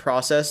doesn't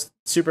process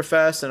super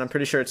fast, and I'm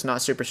pretty sure it's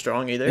not super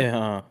strong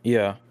either.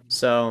 Yeah.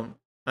 So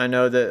I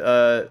know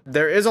that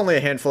there is only a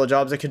handful of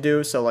jobs it could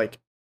do, so like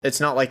it's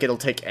not like it'll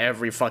take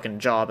every fucking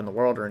job in the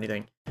world or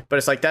anything. But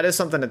it's like that is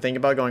something to think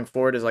about going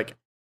forward, is like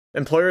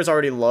employers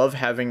already love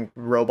having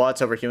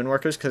robots over human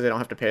workers because they don't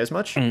have to pay as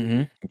much.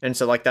 And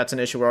so like that's an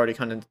issue we're already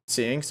kind of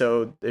seeing.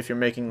 So if you're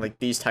making like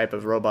these type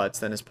of robots,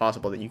 then it's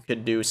possible that you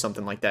could do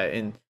something like that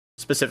in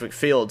specific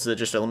fields that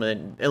just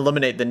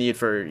eliminate the need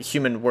for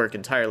human work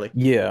entirely.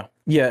 Yeah,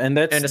 and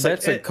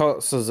that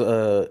causes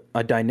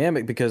a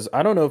dynamic, because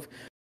I don't know if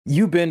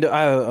you've been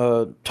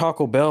to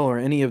Taco Bell or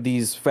any of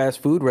these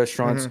fast food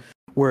restaurants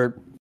where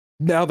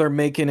now they're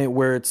making it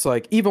where it's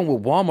like, even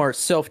with Walmart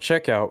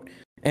self-checkout,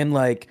 and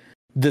like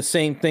the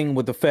same thing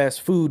with the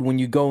fast food, when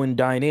you go and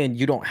dine in,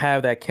 you don't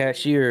have that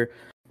cashier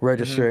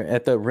register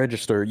at the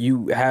register.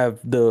 You have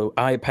the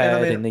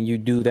iPad, and then you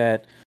do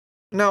that.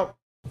 No,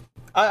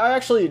 I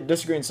actually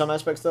disagree in some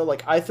aspects, though.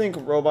 Like, I think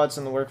robots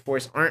in the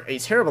workforce aren't a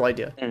terrible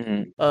idea.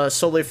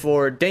 Solely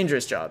for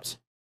dangerous jobs.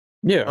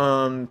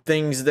 Yeah.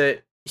 Things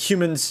that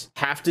humans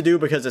have to do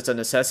because it's a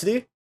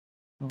necessity,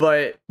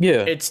 but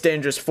it's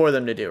dangerous for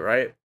them to do,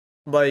 right?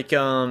 Like,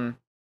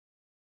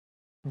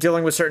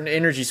 dealing with certain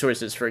energy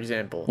sources, for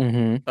example.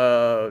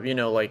 You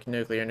know, like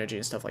nuclear energy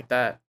and stuff like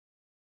that.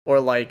 Or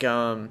like,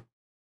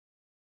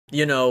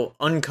 you know,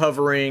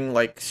 uncovering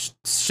like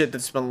shit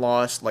that's been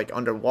lost, like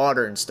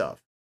underwater and stuff.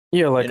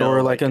 Yeah, like, you know,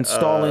 or like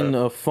installing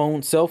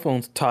cell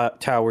phone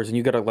towers, and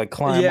you gotta like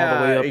climb all the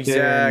way up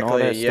there and all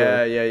that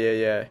stuff.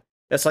 Yeah.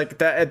 It's like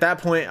that. At that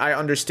point, I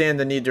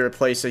understand the need to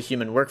replace a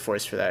human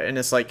workforce for that, and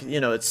it's like, you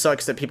know, it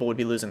sucks that people would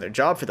be losing their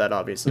job for that,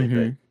 obviously,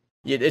 but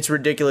it's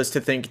ridiculous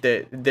to think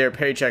that their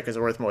paycheck is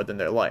worth more than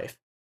their life.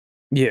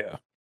 Yeah.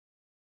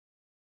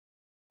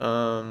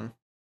 But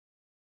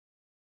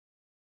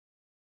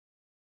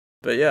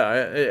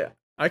yeah,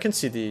 I can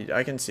see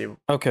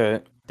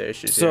okay. the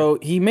issues. So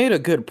he made a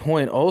good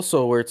point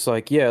also, where it's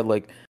like,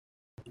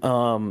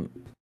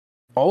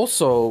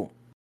 also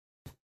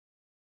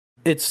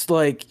it's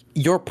like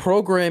you're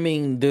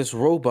programming this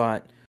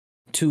robot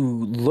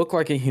to look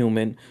like a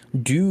human,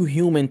 do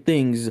human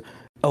things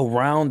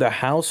around the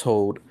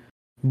household,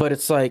 but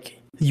it's like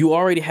you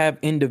already have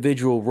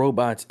individual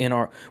robots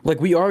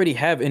we already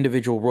have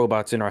individual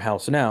robots in our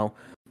house now.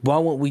 Why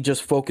won't we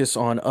just focus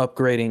on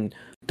upgrading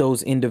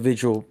those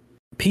individual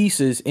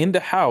pieces in the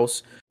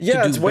house to do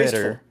it's better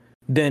wasteful.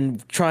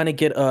 Than trying to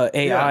get a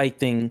AI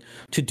thing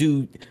to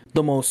do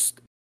the most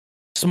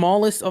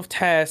smallest of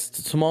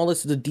tasks,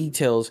 smallest of the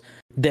details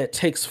that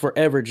takes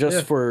forever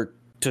just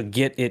to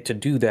get it to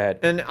do that.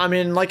 And I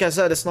mean, like I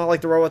said, it's not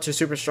like the robots are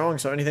super strong,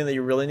 so anything that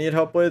you really need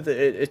help with,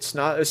 it's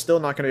still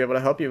not going to be able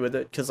to help you with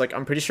it, because like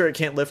I'm pretty sure it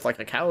can't lift like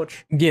a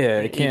couch. Yeah,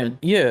 it can.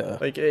 Yeah,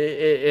 like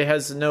it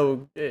has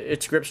no,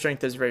 its grip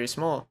strength is very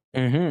small.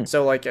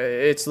 So like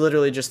it's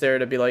literally just there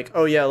to be like,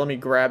 oh yeah, let me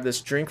grab this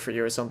drink for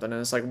you or something,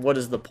 and it's like, what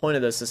is the point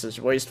of this? This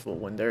is wasteful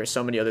when there are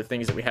so many other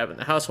things that we have in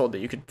the household that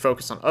you could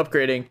focus on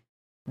upgrading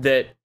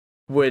that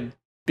would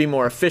be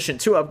more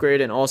efficient to upgrade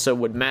and also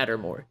would matter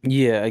more.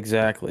 Yeah,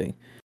 exactly.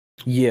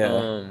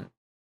 Yeah.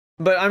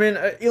 But I mean,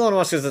 Elon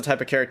Musk is the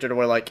type of character to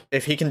where like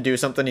if he can do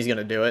something, he's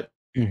gonna do it.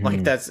 Like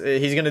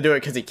he's gonna do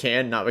it because he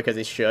can, not because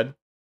he should.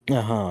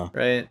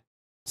 Right.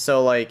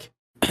 So like,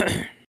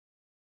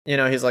 you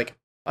know, he's like,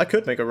 I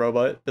could make a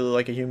robot that look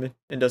like a human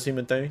and does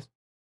human things.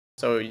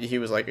 So he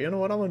was like, you know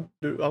what, I'm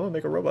gonna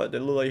make a robot that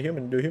look like a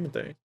human and do human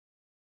things.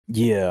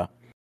 Yeah.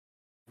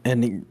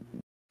 And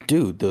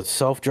dude, the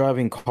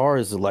self-driving car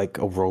is like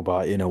a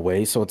robot in a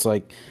way, so it's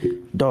like,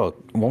 dog,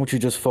 won't you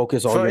just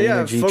focus all your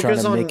energy trying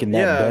to make it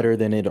better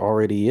than it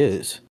already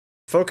is?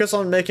 Focus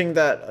on making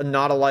that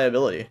not a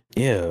liability.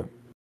 Yeah.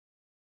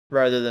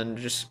 Rather than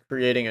just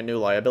creating a new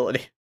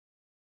liability.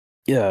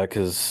 Yeah,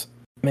 because,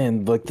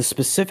 man, like the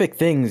specific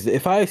things,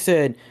 if I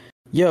said,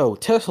 yo,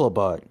 Tesla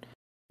bot,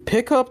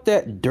 pick up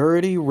that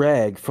dirty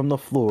rag from the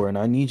floor and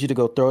I need you to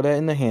go throw that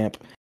in the hamp,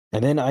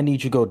 and then I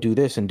need you to go do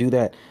this and do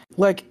that.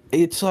 Like,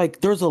 it's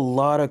like there's a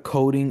lot of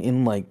coding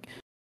in, like,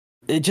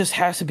 it just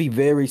has to be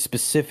very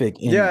specific.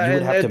 And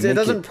it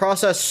doesn't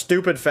process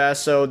stupid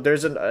fast, so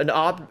there's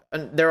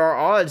there are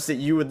odds that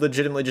you would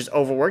legitimately just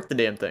overwork the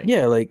damn thing.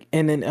 Yeah, like,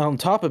 and then on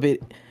top of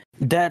it,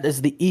 that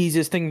is the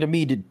easiest thing to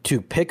me to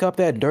pick up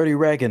that dirty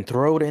rag and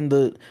throw it in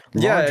the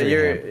laundry.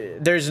 Yeah,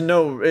 there is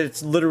no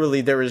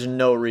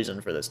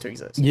reason for this to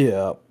exist.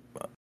 Yeah,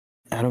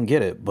 I don't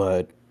get it,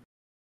 but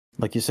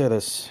like you said,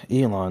 that's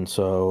Elon,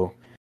 so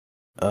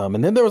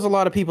And then there was a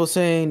lot of people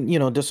saying,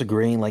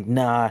 disagreeing, like,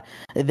 nah,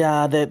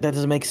 that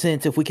doesn't make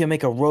sense. If we can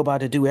make a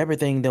robot to do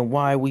everything, then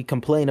why we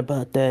complain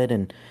about that?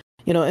 And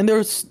and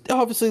there's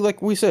obviously,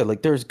 like we said,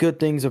 like there's good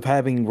things of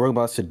having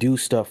robots to do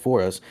stuff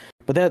for us.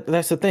 But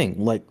that's the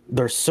thing. Like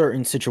there's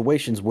certain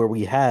situations where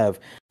we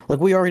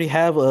already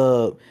have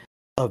a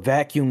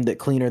vacuum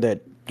cleaner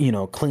that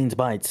cleans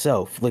by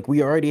itself. Like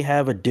we already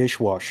have a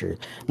dishwasher.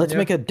 Let's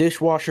make a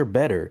dishwasher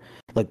better.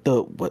 I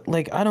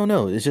don't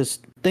know. It's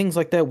just things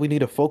like that we need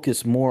to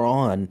focus more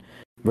on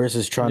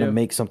versus trying to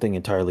make something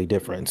entirely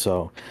different.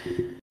 So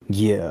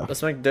yeah,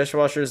 let's make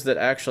dishwashers that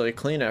actually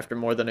clean after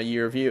more than a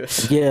year of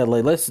use. Yeah,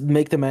 like let's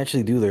make them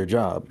actually do their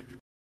job.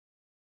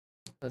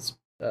 Let's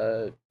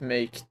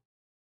make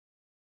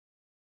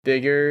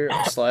bigger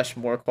 /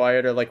 more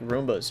quieter like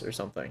Roombas or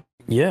something.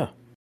 Yeah,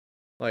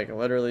 like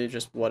literally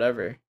just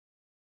whatever.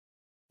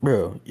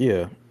 Bro,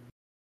 yeah.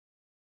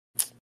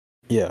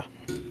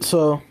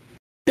 So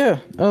yeah,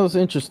 that was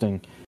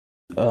interesting.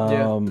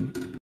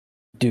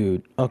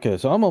 Dude, okay,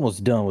 so I'm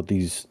almost done with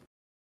these.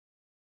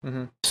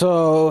 Mm-hmm.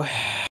 So,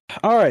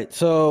 all right,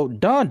 so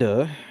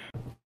Donda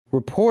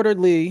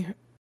reportedly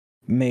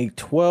made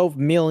 12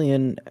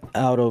 million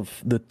out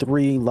of the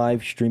 3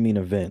 live streaming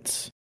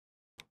events.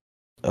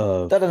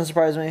 That doesn't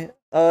surprise me.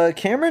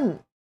 Cameron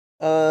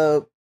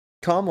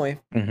Comley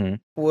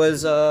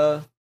was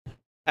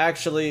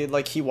actually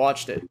like he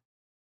watched it.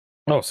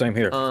 Oh, same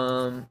here.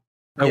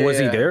 Was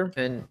he there?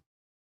 And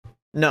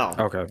no.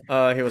 Okay.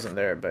 He wasn't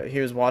there, but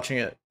he was watching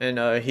it,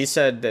 and he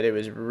said that it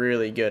was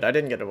really good. I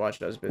didn't get to watch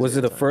it. I was busy. Was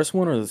it the first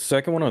one or the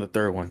second one or the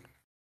third one?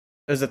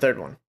 It was the third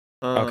one.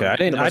 Okay, I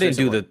didn't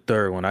do the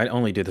third one. I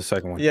only did the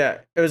second one. Yeah,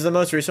 it was the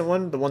most recent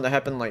one, the one that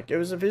happened like it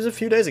was a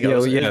few days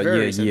ago.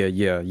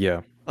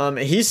 Yeah.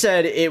 He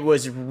said it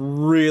was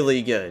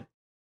really good.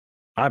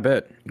 I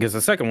bet, because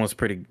the second one's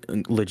pretty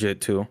legit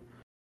too.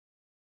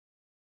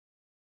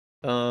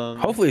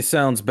 Hopefully it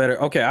sounds better.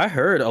 Okay, I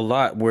heard a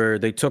lot where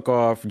they took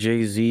off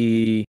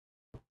Jay-Z,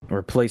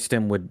 replaced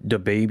him with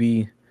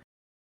DaBaby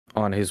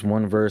on his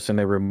one verse, and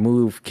they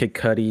removed Kid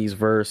Cudi's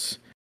verse.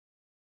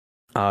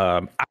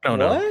 I don't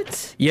know.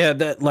 What? Yeah,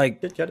 that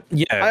like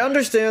yeah. I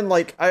understand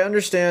like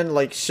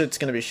shit's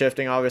gonna be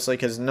shifting obviously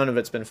because none of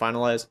it's been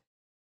finalized.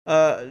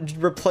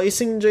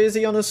 Replacing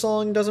Jay-Z on a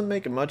song doesn't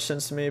make much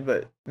sense to me,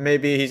 but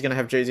maybe he's gonna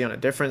have Jay-Z on a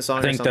different song.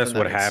 I think that's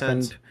what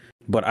happened. Sense.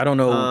 But I don't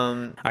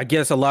know. I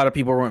guess a lot of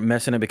people weren't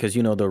messing it because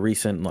the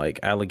recent like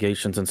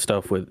allegations and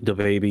stuff with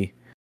DaBaby.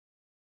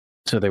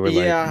 So they were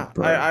like, yeah,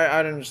 I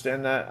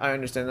understand that. I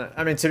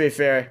mean, to be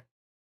fair,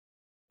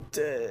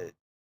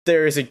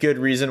 there is a good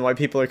reason why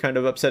people are kind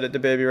of upset at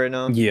DaBaby right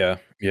now. Yeah.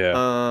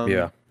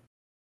 Yeah.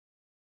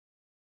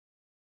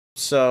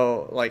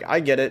 So like, I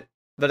get it,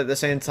 but at the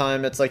same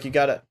time, it's like you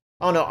gotta.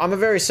 I don't know. I'm a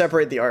very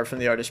separate the art from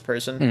the artist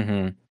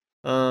person.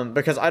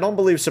 Because I don't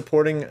believe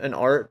supporting an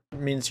art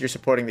means you're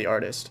supporting the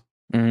artist.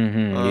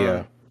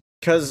 Yeah.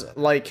 Because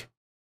like,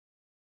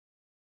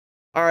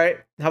 all right,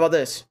 how about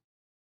this?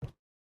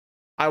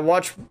 I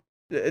watch.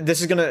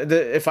 This is gonna.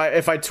 If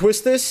I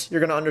twist this,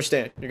 you're gonna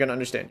understand. You're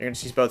gonna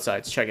see both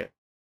sides. Check it.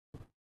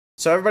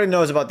 So everybody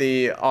knows about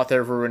the author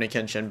of Rurouni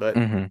Kenshin, but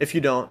if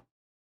you don't,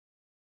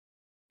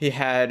 he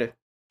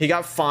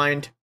got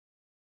fined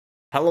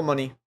hella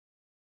money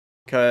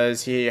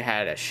because he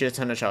had a shit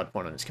ton of child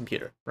porn on his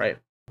computer, right?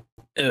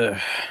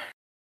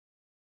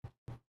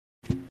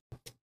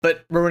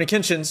 But Rurouni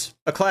Kenshin's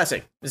a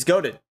classic. It's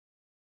goated.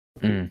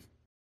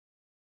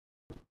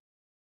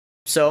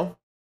 So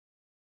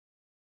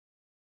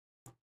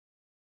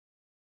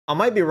I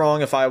might be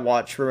wrong if I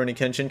watch Rurouni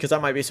Kenshin because I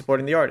might be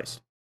supporting the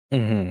artist.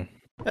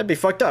 That'd be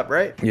fucked up,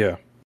 right? Yeah.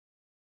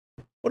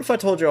 What if I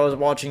told you I was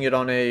watching it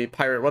on a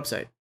pirate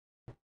website?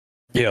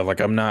 Yeah, like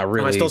I'm not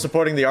really. Am I still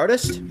supporting the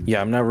artist?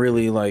 Yeah, I'm not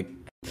really like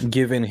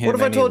giving him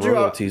any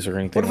royalties or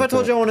anything. What if I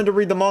told you I wanted to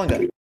read the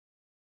manga?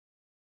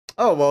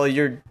 Oh well,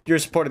 you're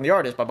supporting the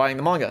artist by buying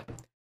the manga.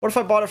 What if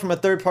I bought it from a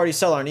third-party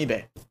seller on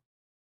eBay?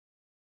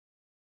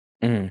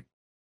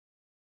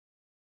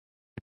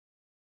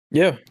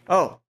 Yeah.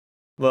 Oh,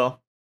 well,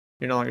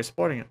 you're no longer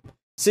supporting it.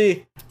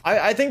 See,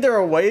 I think there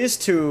are ways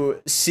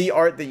to see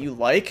art that you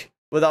like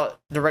without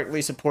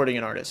directly supporting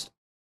an artist.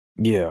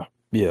 Yeah.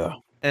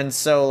 And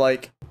so,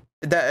 like,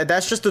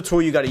 that's just the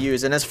tool you got to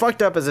use. And as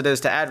fucked up as it is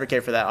to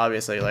advocate for that,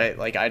 obviously,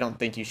 like I don't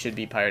think you should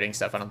be pirating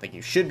stuff. I don't think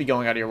you should be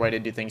going out of your way to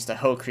do things to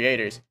hoe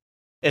creators.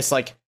 It's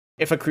like,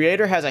 if a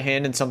creator has a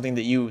hand in something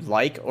that you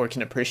like or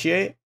can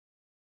appreciate,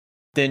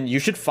 then you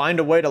should find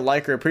a way to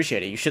like or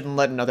appreciate it. You shouldn't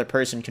let another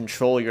person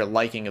control your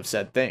liking of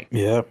said thing.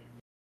 Yeah.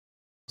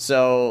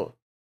 So,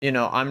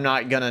 I'm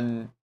not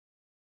gonna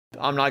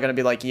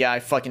be like, yeah, I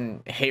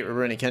fucking hate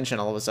Rurouni Kenshin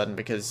all of a sudden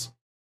because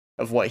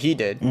of what he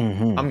did.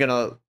 I'm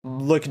gonna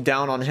look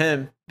down on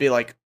him, be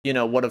like,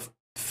 what a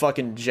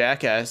fucking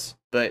jackass,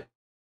 but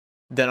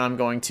then I'm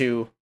going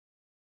to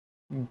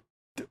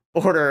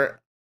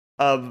order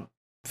a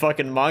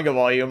fucking manga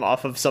volume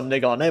off of some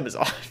nigga on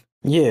Amazon.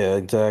 Yeah,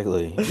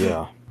 exactly.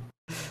 Yeah.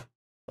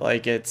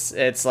 Like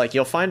it's like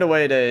you'll find a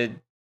way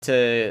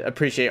to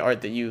appreciate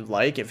art that you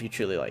like if you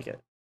truly like it.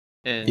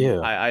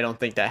 And I don't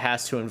think that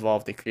has to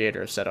involve the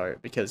creator of said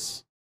art,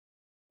 because,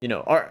 you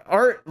know,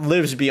 art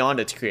lives beyond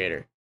its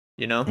creator,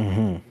 you know?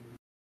 Mm-hmm.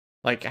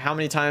 Like, how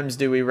many times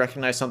do we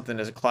recognize something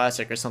as a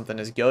classic or something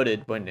as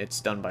goated when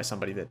it's done by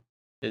somebody that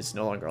is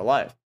no longer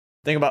alive?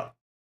 Think about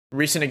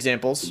recent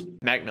examples: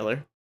 Mac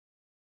Miller,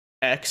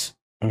 X,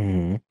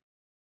 mm-hmm.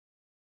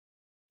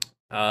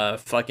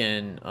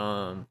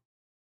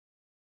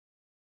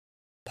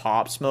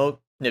 Pop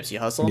Smoke, Nipsey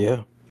Hussle.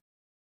 Yeah.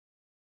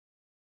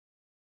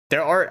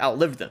 Their art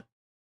outlived them,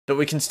 but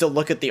we can still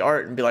look at the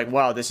art and be like,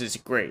 wow, this is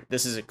great.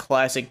 This is a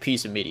classic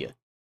piece of media.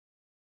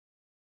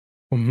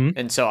 Mm-hmm.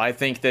 And so I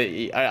think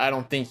that I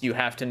don't think you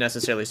have to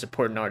necessarily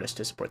support an artist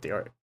to support the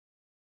art.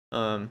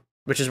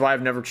 Which is why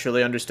I've never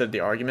truly understood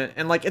the argument.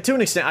 And like, to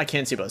an extent, I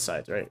can see both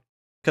sides, right?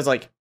 Because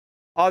like,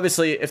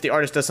 obviously, if the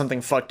artist does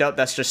something fucked up,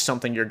 that's just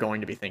something you're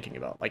going to be thinking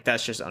about. Like,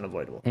 that's just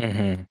unavoidable.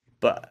 Mm-hmm.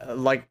 But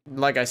like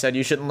I said,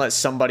 you shouldn't let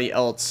somebody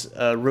else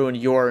ruin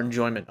your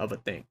enjoyment of a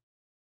thing,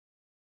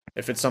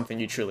 if it's something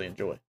you truly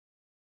enjoy.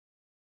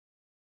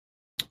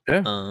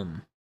 Yeah.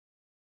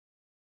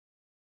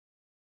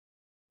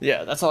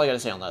 Yeah, that's all I gotta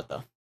say on that,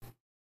 though.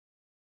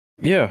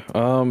 Yeah.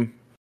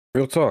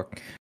 Real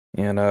talk.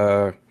 And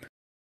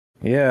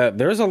yeah,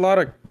 there's a lot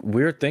of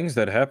weird things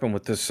that happen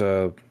with this.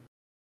 I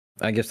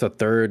guess the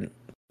third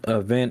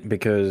event,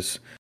 because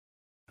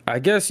I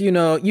guess, you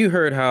know, you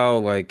heard how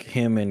like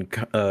him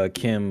and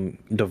Kim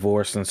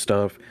divorced and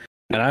stuff,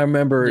 and I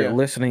remember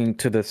listening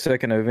to the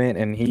second event,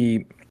 and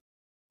he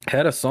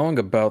had a song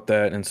about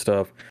that and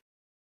stuff.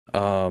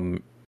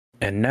 And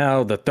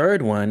now the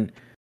third one,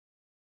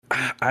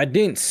 I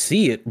didn't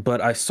see it,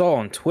 but I saw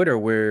on Twitter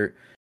where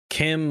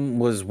Kim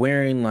was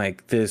wearing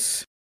like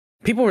this.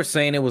 People were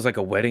saying it was like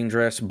a wedding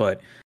dress,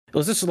 but it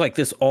was just like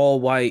this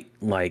all white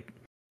like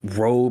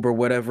robe or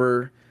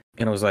whatever,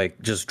 and it was like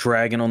just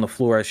dragging on the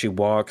floor as she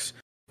walks.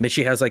 Then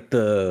she has like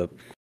the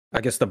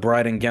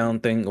bride and gown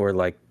thing, or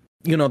like,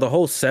 you know, the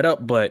whole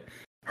setup, but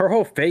her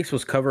whole face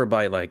was covered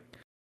by like,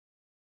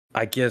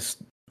 I guess,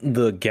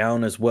 the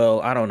gown as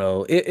well. I don't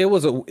know. It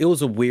was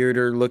a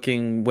weirder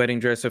looking wedding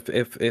dress,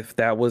 if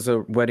that was a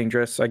wedding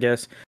dress, I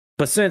guess.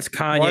 But since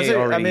Kanye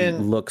already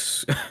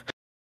looks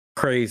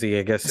crazy,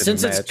 I guess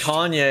since it's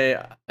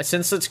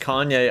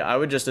Kanye, I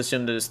would just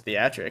assume that it's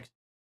theatrics.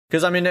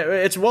 Because I mean,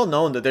 it's well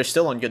known that they're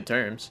still on good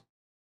terms,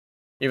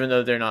 even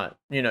though they're not,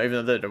 you know, even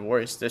though they're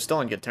divorced, they're still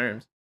on good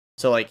terms.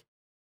 So like,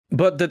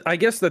 but I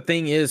guess the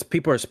thing is,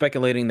 people are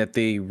speculating that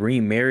they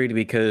remarried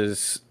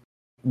because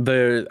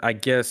I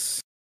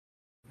guess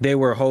they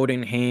were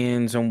holding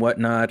hands and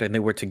whatnot, and they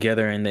were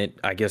together, and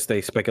I guess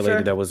they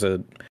speculated that was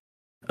a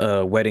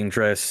wedding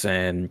dress,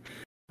 and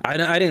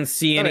I didn't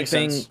see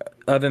anything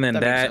other than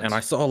that, and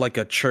I saw like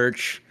a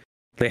church.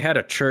 They had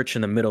a church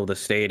in the middle of the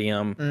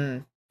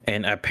stadium.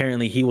 And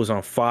apparently he was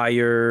on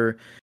fire.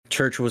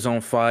 Church was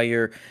on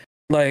fire.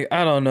 Like,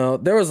 I don't know.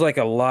 There was like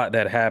a lot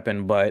that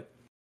happened, but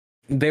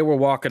they were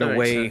walking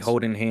away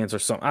holding hands or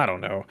something. I don't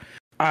know.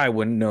 I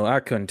wouldn't know. I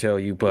couldn't tell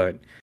you, but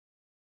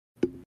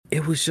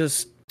it was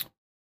just,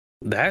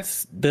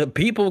 the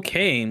people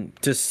came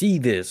to see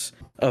this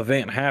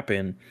event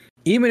happen.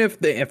 Even if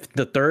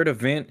the third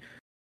event,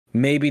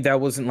 maybe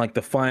that wasn't like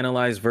the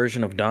finalized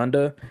version of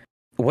Donda,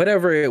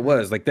 whatever it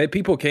was, like that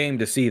people came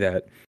to see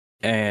that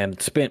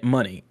and spent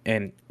money,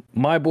 and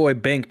my boy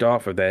banked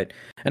off of that.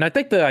 And I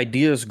think the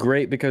idea is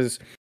great, because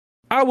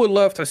I would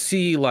love to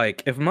see,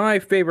 like, if my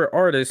favorite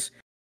artist,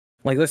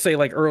 like let's say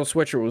like Earl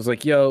Sweatshirt, was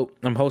like, yo,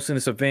 I'm hosting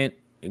this event,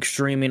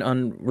 streaming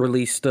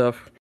unreleased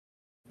stuff,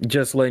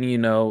 just letting you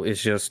know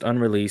it's just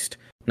unreleased,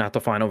 not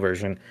the final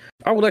version.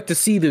 I would like to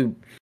see the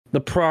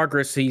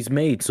progress he's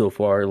made so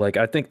far. Like,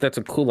 I think that's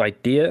a cool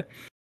idea.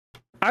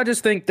 I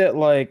just think that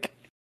like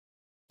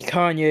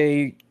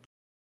Kanye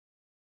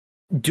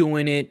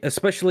doing it,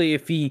 especially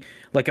if he,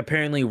 like,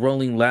 apparently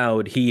Rolling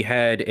Loud, he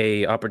had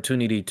a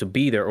opportunity to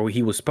be there, or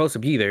he was supposed to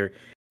be there,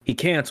 he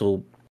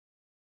canceled,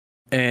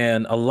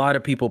 and a lot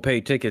of people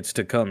paid tickets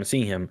to come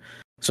see him.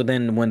 So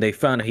then when they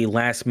found out he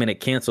last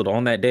minute canceled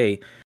on that day,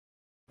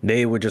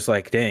 they were just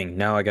like, dang,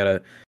 now I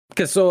gotta,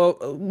 because so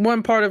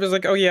one part of it is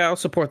like, oh yeah, I'll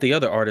support the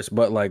other artists,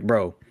 but like,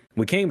 bro,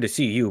 we came to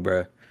see you,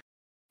 bro,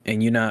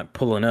 and you're not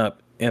pulling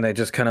up. And I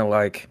just kind of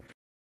like,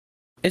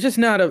 it's just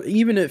not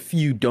even if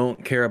you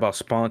don't care about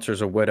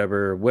sponsors or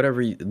whatever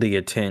the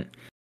intent,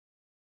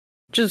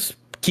 just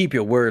keep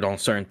your word on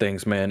certain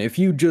things, man. If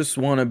you just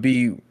want to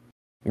be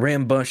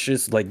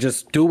rambunctious, like,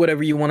 just do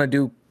whatever you want to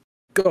do,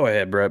 go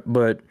ahead, bro.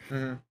 But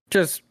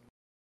just,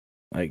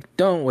 like,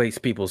 don't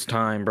waste people's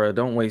time, bro.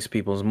 Don't waste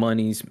people's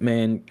monies,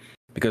 man,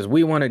 because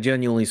we want to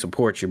genuinely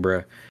support you,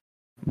 bro.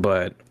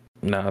 But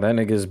nah, that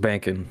nigga's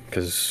banking,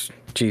 because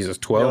Jesus,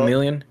 12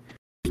 million?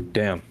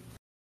 Damn.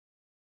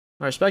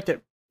 I respect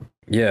it.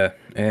 Yeah,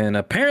 and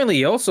apparently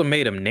he also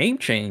made a name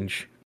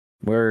change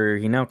where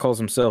he now calls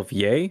himself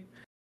Ye.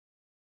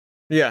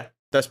 Yeah,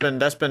 that's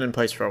been in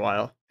place for a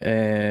while.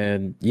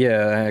 And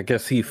yeah, I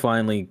guess he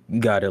finally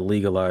got it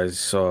legalized,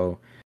 so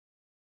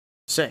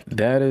sick.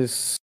 That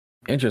is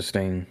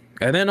interesting.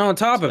 And then on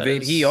top of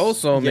it, he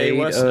also made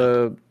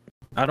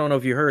I don't know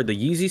if you heard the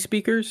Yeezy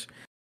speakers.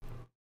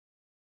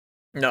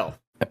 No.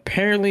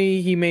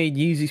 Apparently, he made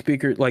Yeezy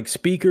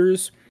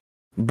speakers,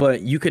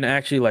 but you can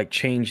actually like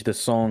change the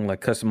song,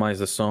 like customize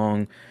the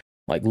song,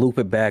 like loop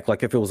it back,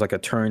 like if it was like a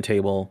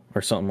turntable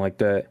or something like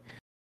that.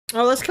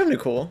 Oh, that's kind of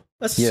cool.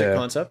 That's a sick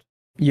concept.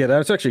 Yeah,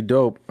 that's actually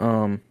dope.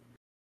 Yeah,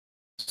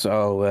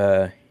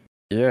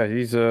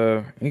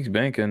 he's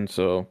banking,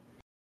 so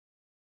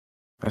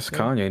that's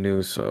Kanye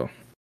news. So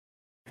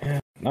yeah,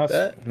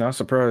 not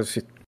surprised.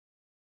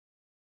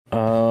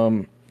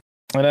 And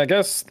I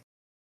guess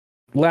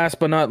last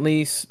but not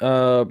least,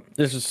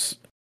 there's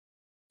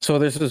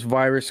this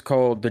virus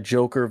called the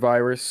Joker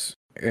virus,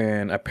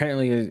 and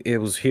apparently it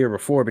was here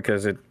before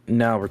because it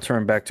now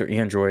returned back to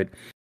Android.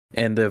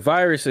 And the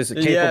virus is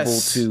capable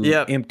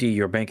to empty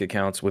your bank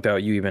accounts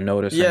without you even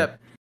noticing. Yep.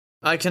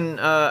 I can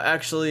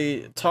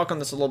actually talk on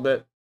this a little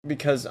bit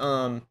because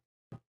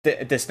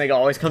this nigga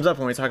always comes up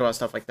when we talk about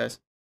stuff like this.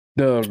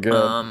 Oh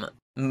god.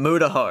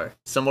 Mutahar,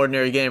 Some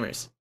Ordinary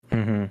Gamers.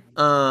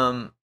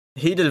 Mm-hmm.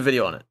 He did a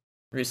video on it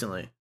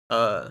recently.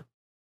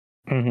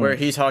 Where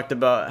he talked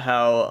about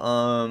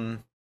how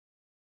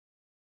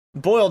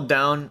boiled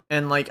down,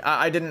 and like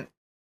I'd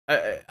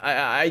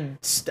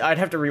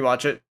have to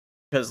rewatch it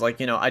because like,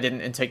 you know, I didn't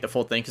intake the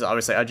full thing because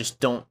obviously I just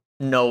don't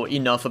know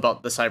enough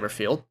about the cyber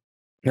field.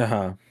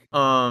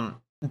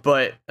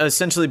 But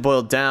essentially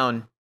boiled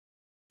down,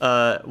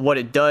 what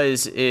it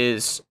does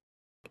is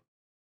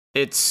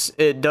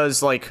it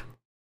does like,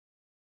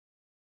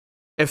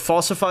 it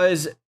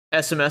falsifies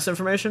SMS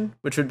information,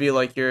 which would be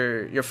like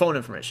your phone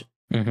information.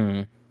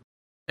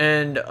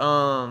 And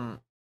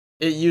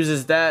it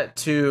uses that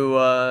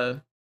to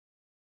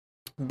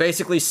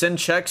basically send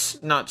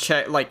checks, not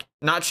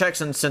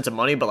checks in the sense of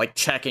money, but like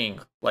checking,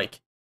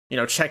 like, you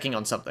know, checking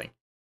on something.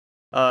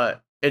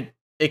 It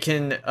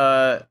can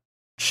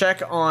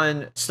check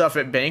on stuff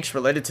at banks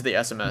related to the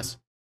SMS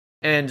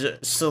and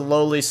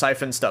slowly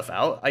siphon stuff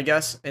out, I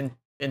guess, in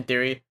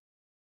theory.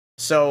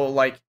 So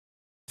like,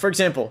 for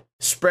example,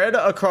 spread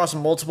across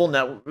multiple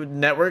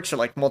networks or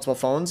like multiple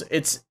phones,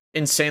 it's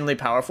insanely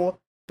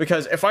powerful.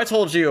 Because if I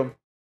told you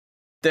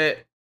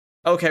that,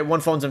 okay,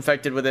 one phone's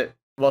infected with it,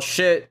 well,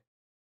 shit,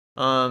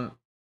 now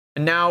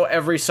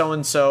every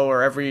so-and-so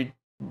or every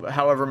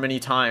however many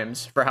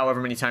times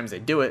they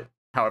do it,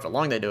 however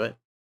long they do it,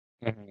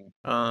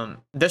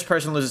 this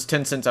person loses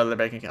 10 cents out of their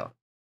bank account.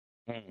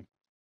 And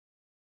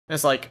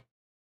it's like,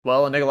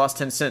 well, a nigga lost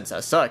 10 cents.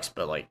 That sucks,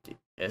 but like,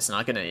 it's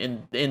not gonna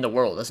end the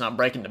world. It's not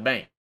breaking the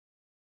bank.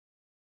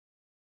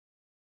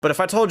 But if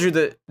I told you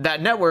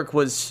that network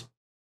was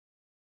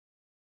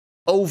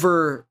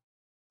over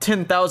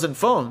 10,000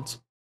 phones.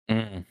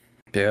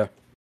 Yeah.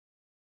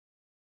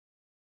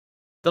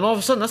 Then all of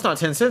a sudden, that's not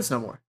 10 cents no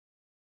more.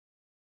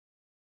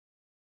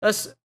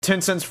 That's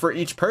 10 cents for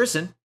each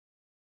person.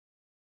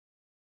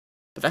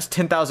 But that's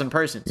 10,000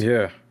 persons.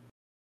 Yeah.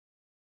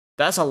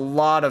 That's a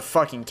lot of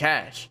fucking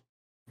cash.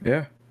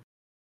 Yeah.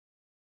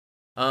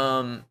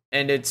 And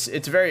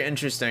it's very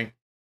interesting.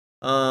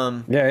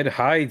 Yeah, it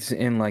hides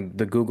in like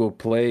the Google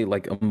Play,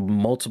 like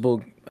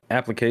multiple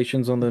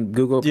applications on the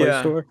Google Play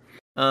Store.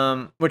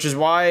 Which is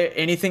why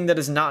anything that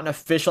is not an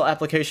official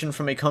application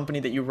from a company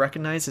that you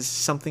recognize is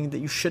something that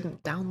you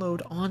shouldn't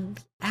download on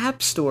the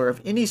App Store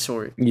of any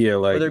sort. Yeah,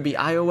 like whether it be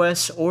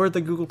iOS or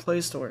the Google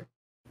Play Store.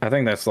 I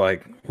think that's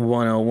like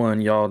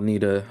 101 y'all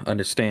need to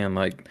understand.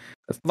 Like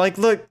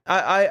look,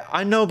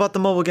 I know about the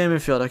mobile gaming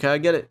field, okay? I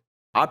get it.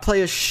 I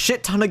play a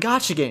shit ton of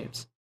gacha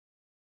games.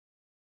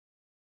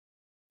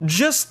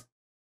 Just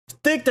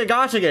think the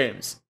gacha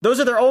games. Those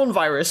are their own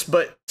virus,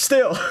 but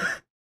still.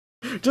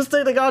 Just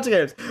take the gacha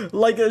games.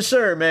 Like,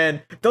 sure,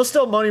 man, they'll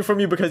steal money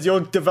from you because you'll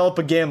develop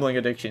a gambling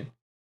addiction.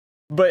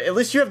 But at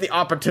least you have the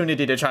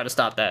opportunity to try to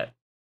stop that.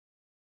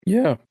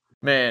 Yeah.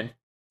 Man,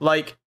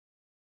 like,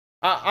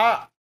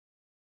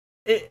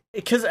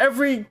 because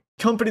every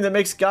company that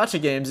makes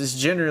gacha games is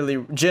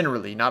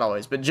generally, not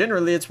always, but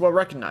generally it's well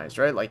recognized,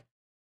 right? Like,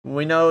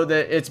 we know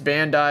that it's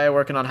Bandai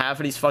working on half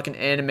of these fucking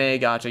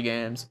anime gacha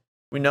games.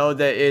 We know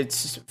that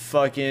it's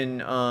fucking,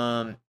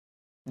 the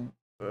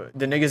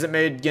niggas that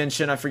made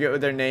Genshin, I forget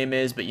what their name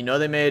is, but you know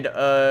they made,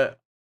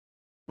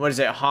 what is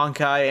it,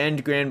 Honkai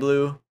and Grand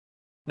Blue?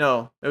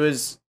 No, it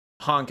was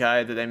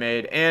Honkai that they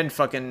made, and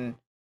fucking,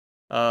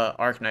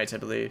 Arknights, I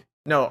believe.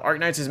 No,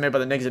 Arknights is made by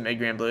the niggas that made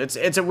Grand Blue.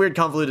 It's a weird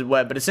convoluted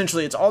web, but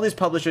essentially it's all these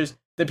publishers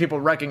that people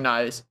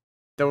recognize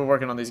that were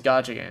working on these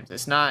gacha games.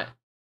 It's not...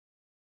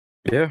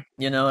 Yeah.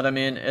 You know what I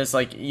mean? It's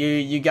like,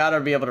 you gotta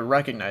be able to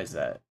recognize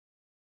that.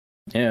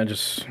 Yeah,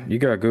 just you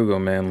got Google,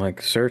 man.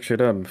 Like, search it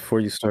up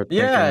before you start.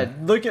 Yeah,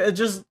 look at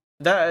just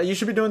that. You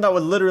should be doing that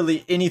with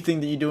literally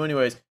anything that you do,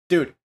 anyways,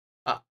 dude.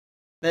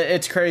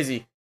 It's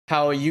crazy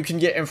how you can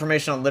get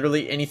information on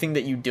literally anything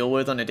that you deal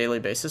with on a daily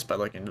basis by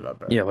looking it up,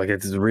 bro. Yeah, like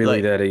it's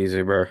really that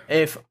easy, bro.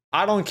 If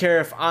I don't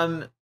care if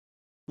I'm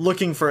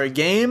looking for a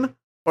game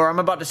or I'm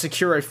about to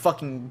secure a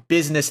fucking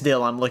business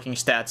deal, I'm looking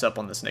stats up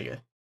on this nigga.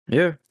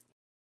 Yeah.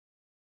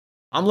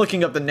 I'm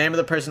looking up the name of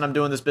the person I'm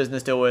doing this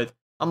business deal with.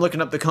 I'm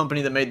looking up the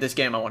company that made this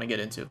game I want to get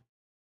into.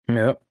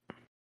 Yep.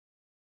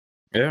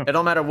 Yeah. It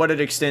don't matter what it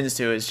extends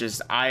to. It's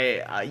just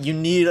you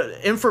need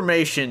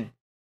information.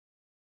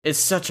 It's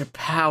such a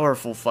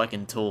powerful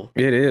fucking tool.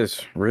 It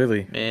is,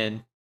 really.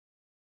 Man.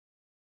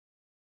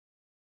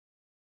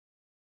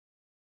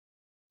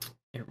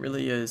 It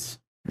really is.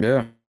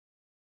 Yeah.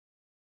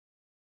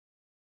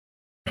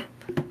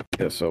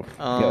 Yeah, so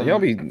yeah, y'all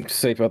be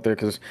safe out there,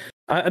 because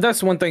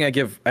that's one thing I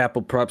give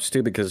Apple props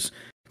to, because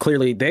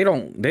clearly they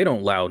don't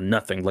allow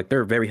nothing. Like,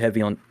 they're very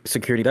heavy on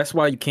security. That's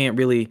why you can't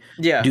really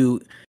do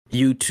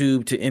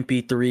YouTube to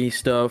MP3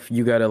 stuff.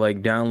 You gotta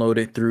like download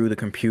it through the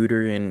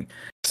computer, and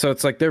so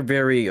it's like they're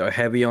very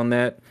heavy on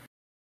that.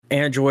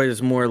 Android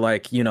is more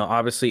like, you know,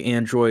 obviously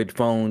Android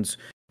phones,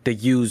 they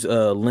use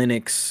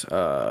Linux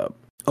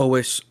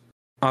OS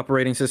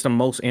operating system.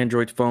 Most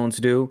Android phones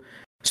do.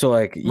 So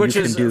like, which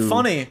you is can do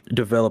funny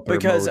developer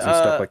modes and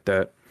stuff like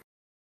that.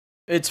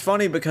 It's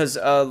funny because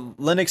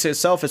Linux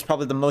itself is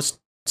probably the most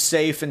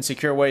safe and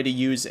secure way to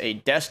use a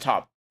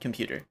desktop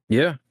computer.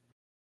 Yeah.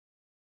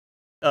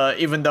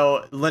 Even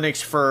though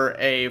Linux for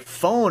a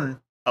phone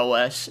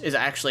OS is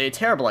actually a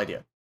terrible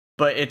idea,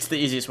 but it's the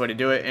easiest way to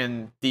do it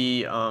and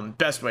the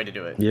best way to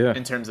do it. Yeah.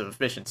 In terms of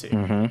efficiency.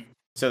 Mm-hmm.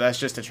 So that's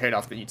just a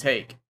trade-off that you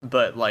take.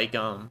 But like,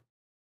 I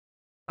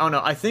don't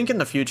know. I think in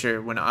the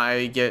future when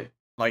I get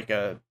like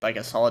a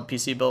solid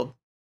PC build,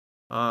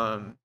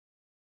 I'm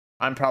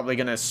probably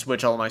gonna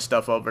switch all my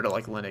stuff over to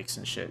like Linux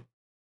and shit,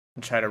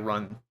 and try to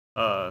run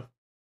all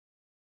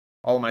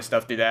of my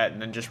stuff through that,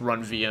 and then just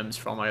run VMs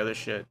for all my other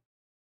shit.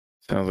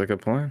 Sounds like a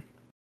plan.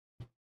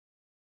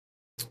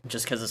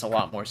 Just because it's a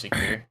lot more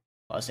secure,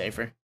 a lot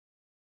safer.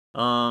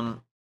 I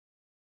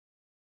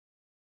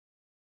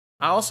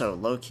also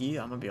low key,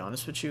 I'm gonna be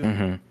honest with you.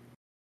 Mm-hmm.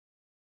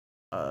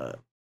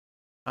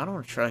 I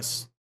don't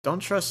trust.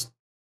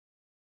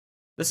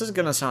 This is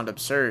gonna sound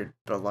absurd,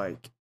 but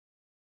like,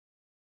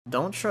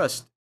 don't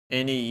trust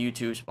any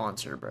YouTube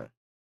sponsor, bro.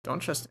 Don't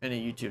trust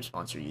any YouTube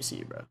sponsor you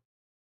see, bro.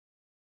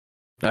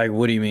 Like,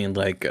 what do you mean?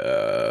 Like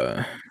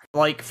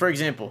for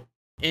example,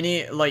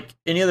 any of the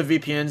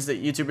VPNs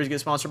that YouTubers get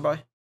sponsored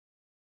by?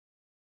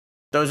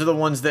 Those are the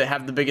ones that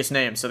have the biggest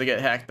names, so they get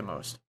hacked the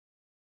most.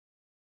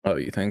 Oh,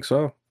 you think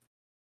so?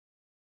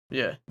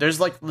 Yeah, there's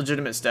like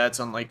legitimate stats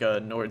on like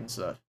Nord and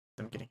stuff,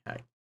 them getting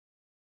hacked.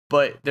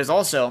 But there's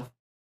also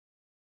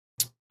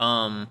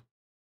a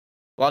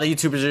lot of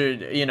YouTubers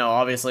are, you know,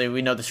 obviously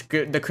we know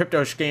the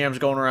crypto scams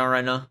going around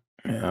right now.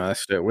 Yeah,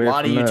 that's that weird. A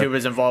lot of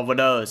YouTubers involved with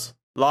those.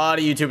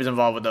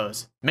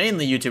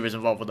 Mainly YouTubers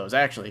involved with those,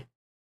 actually.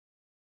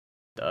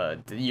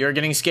 You're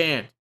getting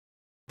scammed.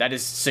 That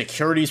is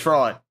securities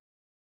fraud.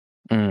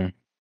 Mm.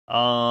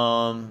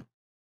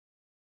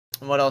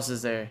 What else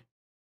is there?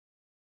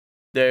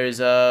 There's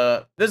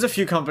a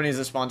few companies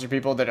that sponsor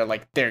people that are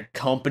like, they're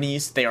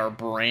companies, they are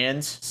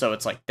brands, so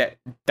it's like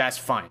that's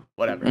fine,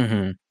 whatever.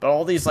 Mm-hmm. But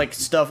all these like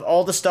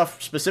all the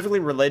stuff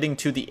specifically relating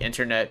to the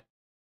internet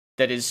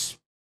that is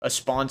a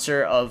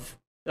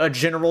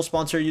general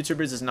sponsor of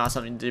YouTubers is not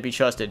something to be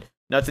trusted.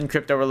 Nothing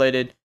crypto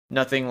related,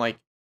 nothing like,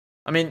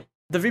 I mean,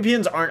 the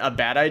VPNs aren't a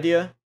bad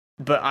idea,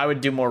 but I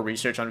would do more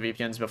research on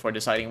VPNs before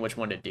deciding which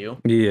one to do.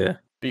 Yeah.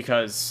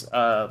 Because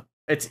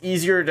it's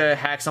easier to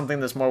hack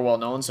something that's more well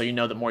known, so you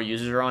know that more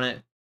users are on it.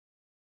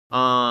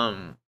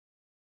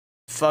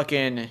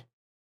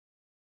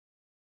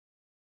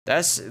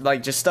 That's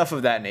like just stuff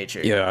of that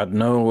nature. Yeah,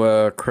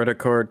 no credit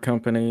card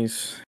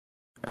companies.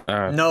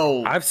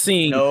 No, I've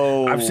seen a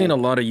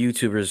lot of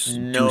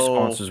YouTubers do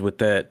sponsors with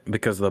that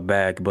because of the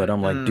bag, but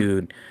I'm like,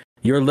 dude,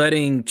 you're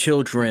letting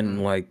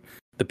children, like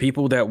the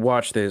people that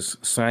watch this,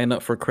 sign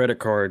up for credit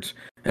cards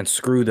and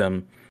screw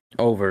them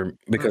over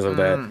because of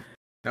that.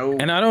 No.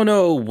 And I don't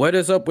know what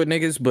is up with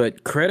niggas,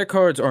 but credit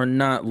cards are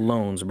not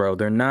loans, bro.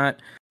 They're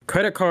not.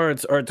 Credit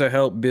cards are to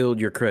help build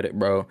your credit,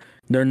 bro.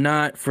 They're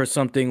not for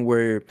something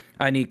where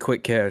I need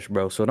quick cash,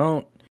 bro. So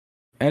don't.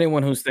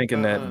 Anyone who's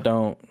thinking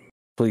that,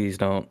 please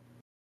don't.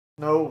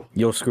 No.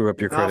 You'll screw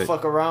up your credit.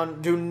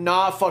 Do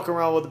not fuck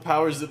around with the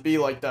powers that be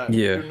like that.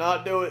 Yeah. Do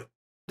not do it.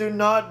 Do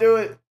not do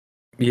it.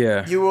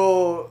 Yeah. You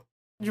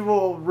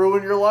will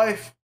ruin your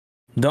life.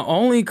 The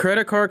only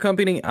credit card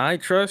company I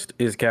trust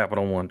is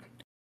Capital One.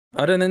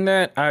 Other than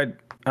that,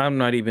 I'm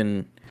not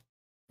even,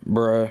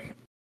 bruh.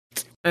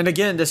 And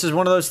again, this is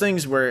one of those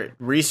things where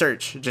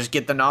research, just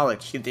get the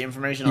knowledge, get the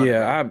information on it.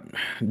 Yeah,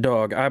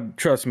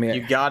 trust me.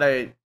 You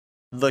gotta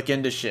look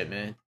into shit,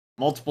 man.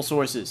 Multiple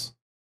sources.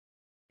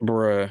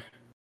 Bruh.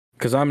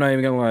 Because I'm not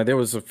even gonna lie, there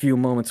was a few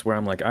moments where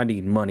I'm like, I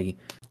need money.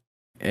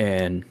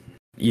 And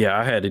yeah,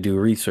 I had to do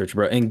research,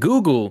 bro. And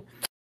Google,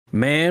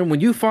 man, when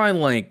you find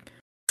like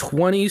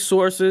 20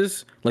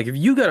 sources, like if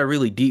you got a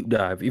really deep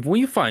dive,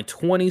 when you find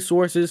 20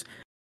 sources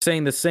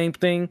saying the same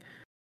thing,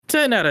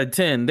 10 out of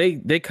 10,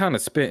 they kind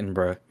of spitting,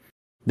 bro.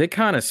 They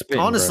kind of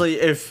spitting. Honestly,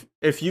 if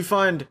you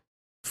find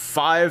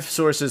 5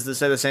 sources that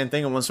say the same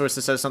thing and one source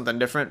that says something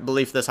different,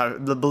 believe the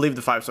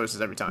 5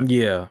 sources every time.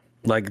 Yeah,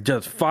 like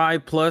just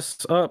 5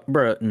 plus up,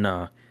 bro.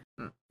 Nah,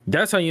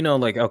 that's how you know.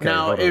 Like, okay.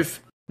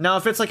 Now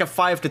if it's like a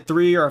 5 to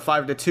 3 or a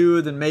 5 to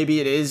 2, then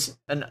maybe it is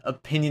an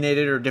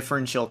opinionated or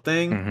differential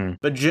thing. Mm-hmm.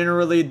 But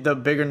generally, the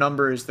bigger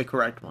number is the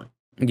correct one.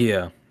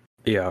 Yeah.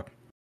 Yeah.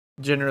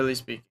 Generally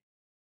speaking.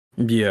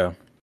 Yeah.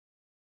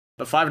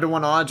 The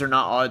 5-to-1 odds are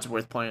not odds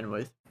worth playing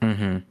with.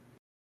 Mm-hmm.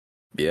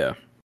 Yeah.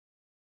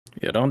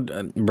 Yeah, don't,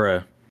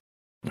 bruh.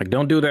 Like,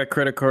 don't do that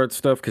credit card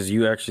stuff because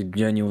you actually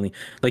genuinely,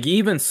 like,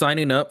 even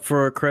signing up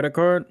for a credit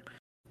card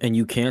and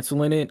you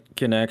canceling it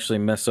can actually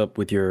mess up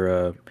with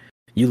your,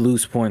 you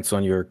lose points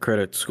on your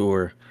credit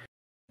score.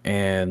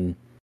 And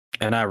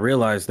I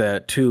realized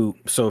that too.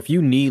 So if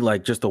you need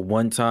like just a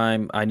one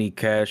time, I need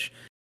cash,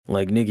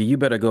 like, nigga, you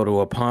better go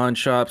to a pawn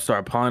shop,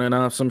 start pawning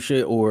off some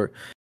shit, or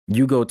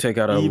you go take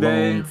out a eBay.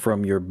 loan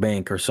from your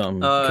bank or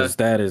something, because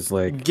that is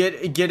like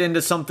get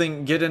into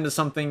something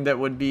that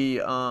would be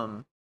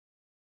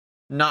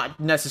not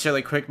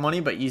necessarily quick money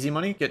but easy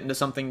money. Get into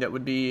something that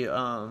would be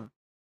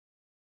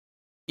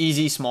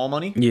easy small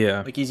money.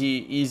 Yeah, like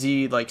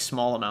easy like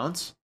small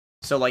amounts.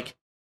 So like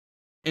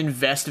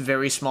invest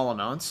very small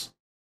amounts,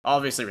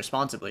 obviously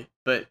responsibly,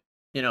 but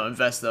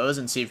invest those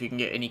and see if you can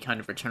get any kind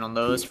of return on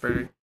those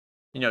for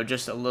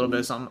just a little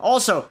bit of something.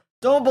 Also,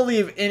 don't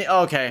believe any.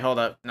 Okay, hold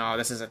up. No,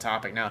 this is a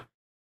topic now.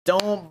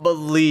 Don't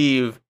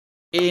believe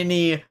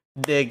any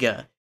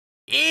nigga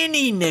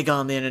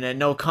on the internet.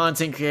 No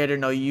content creator,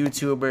 no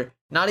YouTuber,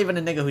 not even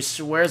a nigga who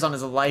swears on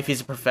his life he's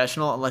a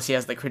professional unless he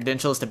has the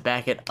credentials to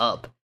back it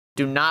up.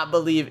 Do not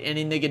believe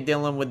any nigga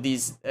dealing with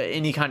these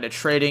any kind of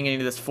trading, any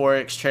of this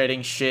forex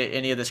trading shit,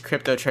 any of this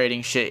crypto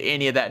trading shit,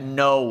 any of that.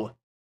 No,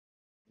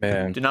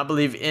 man. Do not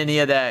believe any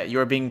of that.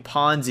 You're being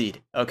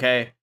Ponzi'd.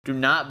 Okay. Do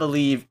not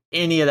believe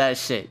any of that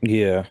shit.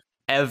 Yeah.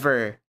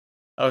 Ever.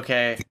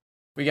 Okay.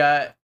 We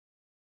got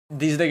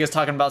these niggas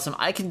talking about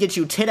I can get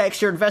you 10x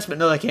your investment.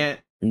 No, they can't.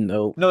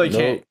 No, they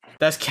can't.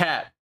 That's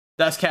cap.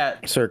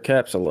 Sir,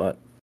 cap's a lot.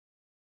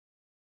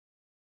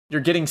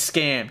 You're getting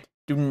scammed.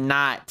 Do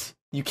not.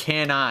 You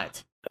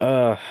cannot.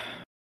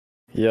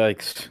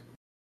 Yikes.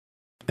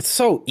 It's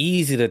so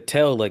easy to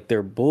tell, like,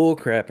 they're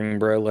bullcrapping,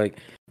 bro. Like,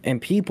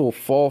 and people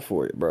fall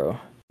for it, bro.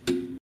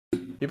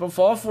 People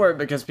fall for it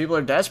because people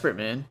are desperate,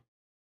 man.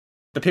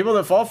 The people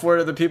that fall for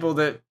it are the people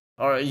that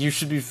you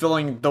should be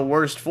feeling the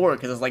worst for,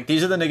 because it's like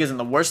these are the niggas in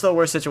the worst of the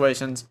worst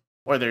situations,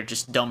 or they're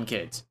just dumb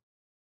kids.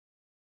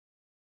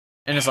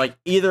 And it's like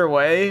either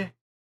way,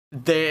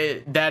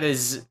 that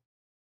is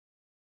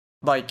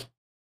like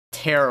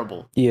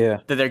terrible. Yeah.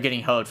 That they're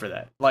getting hoed for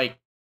that. Like,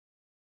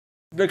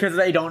 because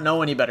they don't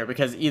know any better,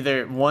 because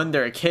either one,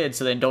 they're a kid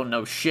so they don't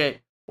know shit,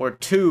 or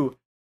two,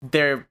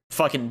 they're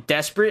fucking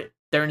desperate.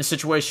 They're in a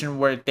situation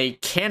where they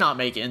cannot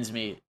make ends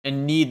meet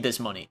and need this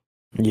money.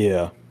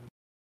 Yeah.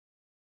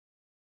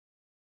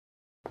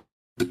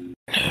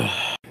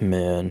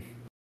 Man.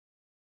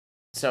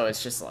 So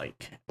it's just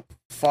like,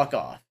 fuck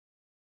off.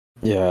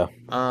 Yeah.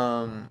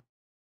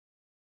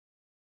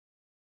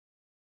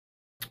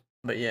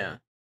 But yeah,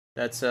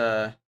 that's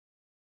how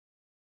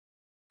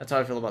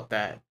I feel about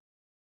that.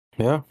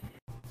 Yeah.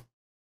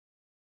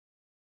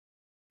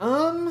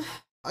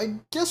 I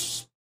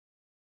guess,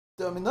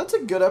 that's a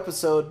good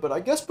episode, but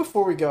I guess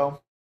before we go,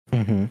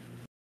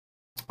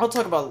 I'll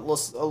talk about a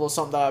little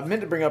something that I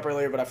meant to bring up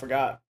earlier, but I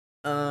forgot.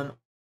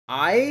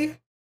 I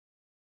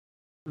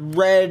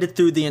read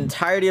through the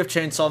entirety of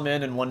Chainsaw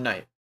Man in one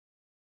night.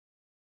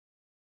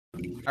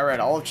 I read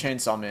all of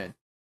Chainsaw Man.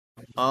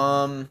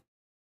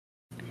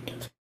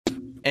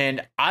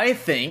 And I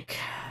think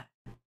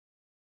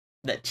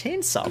that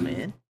Chainsaw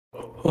Man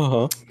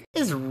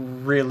is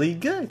really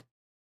good.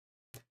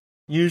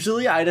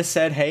 Usually I'd have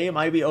said, hey, it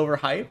might be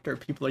overhyped or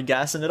people are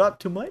gassing it up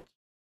too much.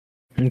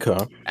 Okay.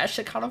 That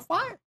shit kind of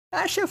fire.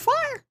 That shit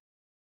fire.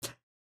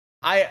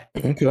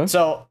 Okay.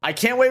 So I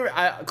can't wait.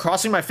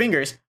 Crossing my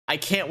fingers, I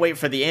can't wait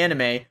for the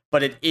anime,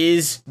 but it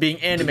is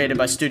being animated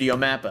by Studio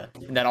Mappa,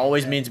 and that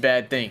always means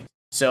bad things.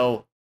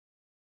 So,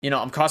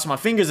 I'm crossing my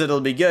fingers that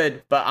it'll be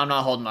good, but I'm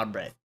not holding my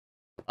breath.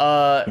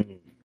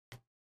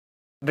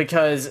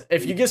 Because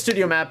if you get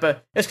Studio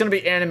Mappa, it's going to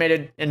be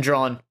animated and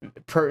drawn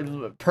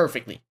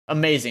perfectly,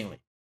 amazingly.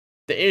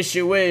 The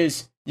issue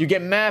is, you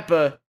get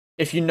Mappa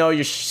if you know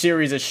your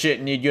series is shit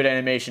and need good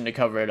animation to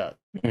cover it up.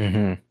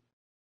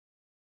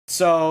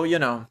 So,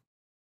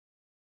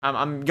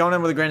 I'm going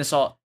in with a grain of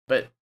salt,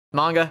 but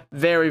manga,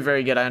 very,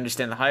 very good. I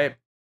understand the hype.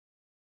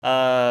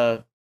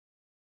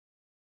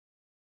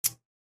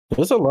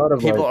 There's a lot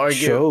of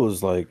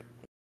shows like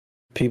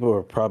people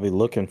are probably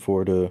looking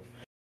for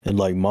and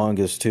like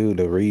mangas too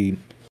to read.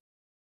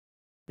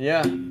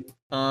 Yeah.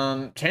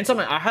 Chainsaw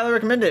Man, I highly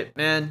recommend it,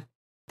 man.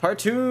 Part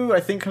 2 I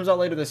think comes out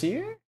later this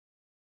year.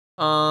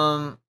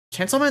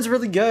 Chainsaw Man's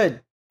really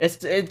good.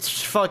 It's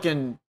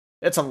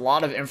a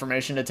lot of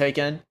information to take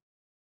in.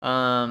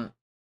 I'll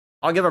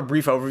give a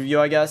brief overview,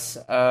 I guess.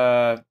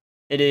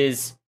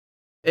 It's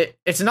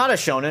not a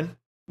shonen,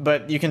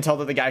 but you can tell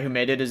that the guy who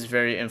made it is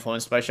very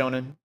influenced by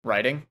shonen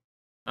writing.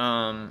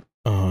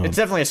 It's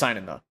definitely a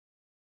seinen though.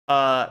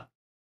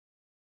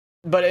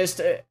 But it's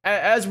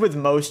as with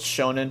most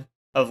shonen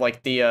of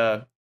like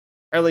the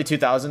early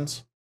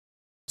 2000s,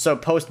 so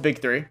post Big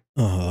 3,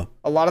 a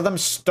lot of them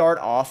start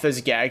off as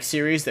gag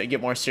series that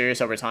get more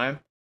serious over time.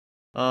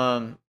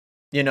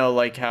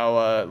 Like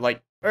how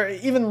like or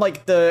even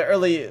like the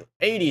early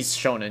 80s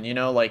shonen, you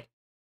know, like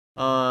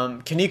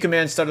Kinnikuman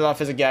Man started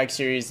off as a gag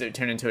series that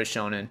turned into a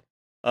shonen.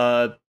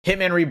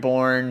 Hitman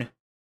Reborn,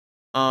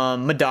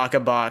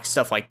 Medaka Box,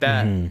 stuff like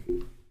that.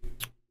 Mm-hmm.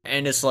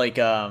 And it's like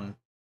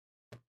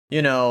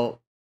you know,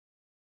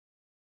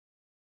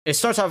 it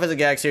starts off as a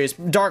gag series,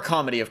 dark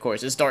comedy, of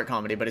course. It's dark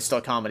comedy, but it's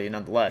still comedy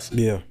nonetheless.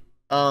 Yeah.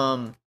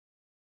 And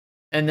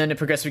then it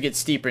progressively gets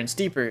steeper and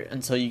steeper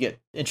until you get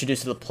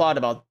introduced to the plot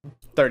about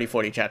 30,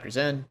 40 chapters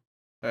in.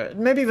 Or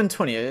maybe even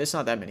 20. It's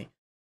not that many.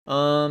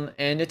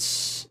 And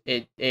it's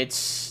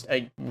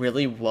a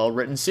really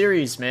well-written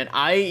series, man.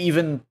 I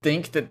even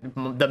think that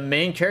the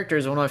main character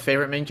is one of my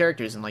favorite main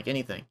characters in, like,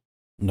 anything.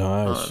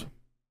 Nice.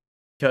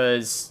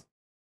 Because,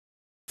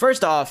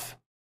 first off,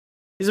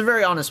 he's a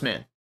very honest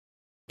man.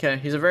 Okay,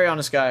 he's a very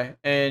honest guy.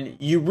 And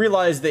you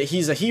realize that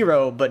he's a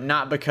hero, but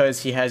not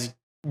because he has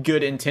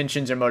good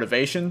intentions or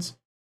motivations.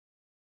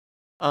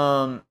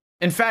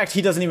 In fact,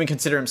 he doesn't even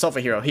consider himself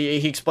a hero.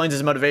 He explains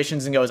his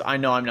motivations and goes, I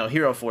know I'm no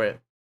hero for it.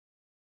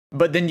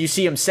 But then you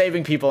see him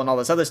saving people and all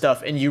this other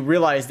stuff, and you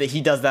realize that he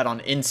does that on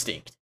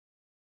instinct.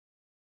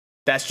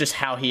 That's just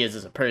how he is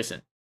as a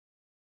person.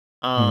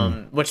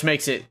 Which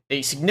makes it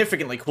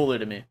significantly cooler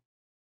to me.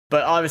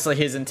 But obviously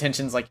his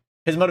intentions, like,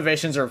 his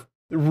motivations are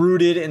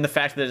rooted in the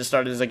fact that it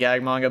started as a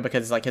gag manga,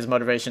 because, like, his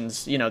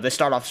motivations, you know, they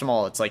start off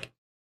small. It's like,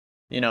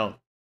 you know,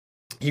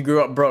 he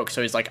grew up broke,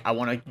 so he's like, I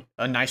want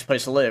a nice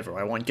place to live, or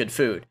I want good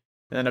food.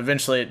 And then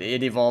eventually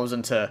it evolves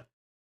into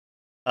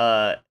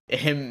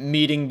him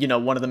meeting, you know,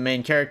 one of the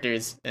main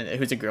characters,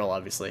 who's a girl,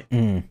 obviously,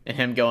 and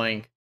him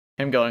going,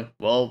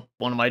 well,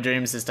 one of my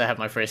dreams is to have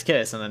my first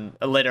kiss, and then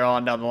later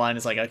on down the line,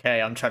 it's like,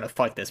 okay, I'm trying to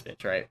fuck this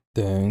bitch, right?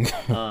 Dang.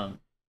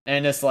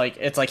 And it's like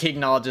he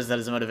acknowledges that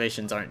his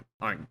motivations aren't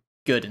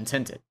good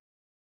intended,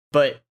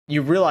 but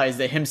you realize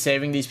that him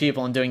saving these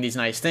people and doing these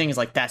nice things,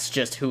 like, that's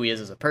just who he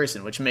is as a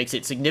person, which makes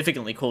it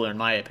significantly cooler in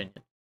my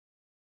opinion.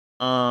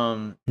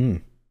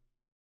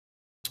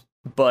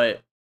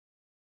 But,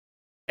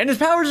 and his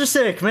powers are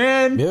sick,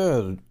 man.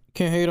 Yeah,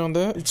 can't hate on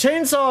that.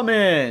 Chainsaw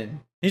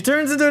Man. He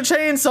turns into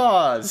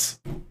chainsaws.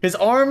 His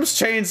arms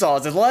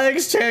chainsaws. His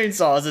legs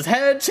chainsaws. His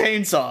head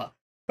chainsaw.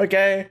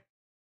 Okay,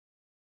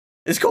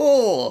 it's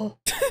cool.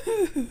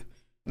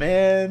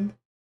 Man,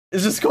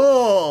 it's just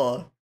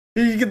cool.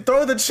 You can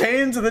throw the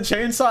chains of the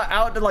chainsaw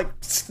out to, like,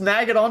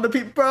 snag it onto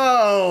people,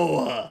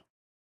 bro.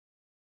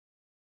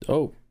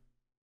 Oh.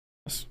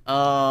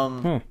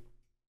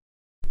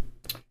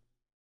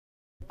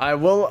 I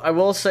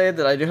will say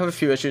that I do have a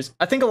few issues.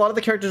 I think a lot of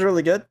the characters are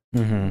really good,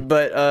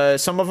 but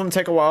some of them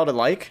take a while to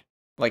like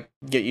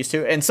get used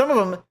to, and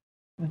some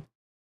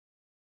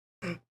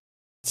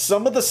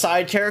of the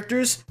side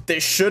characters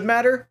that should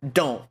matter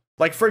don't.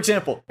 Like, for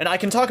example, and I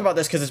can talk about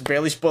this because it's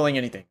barely spoiling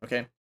anything,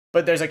 okay?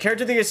 But there's a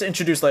character that gets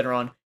introduced later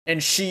on,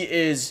 and she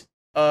is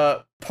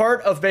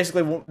part of,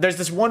 basically, there's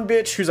this one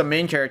bitch who's a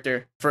main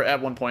character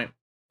at one point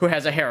who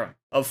has a harem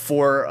of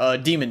 4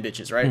 demon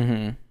bitches,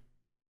 right?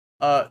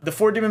 The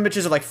 4 demon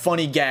bitches are like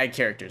funny gag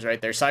characters,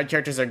 right? They're side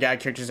characters, they're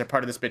gag characters, they're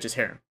part of this bitch's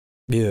harem.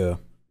 Yeah.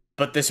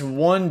 But this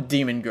one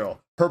demon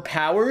girl, her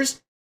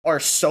powers are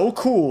so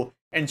cool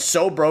and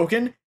so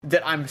broken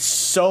that I'm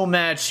so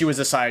mad she was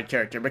a side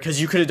character,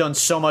 because you could have done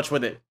so much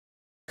with it.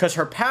 Because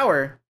her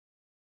power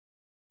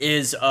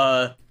is,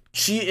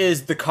 she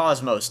is the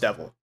Cosmos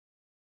Devil.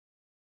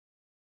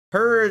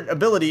 Her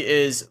ability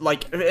is,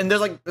 like, and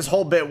there's, like, this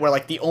whole bit where,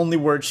 like, the only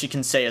word she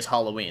can say is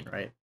Halloween,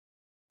 right?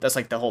 That's,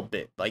 like, the whole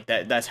bit. Like,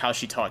 that's how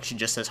she talks. She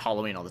just says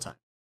Halloween all the time.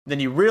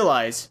 Then you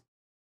realize,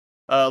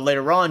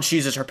 later on, she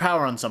uses her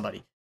power on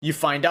somebody. You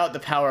find out the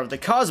power of the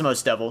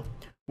Cosmos Devil,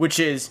 which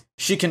is,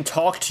 she can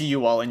talk to you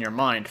while in your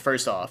mind,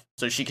 first off.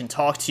 So she can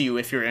talk to you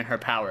if you're in her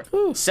power.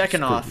 Ooh,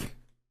 second off,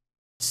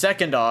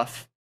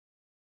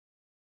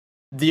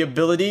 the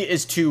ability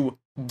is to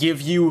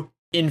give you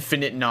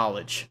infinite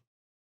knowledge.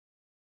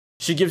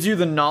 She gives you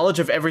the knowledge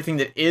of everything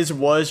that is,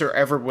 was, or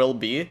ever will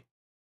be.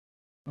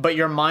 But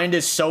your mind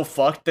is so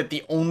fucked that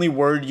the only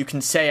word you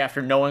can say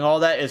after knowing all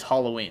that is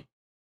Halloween.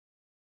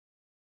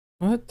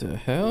 What the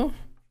hell?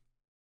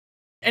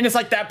 And it's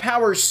like, that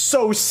power is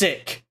so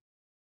sick.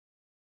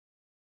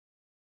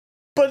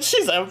 But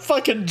she's a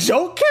fucking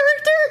joke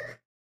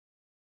character?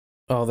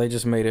 Oh, they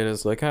just made it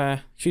as like,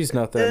 she's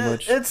not that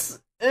much.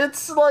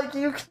 It's like,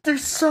 you can do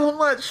so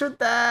much with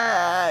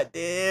that,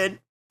 dude.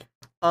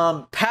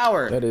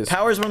 Power.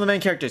 Power's one of the main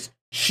characters.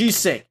 She's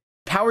sick.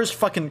 Power's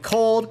fucking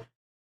cold.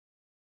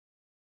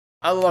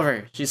 I love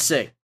her. She's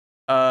sick.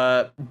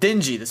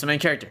 Denji, that's the main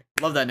character.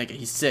 Love that nigga.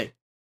 He's sick.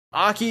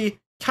 Aki,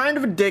 kind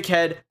of a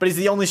dickhead, but he's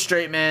the only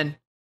straight man.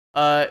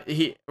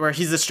 He's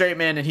the straight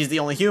man and he's the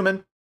only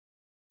human.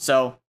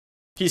 So,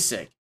 he's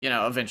sick, you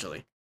know,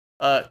 eventually.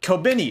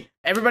 Kobeni.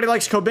 Everybody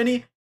likes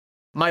Kobeni.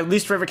 My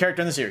least favorite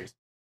character in the series.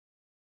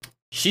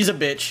 She's a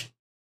bitch.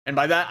 And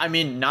by that, I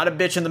mean not a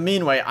bitch in the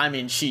mean way. I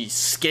mean, she's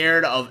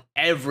scared of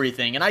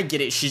everything. And I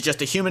get it. She's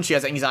just a human. She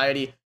has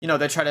anxiety. You know,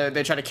 they try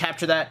to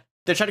capture that.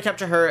 They try to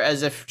capture her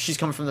as if she's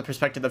coming from the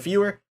perspective of the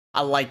viewer.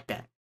 I like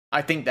that.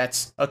 I think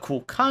that's a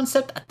cool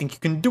concept. I think you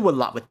can do a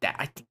lot with that.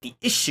 I think the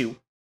issue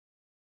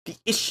The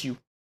issue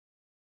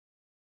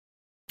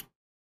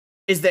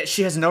is that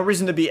she has no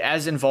reason to be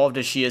as involved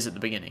as she is at the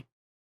beginning.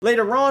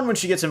 Later on, when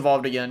she gets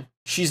involved again,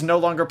 she's no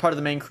longer part of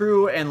the main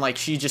crew, and like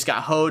she just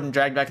got hoed and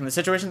dragged back in the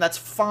situation. That's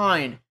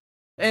fine.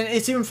 And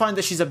it's even fine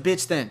that she's a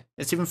bitch then.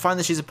 It's even fine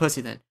that she's a pussy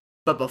then.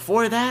 But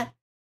before that,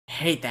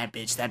 hate that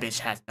bitch. That bitch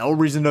has no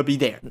reason to be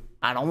there.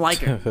 I don't like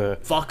her.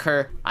 Fuck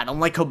her. I don't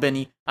like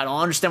Kobeni. I don't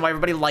understand why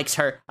everybody likes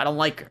her. I don't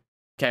like her.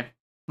 Okay.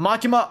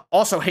 Makima,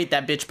 also hate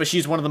that bitch, but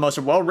she's one of the most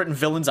well-written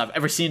villains I've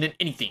ever seen in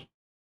anything.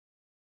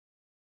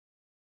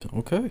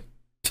 Okay.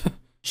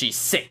 She's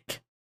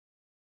sick.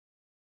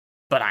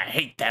 But I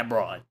hate that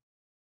broad.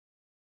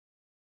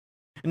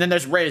 And then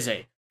there's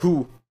Reze,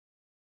 who...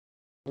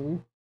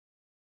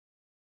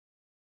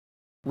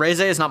 Reze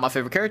is not my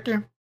favorite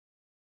character.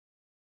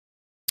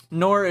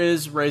 Nor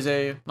is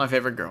Reze my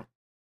favorite girl.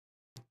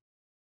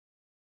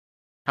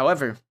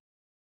 However,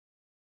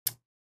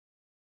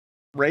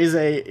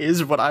 Reze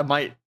is what I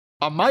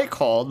might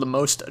call the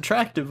most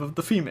attractive of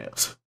the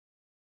females.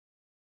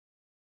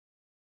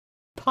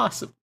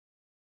 Possibly.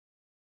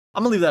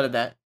 I'm gonna leave that at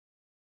that.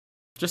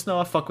 Just know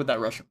I fuck with that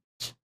Russian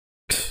bitch.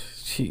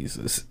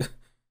 Jesus.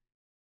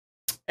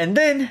 And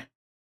then,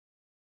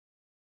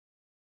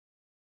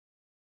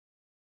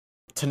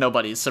 to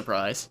nobody's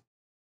surprise,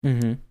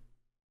 my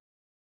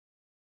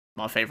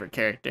favorite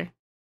character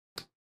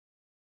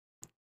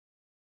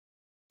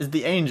is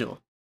the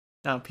Angel.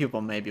 Now, people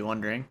may be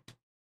wondering,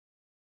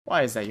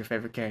 why is that your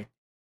favorite character?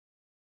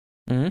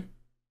 I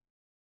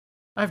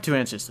have two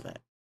answers to that.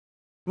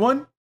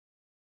 One,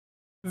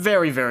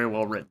 very, very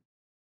well written.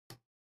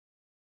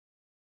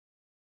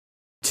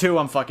 Two,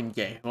 I'm fucking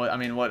gay. What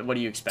do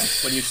you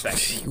expect? What do you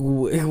expect?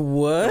 What?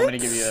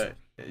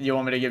 You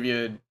want me to give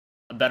you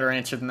a better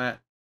answer than that?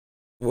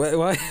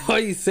 Why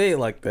you say it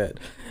like that?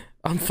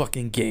 I'm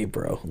fucking gay,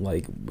 bro.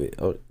 Like,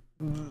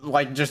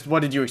 just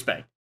what did you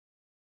expect?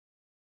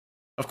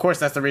 Of course,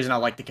 that's the reason I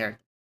like the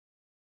character.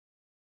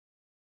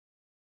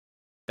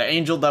 The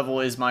Angel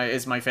Devil is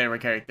my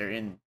favorite character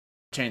in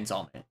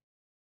Chainsaw Man.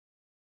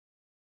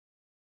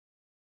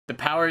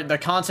 The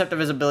concept of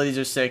his abilities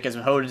are sick, as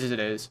hoed as it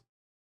is.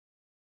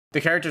 The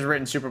character's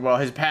written super well.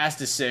 His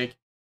past is sick,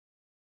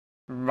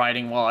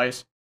 writing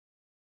wise,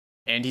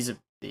 and he's a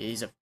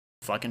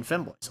fucking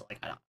femboy. So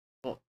like,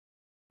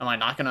 am I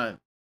not gonna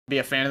be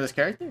a fan of this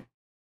character?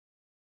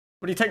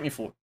 What do you take me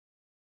for?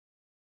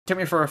 Take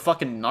me for a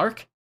fucking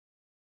narc?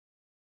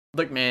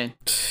 Look, man.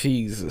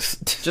 Jesus.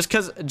 Just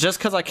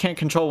cause I can't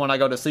control when I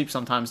go to sleep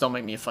sometimes, don't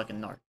make me a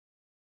fucking narc.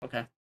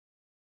 Okay.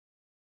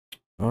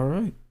 All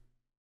right.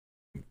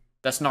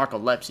 That's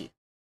narcolepsy.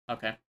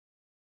 Okay.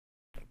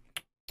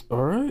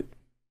 All right.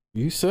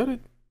 You said it.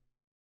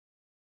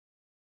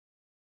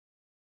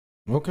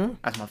 Okay.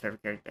 That's my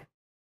favorite character.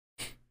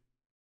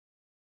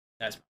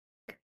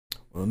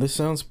 Well, this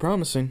sounds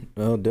promising.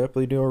 I'll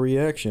definitely do a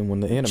reaction when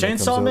the anime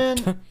comes out. Chainsaw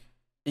Man?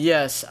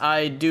 Yes,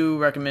 I do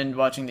recommend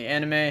watching the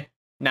anime.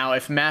 Now,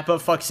 if Mappa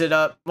fucks it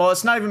up... Well,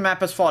 it's not even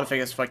Mappa's fault if it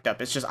gets fucked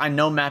up. It's just I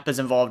know Mappa's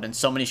involved in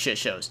so many shit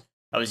shows.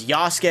 That was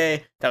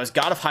Yasuke. That was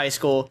God of High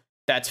School.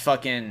 That's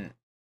fucking...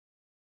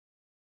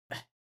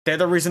 They're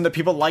the reason that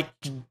people like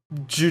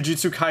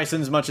Jujutsu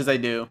Kaisen as much as they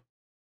do.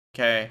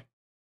 Okay.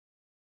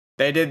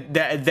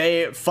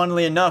 They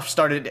funnily enough,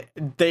 started...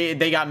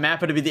 They got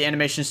Mappa to be the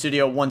animation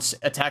studio once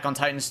Attack on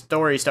Titan's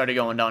story started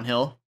going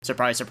downhill.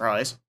 Surprise,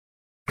 surprise.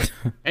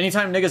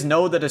 Anytime niggas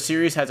know that a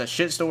series has a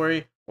shit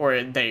story,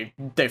 or they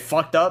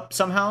fucked up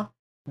somehow,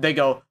 they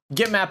go,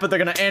 get Mappa, they're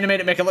gonna animate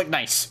it, make it look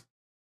nice.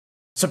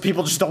 So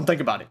people just don't think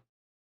about it.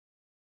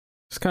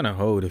 It's kind of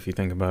hoed if you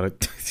think about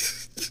it.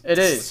 It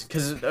is,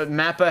 because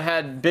Mappa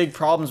had big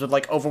problems with,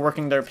 like,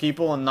 overworking their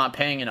people and not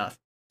paying enough.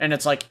 And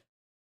it's like,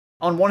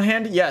 on one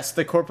hand, yes,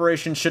 the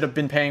corporation should have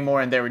been paying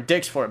more and they were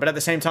dicks for it. But at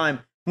the same time,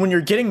 when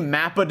you're getting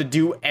Mappa to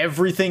do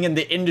everything in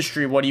the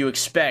industry, what do you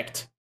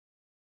expect?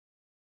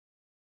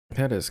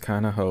 That is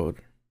kind of hoed.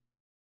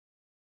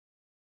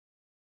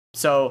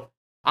 So,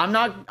 I'm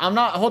not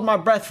holding my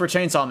breath for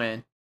Chainsaw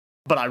Man,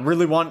 but I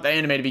really want the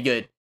anime to be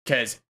good,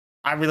 because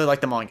I really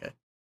like the manga.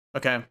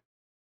 Okay?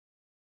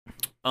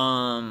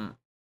 And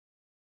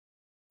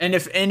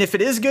if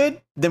it is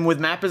good, then with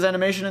Mappa's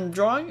animation and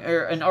drawing,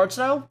 or an art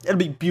style, it'll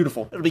be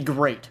beautiful. It'll be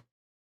great.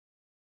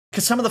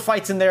 Because some of the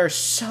fights in there are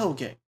so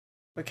good.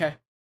 Okay?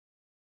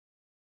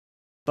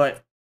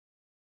 But,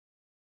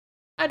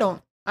 I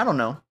don't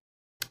know.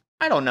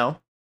 I don't know.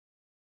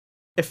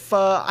 If,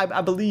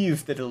 I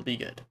believe that it'll be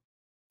good.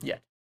 Yeah.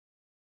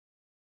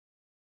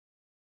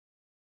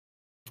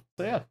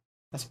 So yeah,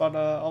 that's about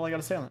all I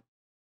gotta say on it.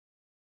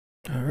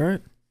 All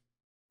right.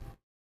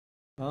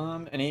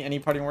 Any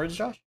parting words,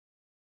 Josh?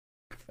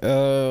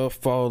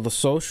 Follow the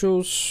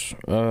socials.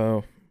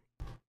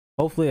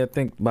 Hopefully, I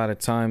think by the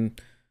time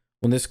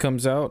when this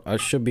comes out, I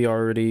should be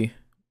already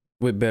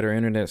with better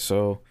internet.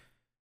 So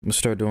I'm gonna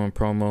start doing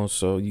promos.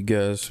 So you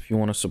guys, if you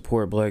want to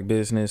support Black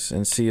business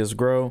and see us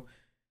grow,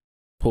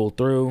 pull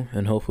through,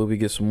 and hopefully we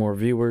get some more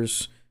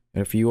viewers.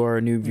 And if you are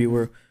a new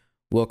viewer,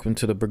 welcome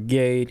to the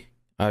brigade.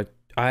 I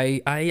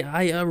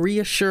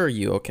reassure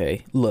you.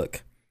 Okay,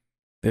 look,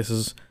 this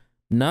is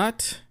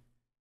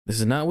this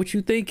is not what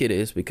you think it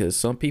is, because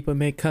some people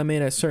may come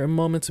in at certain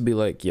moments and be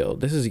like, yo,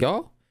 this is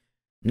y'all?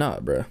 Nah,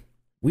 bruh.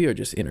 We are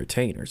just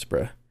entertainers,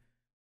 bruh.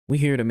 We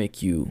here to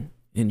make you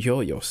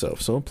enjoy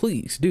yourself. So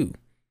please do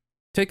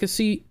take a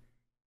seat,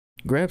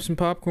 grab some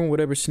popcorn,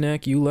 whatever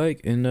snack you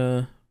like,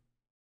 and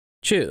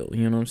chill.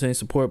 You know what I'm saying?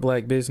 Support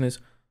black business.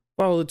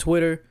 Follow the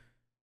Twitter.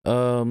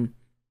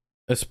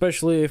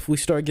 Especially if we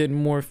start getting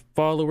more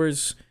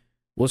followers,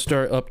 we'll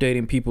start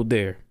updating people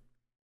there.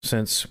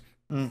 Since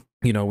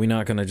you know, we're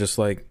not gonna just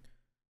like,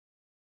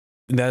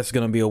 that's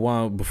gonna be a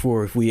while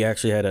before if we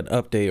actually had an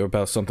update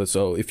about something.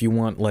 So if you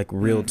want like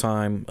real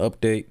time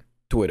update,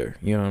 Twitter,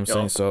 you know what I'm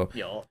saying? So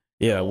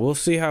yeah, we'll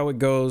see how it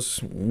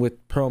goes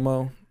with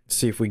promo,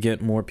 see if we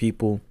get more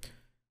people.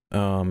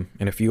 And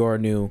if you are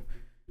new,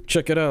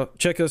 check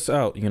us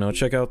out, you know,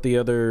 check out the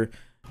other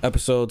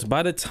episodes.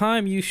 By the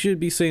time you should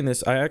be seeing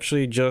this, I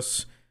actually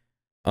just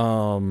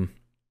I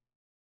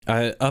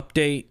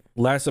update.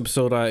 Last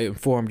episode I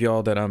informed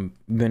y'all that I'm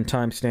been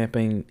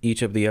timestamping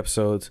each of the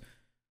episodes,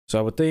 so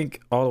I would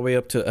think all the way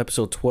up to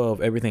episode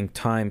 12 everything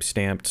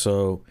timestamped.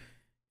 So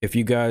if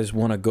you guys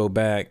want to go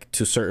back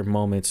to certain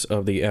moments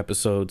of the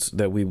episodes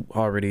that we've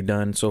already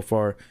done so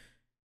far,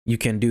 you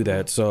can do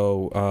that.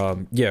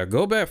 So yeah,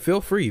 go back, feel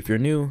free. If you're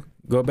new,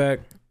 go back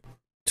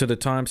to the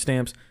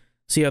timestamps,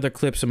 see other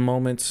clips and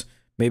moments.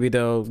 Maybe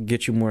they'll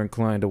get you more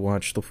inclined to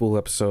watch the full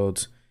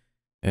episodes,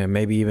 and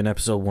maybe even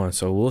episode 1.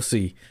 So we'll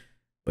see.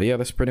 But yeah,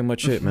 that's pretty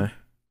much it, man.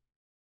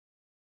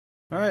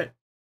 All right.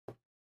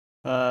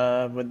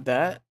 With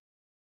that,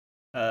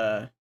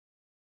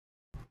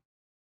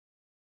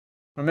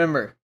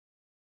 remember,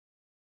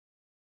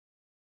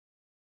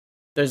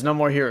 there's no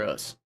more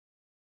heroes.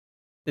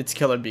 It's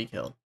kill or be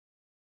killed.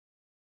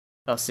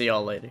 I'll see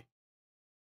y'all later.